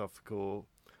philosophical,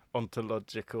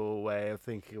 ontological way of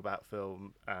thinking about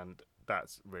film, and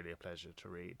that's really a pleasure to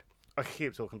read. I could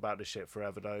keep talking about this shit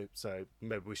forever though, so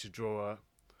maybe we should draw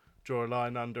a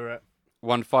line under it.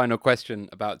 One final question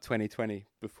about 2020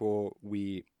 before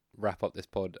we wrap up this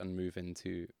pod and move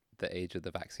into the age of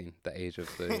the vaccine, the age of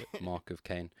the mark of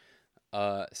Cain.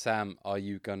 Sam, are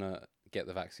you gonna get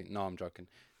the vaccine? No, I'm joking.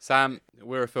 Sam,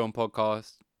 we're a film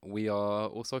podcast. We are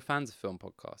also fans of film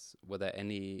podcasts. Were there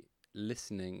any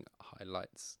listening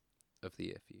highlights of the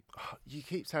year for you? You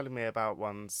keep telling me about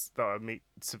ones that I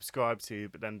subscribe to,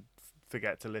 but then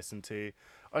forget to listen to.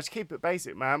 I just keep it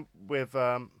basic, man, with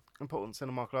Important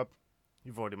Cinema Club.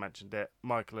 You've already mentioned it.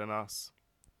 Michael and Us.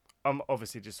 I'm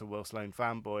obviously just a Will Sloan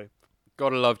fanboy.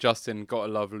 Gotta love Justin,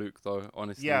 gotta love Luke, though.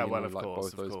 Honestly, Yeah, you well, know, of like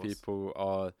course, both of those course. people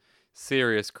are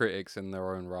serious critics in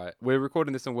their own right. We're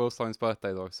recording this on Will Sloan's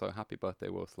birthday, though, so happy birthday,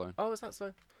 Will Sloan. Oh, is that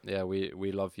so? Yeah, we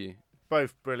love you.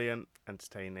 Both brilliant,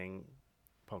 entertaining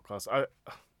podcasts.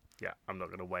 I'm not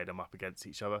going to weigh them up against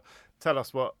each other. Tell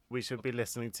us what we should be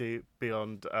listening to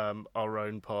beyond our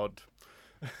own pod.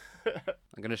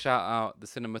 I'm going to shout out the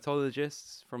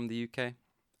Cinematologists from the UK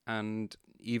and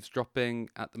Eavesdropping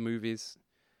at the Movies,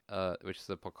 which is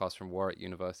a podcast from Warwick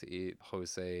University.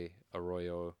 Jose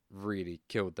Arroyo really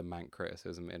killed the Mank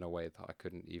criticism in a way that I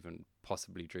couldn't even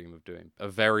possibly dream of doing. A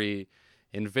very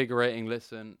invigorating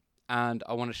listen. And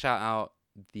I want to shout out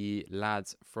the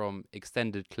lads from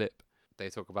Extended Clip. They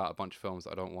talk about a bunch of films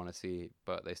I don't want to see,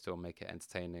 but they still make it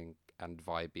entertaining and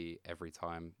vibey every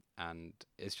time. And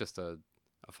it's just a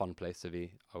fun place to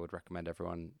be. I would recommend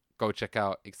everyone go check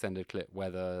out Extended Clip,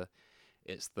 whether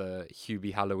it's the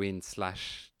Hubie Halloween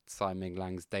 / Simon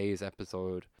Lang's Days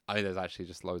episode. I think there's actually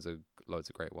just loads of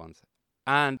great ones.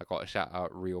 And I got to shout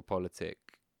out Realpolitik.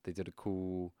 They did a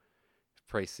cool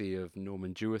précis of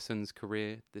Norman Jewison's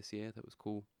career this year. That was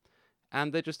cool.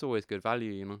 And they're just always good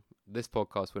value, you know. This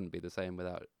podcast wouldn't be the same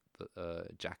without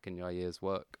Jack and Yair's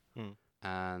work.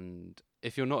 And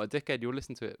if you're not a dickhead, you'll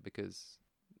listen to it because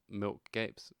milk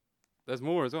gapes. There's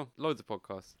more as well. Loads of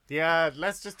podcasts. Yeah,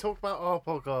 let's just talk about our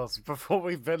podcast before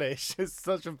we finish. It's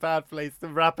such a bad place to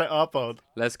wrap it up on.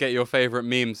 Let's get your favourite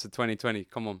memes for 2020.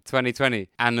 Come on. 2020.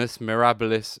 Annus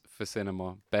Mirabilis for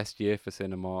cinema. Best year for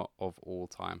cinema of all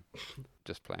time.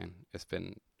 Just playing. It's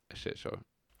been a shit show.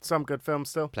 Some good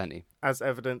films still. Plenty. As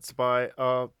evidenced by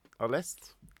our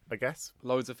list, I guess.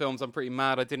 Loads of films I'm pretty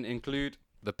mad I didn't include.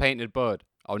 The Painted Bird.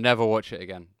 I'll never watch it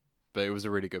again. But it was a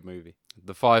really good movie.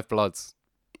 The Five Bloods.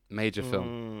 Major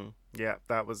film. Yeah,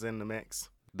 that was in the mix.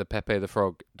 The Pepe the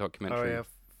Frog documentary. Oh yeah,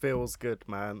 feels good,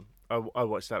 man. I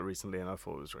watched that recently and I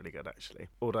thought it was really good, actually.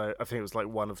 Although I think it was like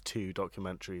one of 2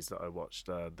 documentaries that I watched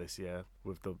this year,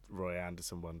 with the Roy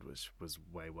Anderson one, which was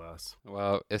way worse.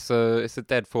 Well, it's a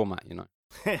dead format, you know.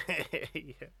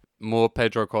 Yeah. More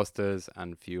Pedro Costas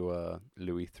and fewer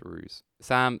Louis Theroux.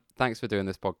 Sam, thanks for doing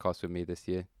this podcast with me this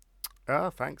year. Oh,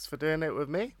 thanks for doing it with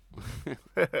me.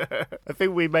 I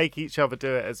think we make each other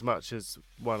do it as much as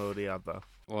one or the other.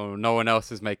 Well, no one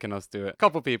else is making us do it. A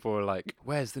couple people are like,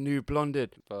 where's the new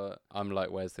Blonded? But I'm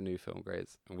like, where's the new Film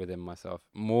Grades? Within myself.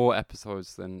 More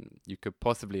episodes than you could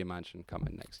possibly imagine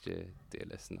coming next year, dear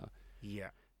listener. Yeah.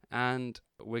 And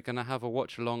we're going to have a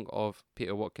watch along of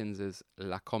Peter Watkins's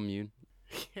La Commune.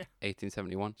 Yeah.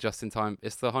 1871. Just in time.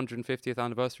 It's the 150th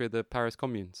anniversary of the Paris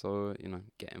Commune. So, you know,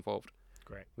 get involved.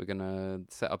 Great. We're going to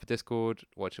set up a Discord,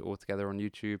 watch it all together on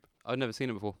YouTube. I've never seen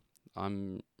it before.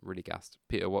 I'm really gassed.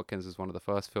 Peter Watkins is one of the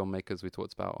first filmmakers we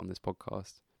talked about on this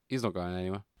podcast. He's not going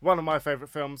anywhere. One of my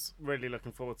favourite films. Really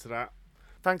looking forward to that.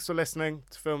 Thanks for listening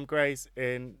to Film Grays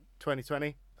in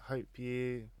 2020. Hope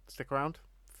you stick around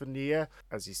for New Year.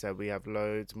 As you said, we have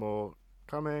loads more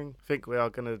coming. I think we are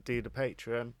going to do the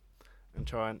Patreon and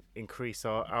try and increase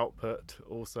our output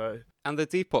also. And the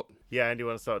Depop. Yeah, and you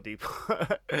want to start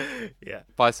Depop. Yeah.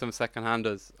 Buy some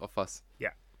second-handers off us.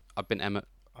 Yeah. I've been Emmett.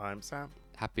 I'm Sam.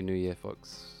 Happy New Year,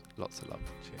 folks. Lots of love.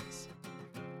 Cheers.